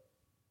saw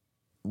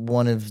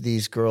one of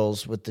these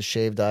girls with the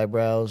shaved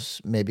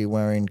eyebrows, maybe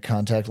wearing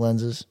contact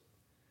lenses,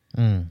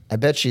 I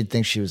bet she'd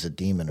think she was a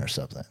demon or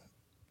something.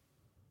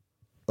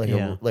 Like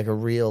a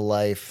real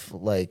life,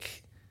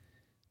 like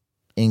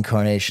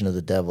incarnation of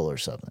the devil or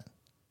something.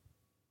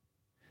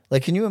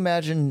 Like, can you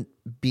imagine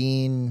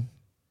being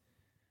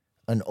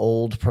an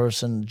old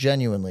person,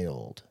 genuinely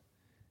old,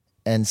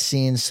 and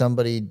seeing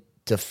somebody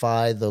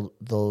defy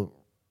the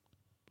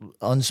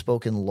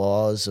unspoken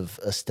laws of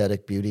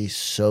aesthetic beauty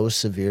so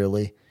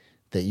severely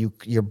that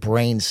your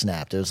brain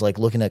snapped? It was like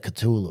looking at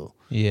Cthulhu.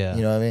 Yeah.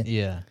 You know what I mean?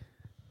 Yeah.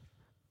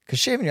 Because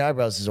shaving your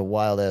eyebrows is a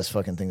wild-ass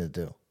fucking thing to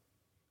do.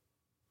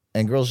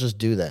 And girls just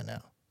do that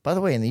now. By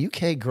the way, in the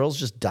UK, girls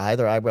just dye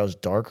their eyebrows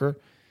darker.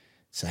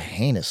 It's a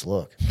heinous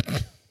look.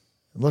 It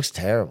looks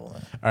terrible,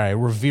 man. All right,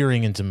 we're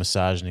veering into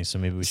misogyny, so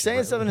maybe we should...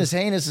 Saying something is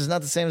heinous is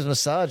not the same as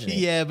misogyny.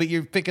 Yeah, but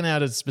you're picking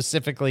out a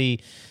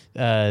specifically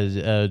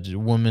a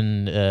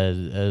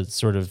woman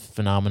sort of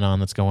phenomenon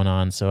that's going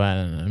on, so I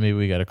don't know. Maybe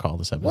we got to call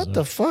this episode. What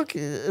the fuck?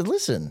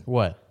 Listen.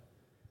 What?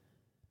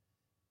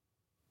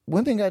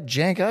 Women got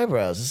jank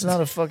eyebrows. It's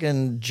not a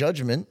fucking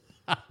judgment.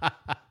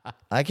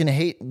 I can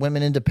hate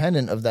women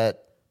independent of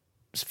that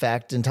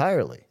fact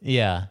entirely.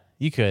 Yeah,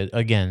 you could.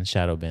 Again,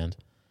 shadow banned.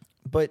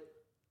 But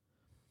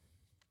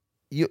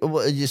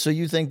so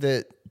you think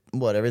that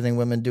everything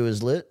women do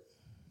is lit?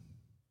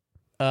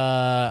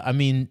 I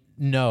mean,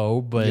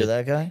 no, but you're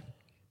that guy.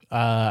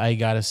 I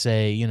gotta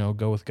say,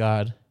 go with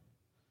God.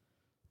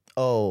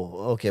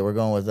 Oh, okay, we're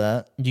going with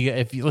that.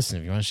 If you want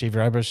to shave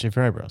your eyebrows, shave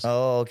your eyebrows.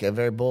 Oh, okay,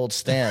 very bold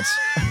stance.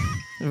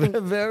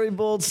 Very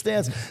bold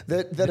stance.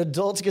 That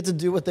adults get to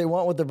do what they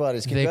want with their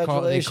bodies.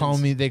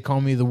 Congratulations. They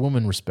call me the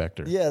woman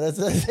respecter. Yeah,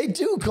 they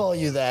do call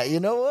you that. You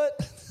know what?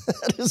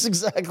 That is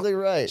exactly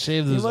right.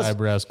 Shave those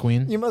eyebrows,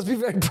 queen. You must be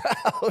very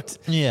proud.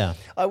 Yeah.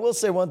 I will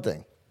say one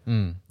thing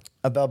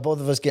about both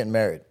of us getting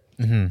married.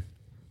 Mm-hmm.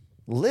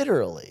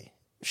 Literally,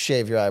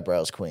 shave your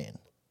eyebrows, queen.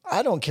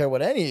 I don't care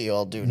what any of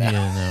y'all do now.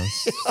 Yeah, no,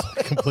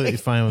 it's completely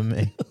fine with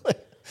me.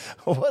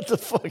 What the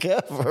fuck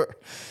ever.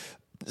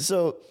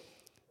 So,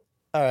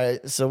 all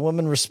right. So,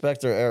 woman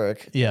respecter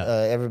Eric. Yeah.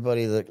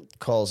 Everybody that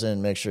calls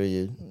in, make sure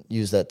you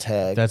use that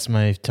tag. That's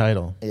my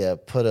title. Yeah.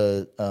 Put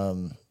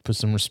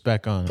some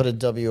respect on it. Put a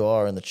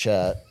WR in the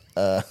chat.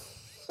 All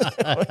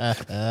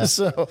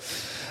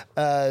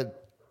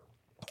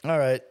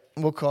right.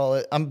 We'll call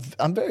it. I'm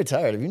very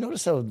tired. Have you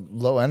noticed how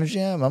low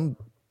energy I am? I'm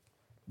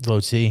low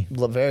T.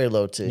 Very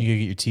low T. You gotta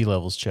get your T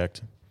levels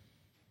checked.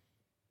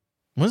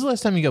 When's the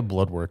last time you got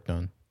blood work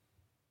done?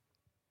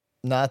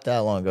 Not that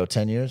long ago.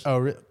 10 years.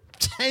 Oh,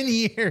 10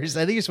 years.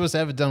 I think you're supposed to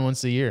have it done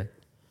once a year.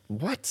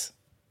 What?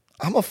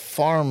 I'm a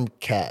farm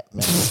cat,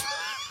 man.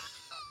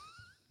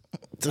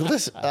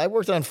 Listen, I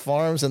worked on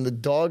farms and the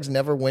dogs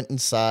never went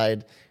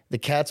inside. The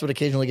cats would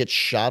occasionally get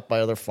shot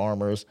by other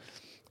farmers.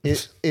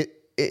 It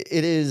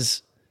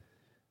is.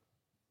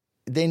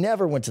 They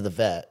never went to the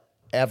vet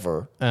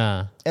ever,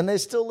 and they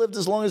still lived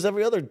as long as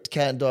every other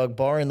cat and dog,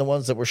 barring the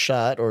ones that were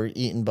shot or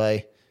eaten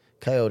by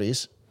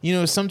coyotes.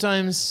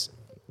 Sometimes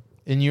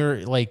in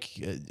your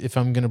if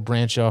I'm gonna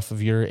branch off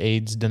of your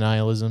AIDS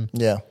denialism,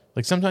 yeah,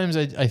 like sometimes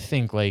I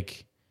think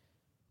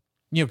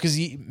because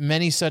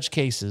many such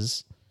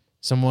cases,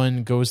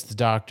 someone goes to the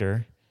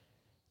doctor,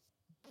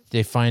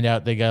 they find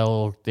out they got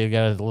a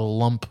little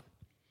lump,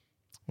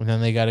 and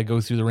then they got to go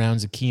through the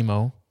rounds of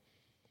chemo,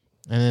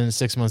 and then in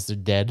 6 months they're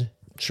dead.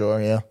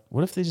 Sure, yeah.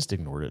 What if they just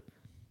ignored it?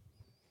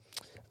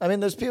 I mean,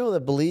 there's people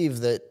that believe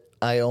that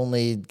I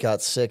only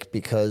got sick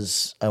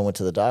because I went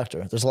to the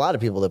doctor. There's a lot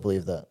of people that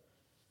believe that.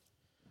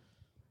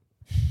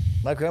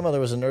 My grandmother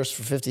was a nurse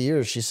for 50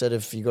 years. She said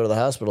if you go to the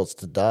hospital, it's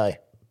to die.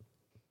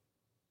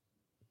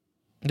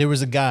 There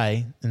was a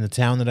guy in the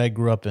town that I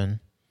grew up in.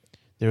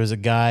 There was a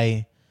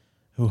guy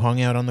who hung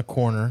out on the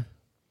corner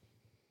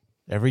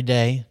every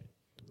day,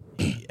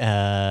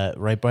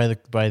 right by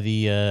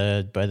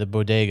the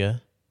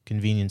bodega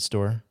convenience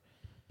store.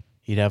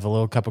 He'd have a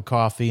little cup of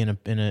coffee in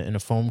a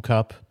foam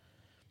cup,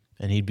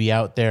 and he'd be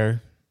out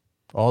there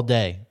all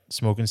day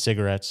smoking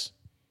cigarettes.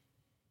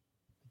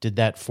 Did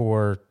that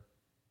for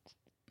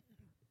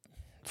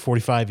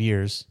 45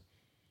 years.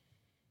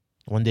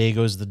 One day he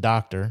goes to the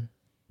doctor.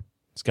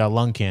 He's got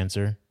lung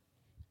cancer.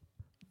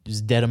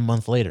 He's dead a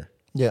month later.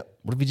 Yeah.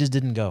 What if he just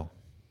didn't go?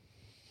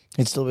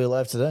 He'd still be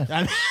alive today.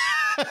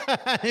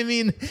 I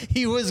mean,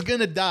 he was going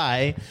to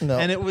die. No.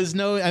 And it was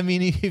no, I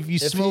mean, if you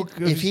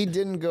smoke. If he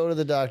didn't go to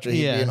the doctor,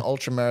 he'd be an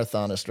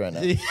ultramarathonist right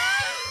now.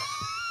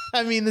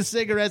 I mean, the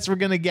cigarettes were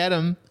going to get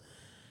him.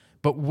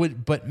 But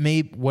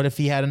what if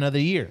he had another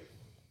year?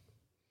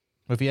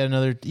 What if he had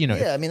another,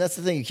 Yeah, I mean, that's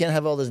the thing. You can't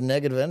have all this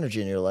negative energy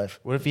in your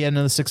life. What if he had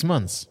another 6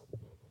 months?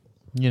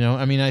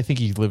 I mean, I think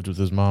he lived with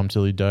his mom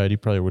till he died. He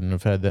probably wouldn't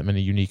have had that many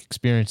unique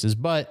experiences,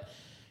 but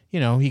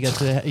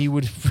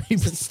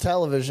It's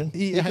television.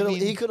 He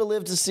could have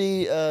lived to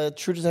see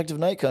True Detective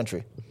Night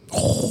Country.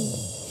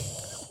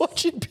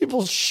 Watching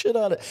people shit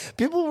on it.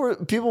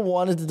 People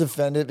wanted to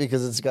defend it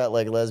because it's got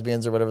like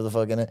lesbians or whatever the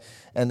fuck in it,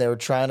 and they were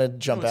trying to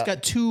jump out. It's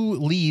got two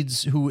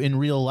leads who in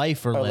real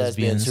life are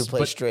lesbians who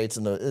play straights.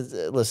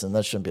 Listen,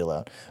 that shouldn't be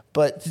allowed.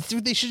 But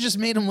they should just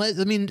made them. I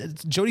mean,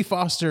 Jodie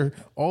Foster,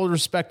 all the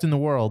respect in the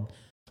world.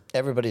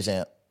 Everybody's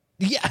aunt.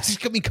 Yeah,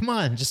 I mean, come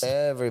on, just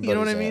everybody. You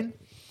know what I mean?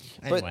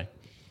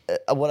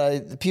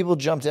 Anyway, people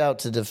jumped out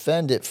to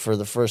defend it for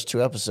the first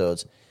 2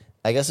 episodes.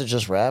 I guess it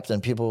just wrapped,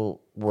 and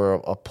people were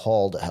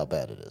appalled at how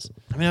bad it is.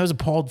 I mean, I was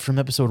appalled from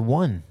episode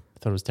 1. I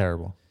thought it was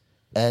terrible.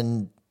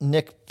 And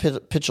Nick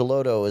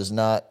Picciotto is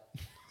not.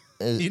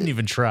 He didn't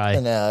even try.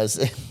 No,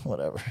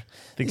 whatever. I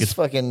think it's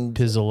fucking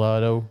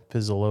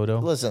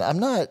Pizzolatto. Listen, I'm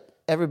not.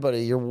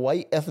 Everybody, your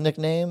white ethnic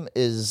name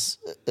is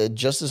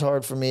just as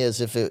hard for me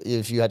as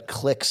if you had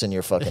clicks in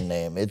your fucking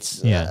name.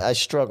 It's I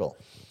struggle.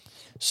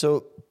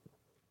 So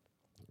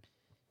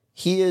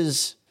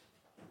he's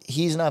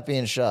not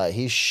being shy.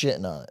 He's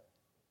shitting on it.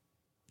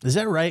 Is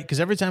that right?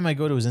 Because every time I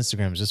go to his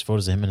Instagram, it's just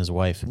photos of him and his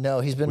wife. No,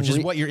 he's been which is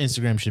what your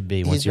Instagram should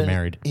be once you're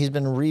married. He's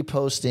been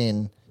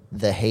reposting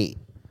the hate.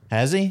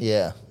 Has he?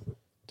 Yeah.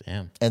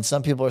 Damn. And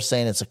some people are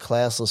saying it's a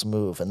classless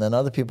move, and then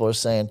other people are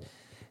saying,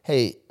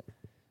 "Hey,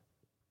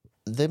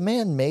 the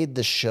man made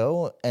the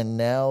show, and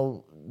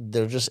now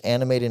they're just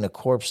animating a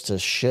corpse to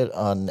shit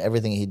on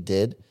everything he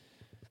did."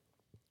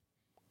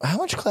 How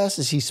much class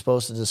is he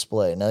supposed to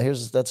display? Now,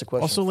 that's a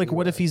question. Also, like,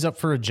 what if he's up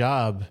for a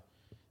job,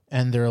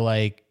 and they're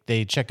like,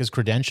 they check his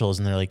credentials,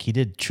 and they're like, he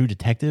did True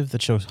Detective?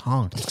 That show's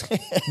honked.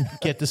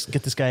 Get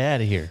this guy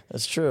out of here.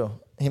 That's true.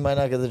 He might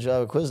not get the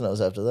job at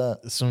Quiznos after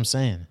that. That's what I'm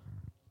saying.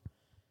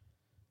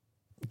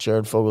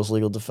 Jared Fogel's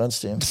legal defense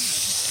team.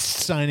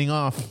 Signing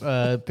off.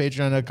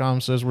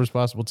 Patreon.com/worst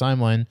possible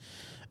timeline.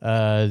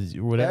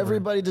 Whatever.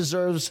 Everybody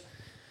deserves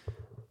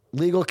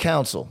legal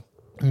counsel,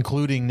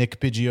 including Nick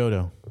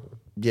Picciotto.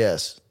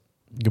 Yes.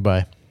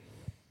 Goodbye.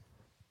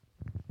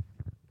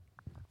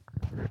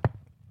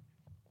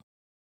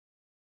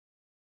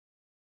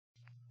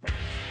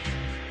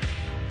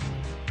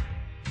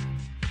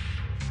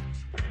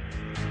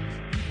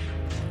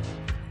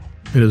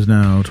 It is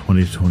now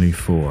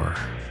 2024,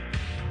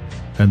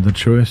 and the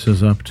choice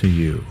is up to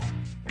you.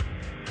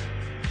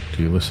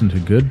 Do you listen to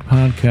good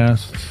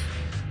podcasts,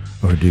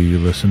 or do you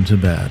listen to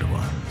bad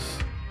ones?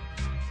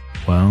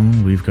 Well,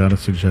 we've got a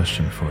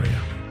suggestion for you.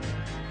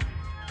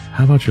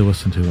 How about you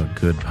listen to a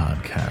good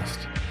podcast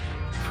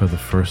for the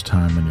first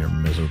time in your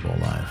miserable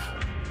life?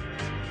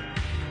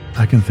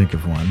 I can think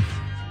of one.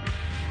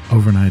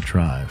 Overnight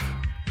Drive.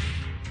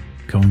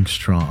 Going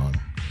strong.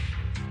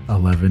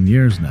 11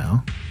 years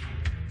now.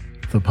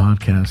 The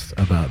podcast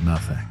about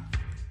nothing.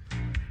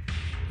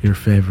 Your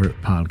favorite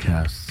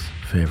podcast's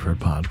favorite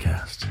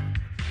podcast.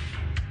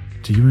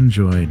 Do you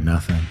enjoy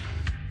nothing?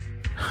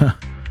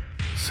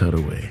 So do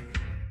we.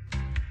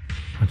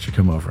 Why don't you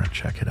come over and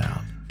check it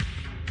out?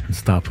 And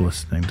stop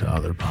listening to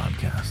other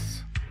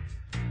podcasts.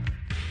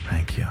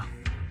 Thank you.